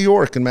 when you were in New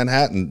York and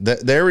Manhattan,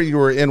 the area you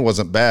were in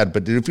wasn't bad.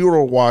 But dude, if you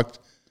were walked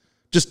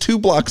just 2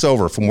 blocks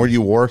over from where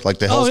you were, like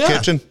the Hell's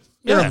Kitchen,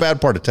 you're in a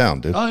bad part of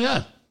town, dude. Oh,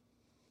 yeah.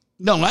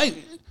 No,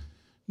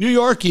 New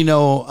York,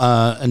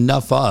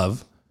 enough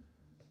of.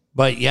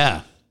 But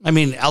yeah, I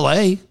mean,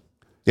 LA.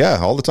 Yeah,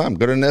 all the time.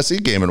 Go to an SE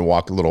game and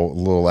walk a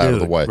little out of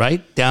the way.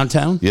 Right?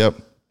 Downtown? Yep.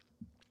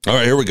 All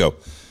right, here we go.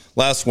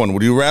 Last one.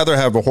 Would you rather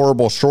have a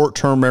horrible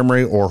short-term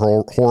memory or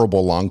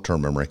horrible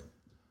long-term memory?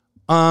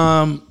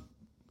 I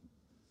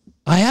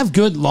have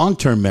good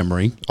long-term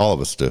memory. All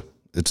of us do.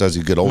 It's as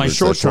you get older. My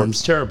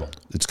short-term's terrible.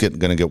 It's going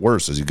to get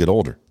worse as you get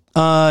older.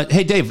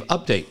 Hey, Dave,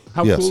 update.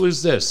 How cool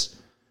is this?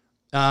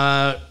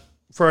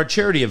 For our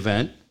charity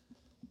event,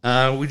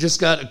 we just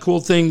got a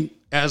cool thing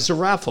as a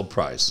raffle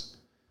prize.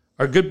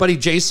 Our good buddy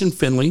Jason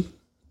Finley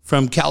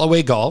from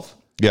Callaway Golf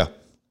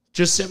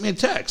just sent me a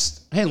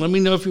text. Hey, let me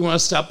know if you want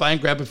to stop by and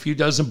grab a few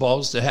dozen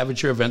balls to have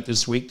at your event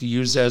this week to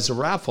use as a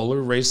raffle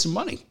or raise some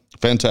money.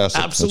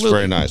 Fantastic. Absolutely. That's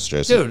very nice,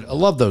 Jason. Dude, I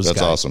love those guys.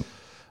 That's awesome.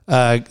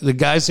 The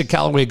guys at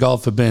Callaway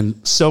Golf have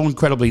been so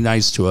incredibly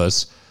nice to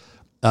us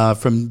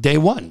from day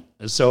one.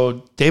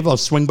 So, Dave, I'll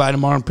swing by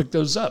tomorrow and pick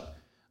those up.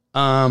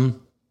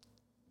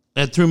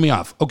 That threw me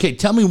off. Okay,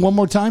 tell me one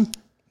more time.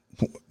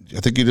 I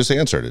think you just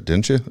answered it,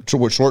 didn't you?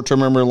 Short-term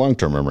memory or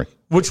long-term memory?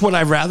 Which would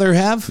I rather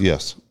have?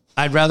 Yes.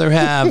 I'd rather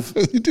have...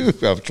 You do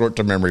have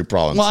short-term memory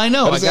problems. Well, I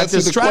know. I got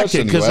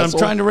distracted because I'm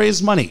trying to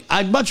raise money.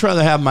 I'd much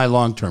rather have my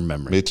long-term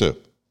memory. Me too.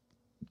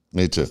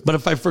 But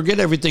if I forget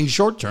everything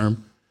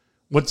short-term,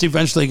 what's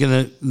eventually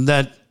going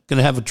to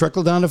have a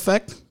trickle-down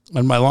effect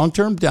on my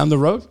long-term down the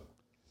road?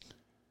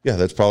 Yeah,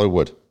 that's probably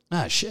would.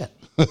 Ah, shit.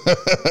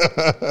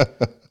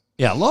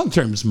 Yeah,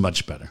 long-term is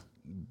much better.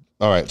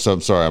 All right, so I'm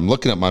sorry. I'm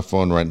looking at my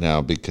phone right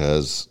now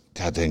because,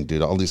 god dang,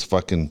 dude, all these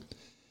fucking,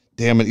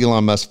 damn it,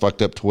 Elon Musk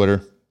fucked up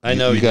Twitter. I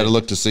know. You got to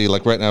look to see,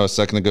 like right now, a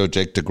second ago,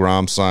 Jake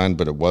DeGrom signed,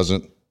 but it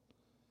wasn't.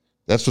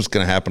 That's what's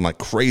going to happen like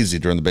crazy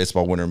during the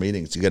baseball winter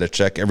meetings. You got to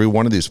check every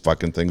one of these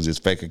fucking things, these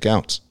fake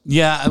accounts.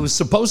 Yeah, I was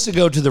supposed to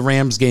go to the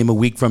Rams game a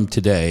week from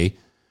today.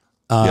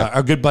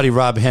 Our good buddy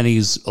Rob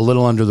Henney's a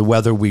little under the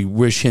weather. We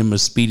wish him a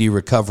speedy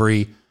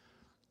recovery.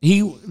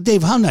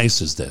 Dave, how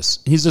nice is this?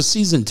 He's a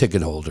season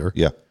ticket holder.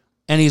 Yeah.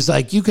 And he's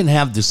like, you can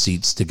have the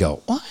seats to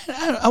go. Well,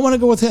 I want to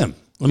go with him.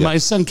 And my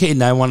son, Kate,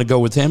 and I want to go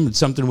with him. It's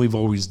something we've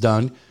always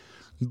done.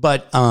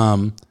 But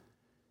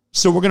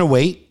so we're going to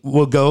wait.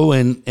 We'll go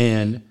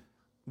and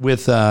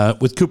with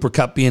Cooper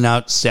Kupp being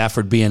out,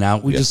 Stafford being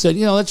out, we just said,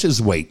 let's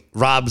just wait.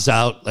 Rob's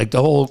out. Like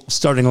the whole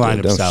starting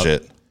lineup's out.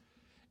 Shit.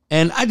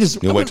 And I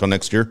just... You'll wait till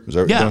next year? Is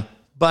that what you're doing?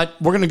 But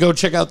we're going to go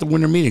check out the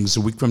winter meetings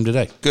a week from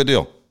today. Good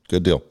deal.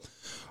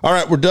 All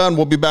right, we're done.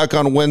 We'll be back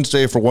on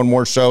Wednesday for one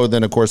more show.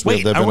 Then, of course, we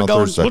have the event on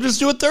Thursday. We'll just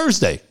do it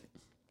Thursday.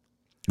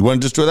 You want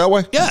to just do it that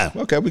way? Yeah.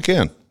 Okay, we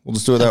can. We'll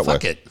just do it that way.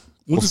 Fuck it.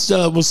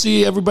 We'll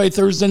see everybody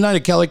Thursday night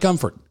at Cali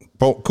Comfort.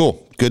 Oh,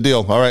 cool. Good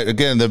deal. All right.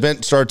 Again, the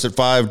event starts at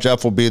 5.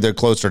 Jeff will be there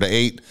closer to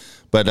 8.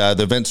 But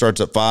the event starts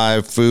at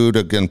 5. Food,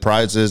 again,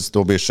 prizes.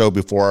 There'll be a show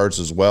before ours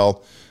as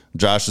well.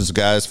 Josh's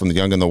guys from the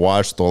Young and the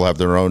Washed, they'll have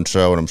their own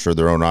show and I'm sure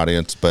their own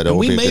audience. But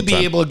we may be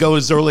able to go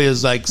as early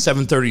as like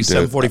 7:30,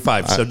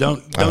 7:45. So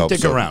don't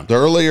stick around. The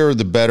earlier,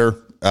 the better.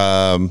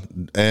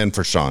 And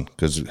for Sean,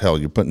 because hell,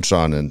 you're putting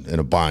Sean in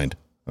a bind.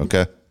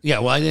 Okay. Yeah.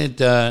 Well, I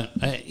didn't.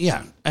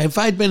 If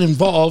I'd been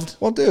involved,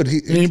 well, dude,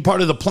 in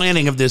part of the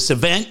planning of this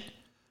event,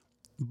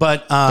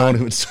 but don't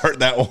even start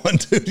that one,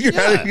 dude. You're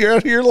out of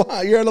your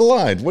line. You're out of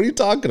line. What are you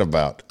talking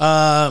about?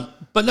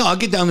 But no, I'll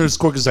get down there as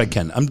quick as I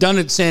can. I'm done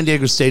at San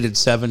Diego State at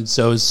 7.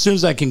 So as soon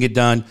as I can get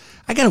done,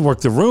 I got to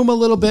work the room a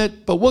little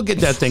bit, but we'll get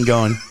that thing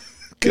going.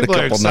 Get People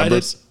a couple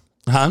numbers.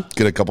 Huh?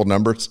 Get a couple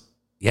numbers.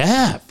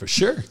 Yeah, for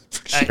sure.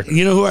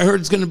 You know who I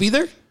heard is going to be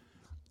there?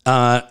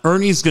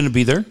 Ernie's going to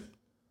be there.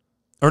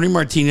 Ernie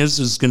Martinez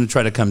is going to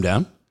try to come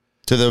down.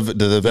 To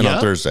the event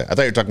on Thursday. I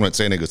thought you were talking about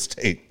San Diego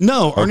State.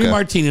 No, Ernie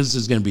Martinez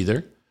is going to be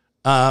there.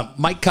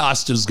 Mike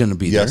Costa is going to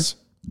be there.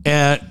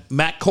 And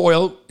Matt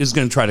Coyle is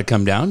going to try to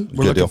come down.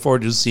 We're looking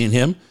forward to seeing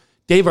him.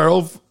 Dave, our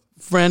old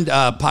friend,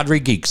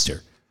 Padre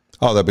Geekster.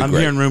 Oh, that'd be great. I'm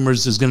hearing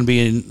rumors is going to be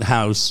in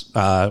house.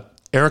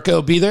 Erica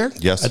will be there.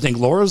 Yes. I think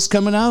Laura's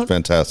coming out.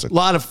 Fantastic. A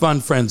lot of fun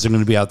friends are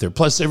going to be out there.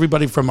 Plus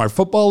everybody from our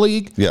football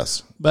league.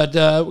 Yes. But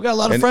we got a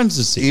lot of friends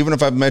to see. Even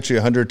if I've met you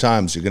 100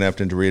 times, you're going to have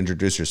to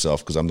reintroduce yourself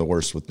because I'm the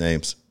worst with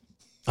names.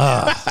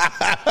 What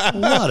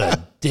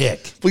a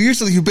dick. Well,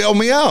 usually you bail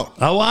me out.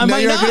 Oh, I might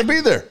not. You're not going to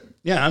be there.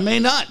 Yeah, I may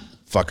not.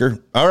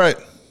 Fucker. All right.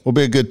 Will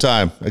be a good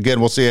time. Again,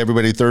 we'll see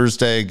everybody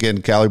Thursday.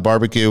 Again, Cali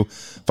Barbecue.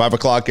 5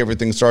 o'clock,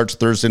 everything starts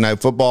Thursday Night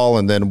Football,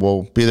 and then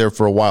we'll be there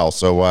for a while.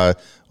 So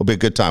it'll be a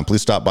good time.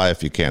 Please stop by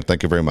if you can.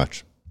 Thank you very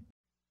much.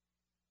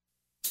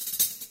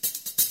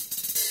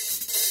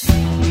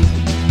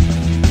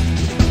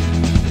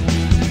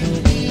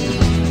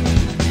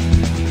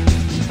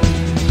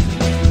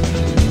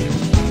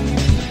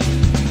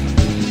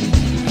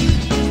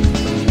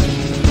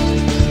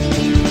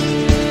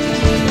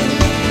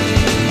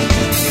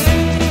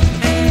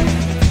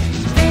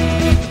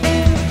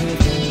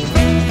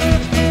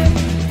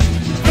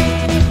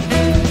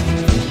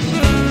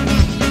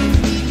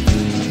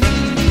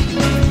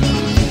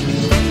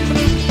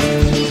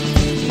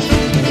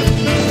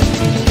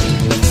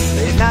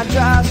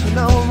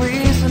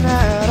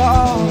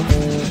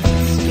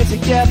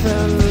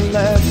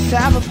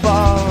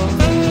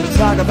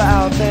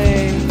 About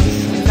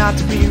things not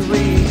to be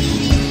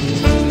reached.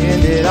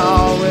 End it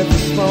all with the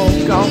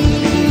smoke on the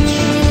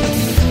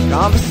beach.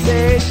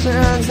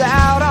 Conversations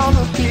out on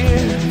the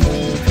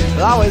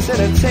pier, always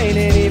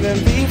entertaining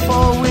even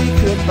before we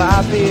could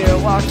buy beer.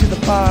 Walk to the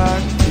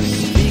park to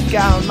speak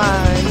our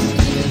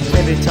minds,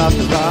 maybe toss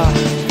the rock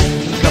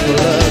a couple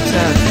of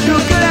times. Who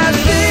could have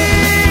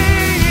seen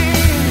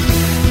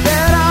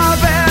that our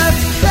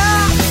best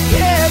time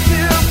yet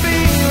to be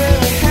when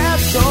we had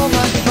so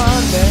much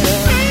fun there?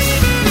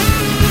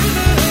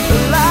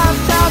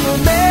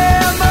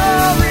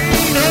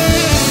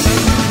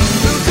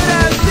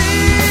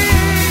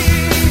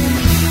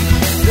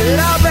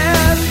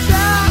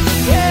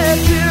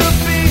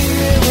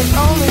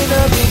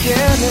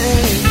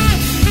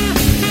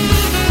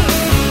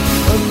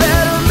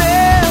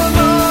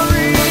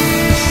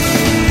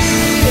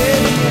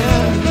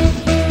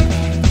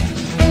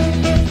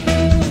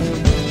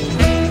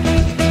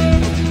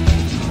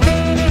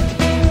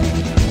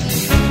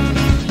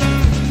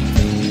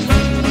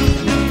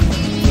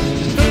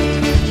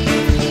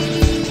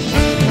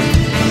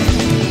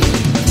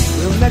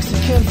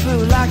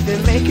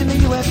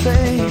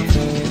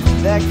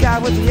 That guy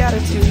with the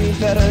attitude, he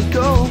better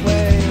go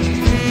away.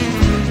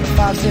 A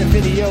 5-cent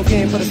video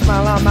game put a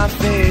smile on my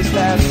face.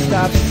 That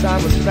stop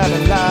sign was rather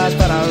large,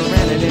 but I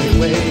ran it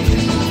anyway.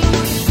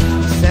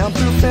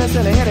 Soundproof fence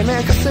and a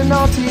handyman cussing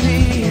on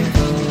TV.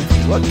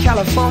 What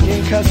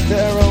Californian cuts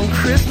their own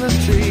Christmas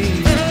tree?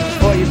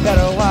 Boy, you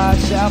better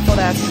watch out for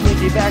that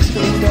sneaky back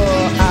screen door.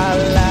 I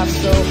laughed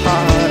so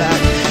hard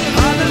I